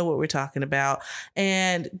going to know what we're talking about.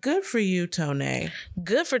 And good for you, Toney.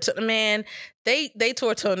 Good for man. They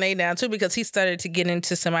tore Toney down too because he started to get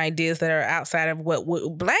into some ideas that are outside of what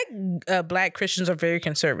black Christians are very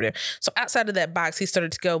conservative. So outside of that box, he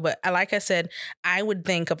started to go. But like I said, I would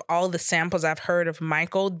think of all the samples I've heard of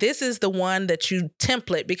Michael, this is the one that you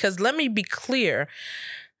template, because let me be clear.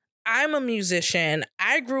 I'm a musician.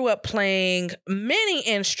 I grew up playing many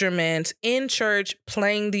instruments in church,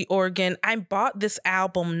 playing the organ. I bought this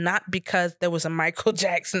album not because there was a Michael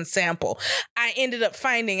Jackson sample. I ended up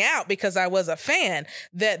finding out because I was a fan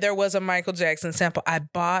that there was a Michael Jackson sample. I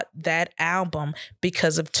bought that album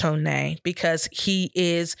because of Toney, because he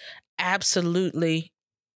is absolutely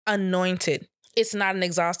anointed. It's not an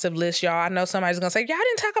exhaustive list, y'all. I know somebody's going to say, y'all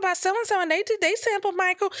didn't talk about so-and-so and they sampled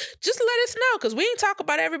Michael. Just let us know, because we didn't talk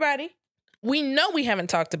about everybody. We know we haven't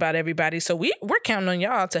talked about everybody, so we're counting on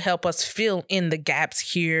y'all to help us fill in the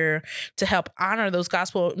gaps here, to help honor those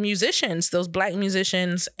gospel musicians, those black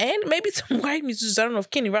musicians, and maybe some white musicians. I don't know if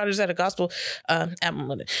Kenny Rogers had a gospel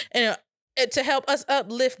album. And to help us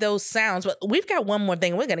uplift those sounds. But we've got one more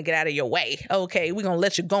thing. We're going to get out of your way. Okay, we're going to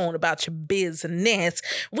let you go on about your business.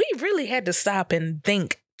 We really had to stop and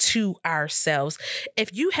think to ourselves.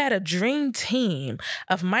 If you had a dream team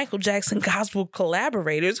of Michael Jackson gospel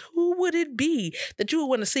collaborators, who would it be that you would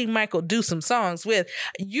want to see Michael do some songs with?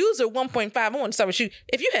 User 1.5, I want to start with you.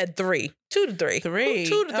 If you had 2 to 3. 2 to 3. Oh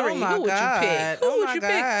my who would God. you pick? Who would you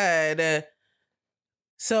pick?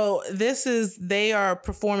 So they are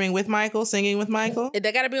performing with Michael, singing with Michael?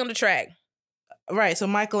 They got to be on the track. Right. So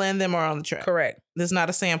Michael and them are on the track. Correct. There's not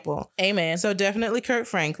a sample. Amen. So definitely Kirk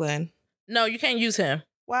Franklin. No, you can't use him.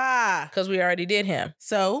 Why? Because we already did him.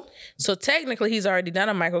 So technically he's already done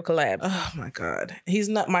a Michael collab. Oh my God.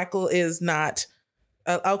 Michael is not.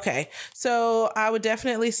 Okay. So I would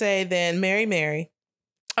definitely say then Mary Mary.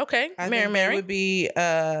 Okay. I Mary think Mary that would be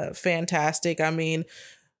fantastic. I mean,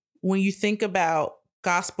 when you think about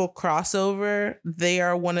gospel crossover, they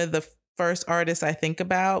are one of the first artists I think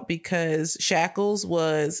about, because Shackles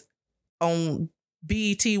was on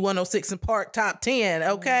BET 106 and Park Top 10.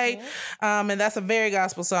 Okay. Mm-hmm. And that's a very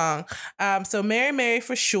gospel song. So Mary Mary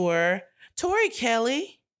for sure. Tori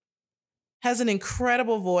Kelly has an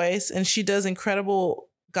incredible voice and she does incredible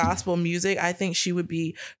gospel music. I think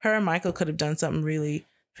her and Michael could have done something really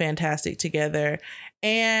fantastic together.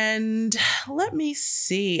 And let me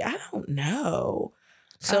see. I don't know.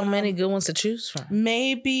 So many good ones to choose from.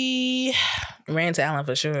 Maybe Rance Allen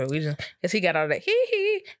for sure. Because he got all that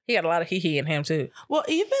he got a lot of hee in him too. Well,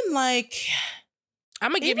 even like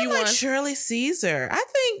I'm gonna give Even you like one. Shirley Caesar. I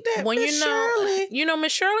think that When Miss Shirley,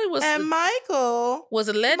 Miss Shirley and Michael was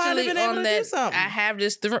allegedly been able on to that. do something. I have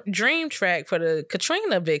this dream track for the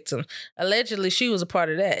Katrina victim. Allegedly, she was a part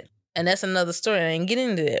of that, and that's another story. I ain't get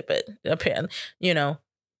into that, but apparently,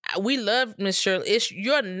 we love Miss Shirley.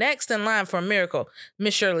 You're next in line for a miracle,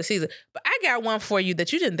 Miss Shirley Caesar. But I got one for you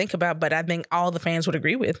that you didn't think about, but I think all the fans would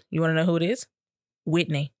agree with. You want to know who it is?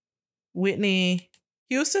 Whitney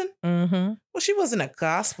Houston? Mm-hmm. Well, she wasn't a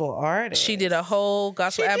gospel artist. She did a whole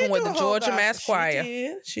gospel album with the Georgia Mass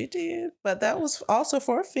Choir. She did. But that was also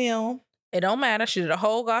for a film. It don't matter. She did a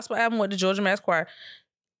whole gospel album with the Georgia Mass Choir.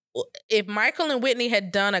 If Michael and Whitney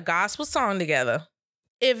had done a gospel song together,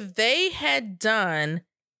 if they had done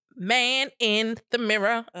Man in the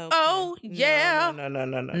Mirror, okay. Oh, yeah.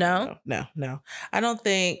 No. I don't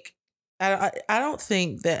think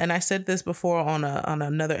that, and I said this before on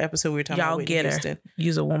another episode we were talking about Whitney Houston.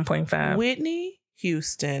 Use a 1.5. Whitney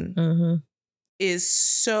Houston is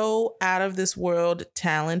so out of this world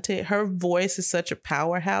talented. Her voice is such a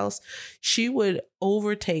powerhouse. She would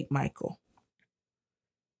overtake Michael.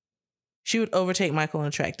 She would overtake Michael on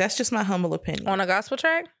a track. That's just my humble opinion. On a gospel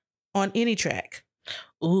track? On any track.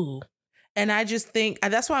 Ooh. And I just think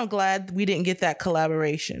that's why I'm glad we didn't get that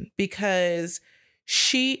collaboration, because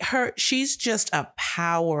she's just a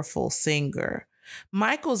powerful singer.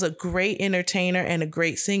 Michael's a great entertainer and a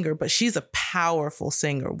great singer, but she's a powerful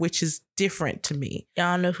singer, which is different to me.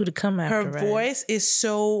 Y'all know who to come after. Her voice is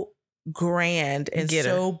so grand and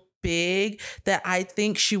so big that I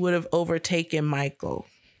think she would have overtaken Michael.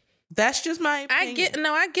 That's just my opinion.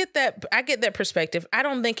 I get that. I get that perspective. I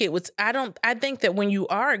don't think it was. I think that when you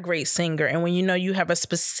are a great singer and when you have a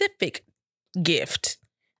specific gift,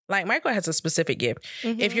 like Michael has a specific gift.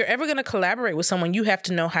 Mm-hmm. If you're ever going to collaborate with someone, you have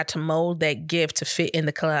to know how to mold that gift to fit in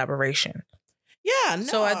the collaboration. Yeah. No,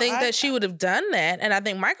 so I think that she would have done that. And I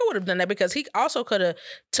think Michael would have done that because he also could have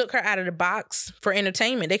took her out of the box for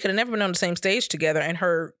entertainment. They could have never been on the same stage together and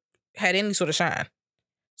had any sort of shine.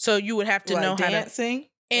 So you would have to know how to sing.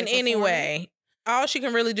 In any way, all she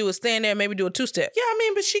can really do is stand there and maybe do a two-step. Yeah, I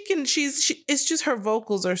mean, but it's just her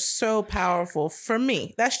vocals are so powerful for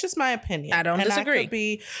me. That's just my opinion. I don't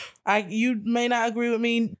disagree. You may not agree with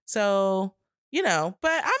me. So, but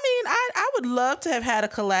I mean, I would love to have had a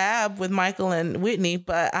collab with Michael and Whitney,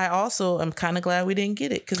 but I also am kind of glad we didn't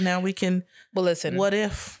get it because now we can. Well, listen. What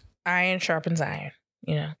if? Iron sharpens iron.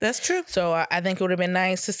 That's true. So I think it would have been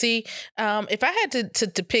nice to see. If I had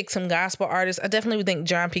to pick some gospel artists, I definitely would think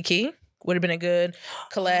John P. Key would have been a good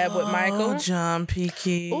collab with Michael. John P.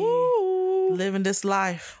 Key. Ooh. Living this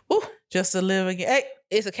life. Ooh. Just to live again. Hey.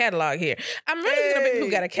 It's a catalog here. I'm really gonna make people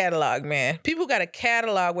got a catalog, man. People got a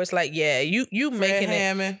catalog where it's like, yeah, you making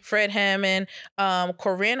it. Fred Hammond,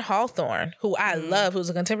 Corinne Hawthorne, who I love, who's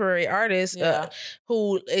a contemporary artist,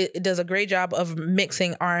 who does a great job of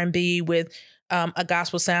mixing R&B with a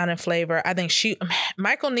gospel sound and flavor. I think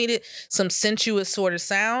Michael needed some sensuous sort of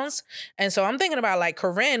sounds. And so I'm thinking about like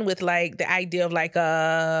Corinne with like the idea of like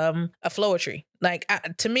a floetry. Like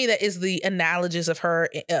to me, that is the analogous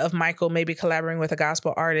of Michael maybe collaborating with a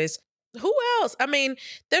gospel artist. Who else? I mean,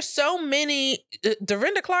 there's so many.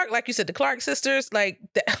 Dorinda Clark, like you said, the Clark sisters, like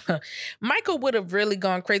Michael would have really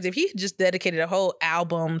gone crazy if he had just dedicated a whole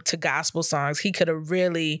album to gospel songs. He could have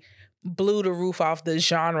really blew the roof off the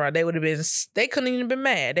genre. They couldn't even been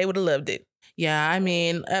mad. They would have loved it. Yeah, I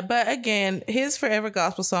mean, but again, his forever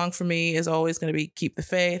gospel song for me is always going to be Keep the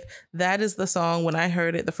Faith. That is the song when I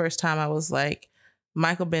heard it the first time I was like,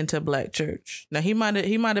 Michael been to a black church. Now he might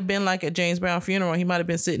have been like at James Brown funeral. He might have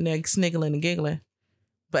been sitting there sniggling and giggling.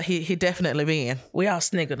 But he definitely been. We all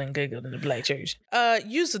sniggled and giggled in the black church.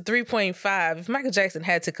 Use a 3.5. If Michael Jackson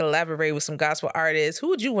had to collaborate with some gospel artists, who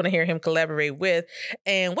would you want to hear him collaborate with?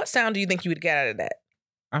 And what sound do you think you would get out of that?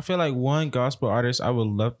 I feel like one gospel artist I would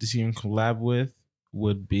love to see him collab with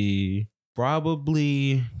would be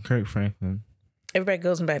probably Kirk Franklin. Everybody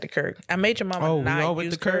goes back to Kirk. I made your mama not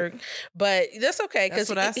use Kirk, but that's okay because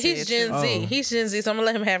he's Gen Z. He's Gen Z, so I'm gonna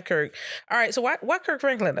let him have Kirk. All right, so why Kirk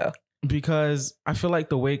Franklin though? Because I feel like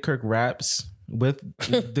the way Kirk raps with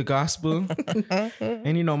the gospel,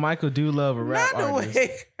 and Michael do love a rap artist. Not the way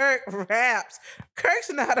Kirk raps. Kirk's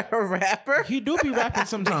not a rapper. He do be rapping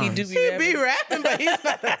sometimes. He be rapping, but he's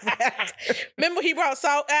not a rapper. Remember he brought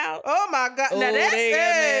Salt out? Oh my God. Now that's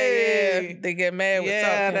they get mad with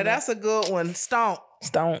Salt. Yeah, that's a good one. Stomp.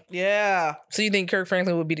 Yeah. So you think Kirk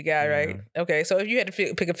Franklin would be the guy, right? Okay. So if you had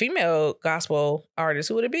to pick a female gospel artist,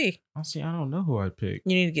 who would it be? See, I don't know who I'd pick.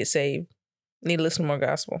 You need to get saved. You need to listen to more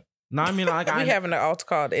gospel. No, I mean, like we having an altar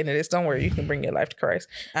call at the end of this. Don't worry, you can bring your life to Christ.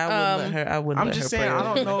 I wouldn't let her. I'm just saying, I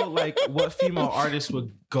don't know, like what female artist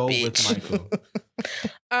would Go with Michael.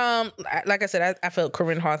 Like I said, I felt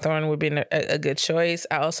Corinne Hawthorne would be a good choice.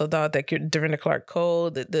 I also thought that Dorinda Clark Cole,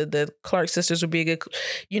 the Clark sisters would be a good.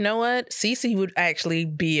 You know what? Cece would actually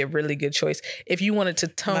be a really good choice if you wanted to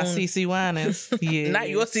tone. My Cece Winans, yeah, not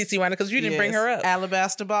your Cece Winans because you didn't bring her up.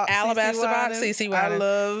 Alabaster Box, Cece Winans. I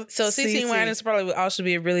love so Cece Winans probably would also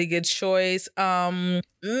be a really good choice. Man,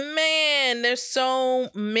 there's so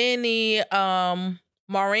many.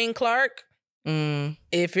 Maureen Clark.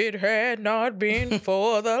 If it had not been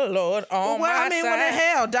for the Lord on my side. What the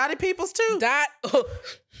hell? Dottie Peoples too.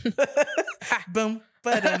 Boom,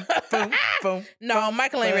 ba-dum, boom, boom. No,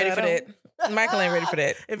 Michael ain't ready for that. Michael ain't ready for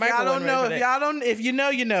that. If y'all don't know, if you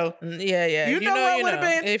know, you know. Yeah. You know what would have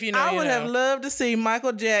been? If you know, I would have loved to see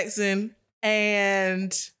Michael Jackson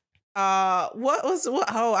and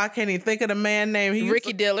I can't even think of the man name.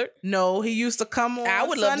 Ricky Dillard. No, he used to come on I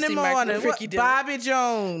would Sunday love to see morning. Ricky Dillard. Bobby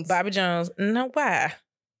Jones. Bobby Jones. No, why?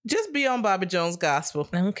 Just be on Bobby Jones Gospel.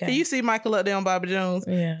 Okay. Can you see Michael up there on Bobby Jones?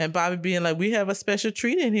 Yeah. And Bobby being like, we have a special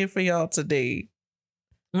treat in here for y'all today.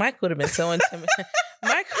 Mike would have been so intimidated.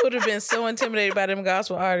 Mike would have been so intimidated by them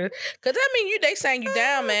gospel artists. Cause I mean, they sang you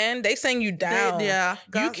down, man. They sang you down.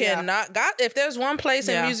 You cannot. God, if there's one place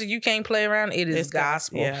in music you can't play around, it's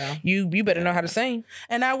gospel. Yeah. You better know how to sing.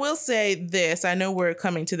 And I will say this. I know we're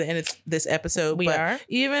coming to the end of this episode. We are.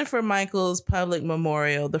 Even for Michael's public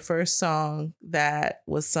memorial, the first song that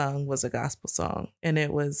was sung was a gospel song. And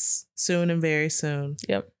it was Soon and Very Soon.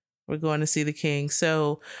 Yep. We're going to see the King.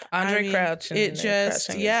 So Andre Crouch. It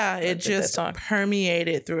just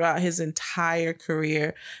permeated throughout his entire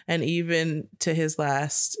career and even to his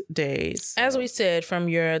last days. As we said, from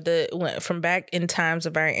back in times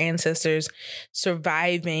of our ancestors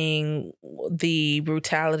surviving the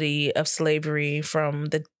brutality of slavery from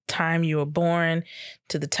the time you were born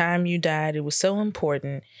to the time you died, it was so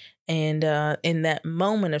important. And in that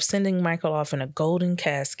moment of sending Michael off in a golden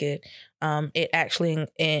casket, it actually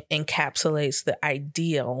encapsulates the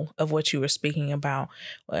ideal of what you were speaking about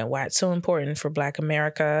and why it's so important for Black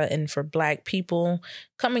America and for Black people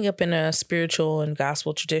coming up in a spiritual and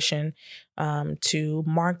gospel tradition to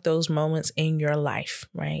mark those moments in your life,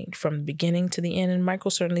 right? From the beginning to the end. And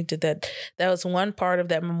Michael certainly did that. That was one part of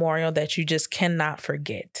that memorial that you just cannot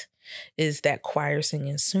forget. Is that choir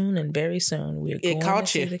singing Soon and Very Soon we're going to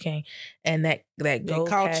see the King, and that gold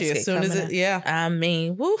casket you as soon as it I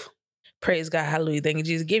mean, woo, praise God, hallelujah, thank you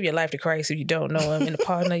Jesus. Give your life to Christ if you don't know Him in the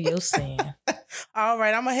pardon of your sin. All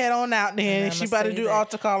right, I'm gonna head on out then. If she about to do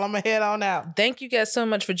altar call, I'm gonna head on out. Thank you guys so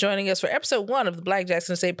much for joining us for episode 1 of the Black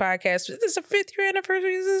Jackson Estate Podcast. This is the 5th year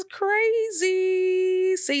anniversary. This is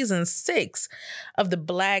crazy. Season 6 of the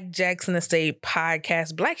Black Jackson Estate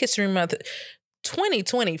Podcast, Black History Month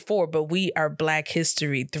 2024, but we are Black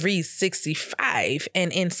History 365,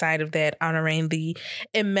 and inside of that, honoring the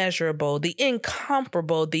immeasurable, the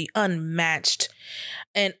incomparable, the unmatched,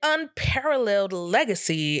 and unparalleled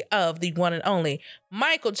legacy of the one and only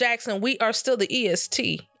Michael Jackson. We are still the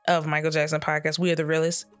EST of Michael Jackson Podcast. We are the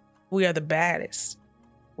realest. We are the baddest.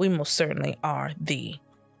 We most certainly are the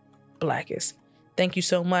blackest. Thank you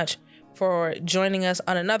so much for joining us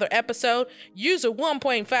on another episode. User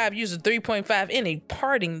 1.5, user 3.5, any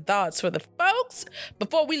parting thoughts for the folks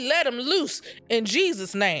before we let them loose in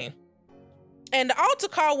Jesus' name? And the altar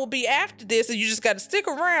call will be after this, and you just got to stick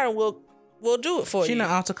around and we'll do it for you. She's not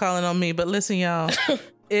altar calling on me, but listen, y'all,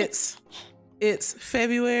 it's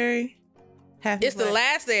February. The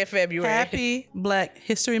last day of February. Happy Black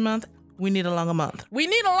History Month. We need a longer month. We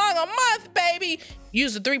need a longer month, baby.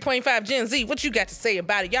 User 3.5 Gen Z, what you got to say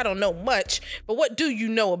about it? Y'all don't know much, but what do you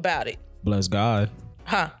know about it? Bless God.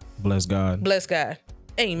 Huh? Bless God. Bless God.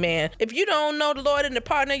 Amen. If you don't know the Lord and the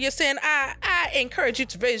pardon of your sin, I encourage you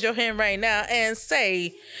to raise your hand right now and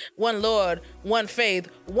say, one Lord, one faith,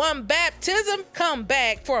 one baptism. Come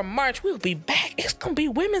back for a march. We'll be back. It's going to be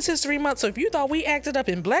Women's History Month. So if you thought we acted up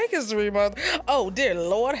in Black History Month, oh, dear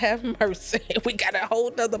Lord, have mercy. We got a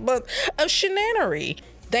whole nother month of shenanery.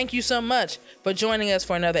 Thank you so much for joining us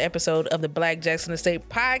for another episode of the Black Jackson Estate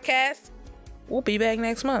Podcast. We'll be back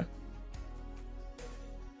next month.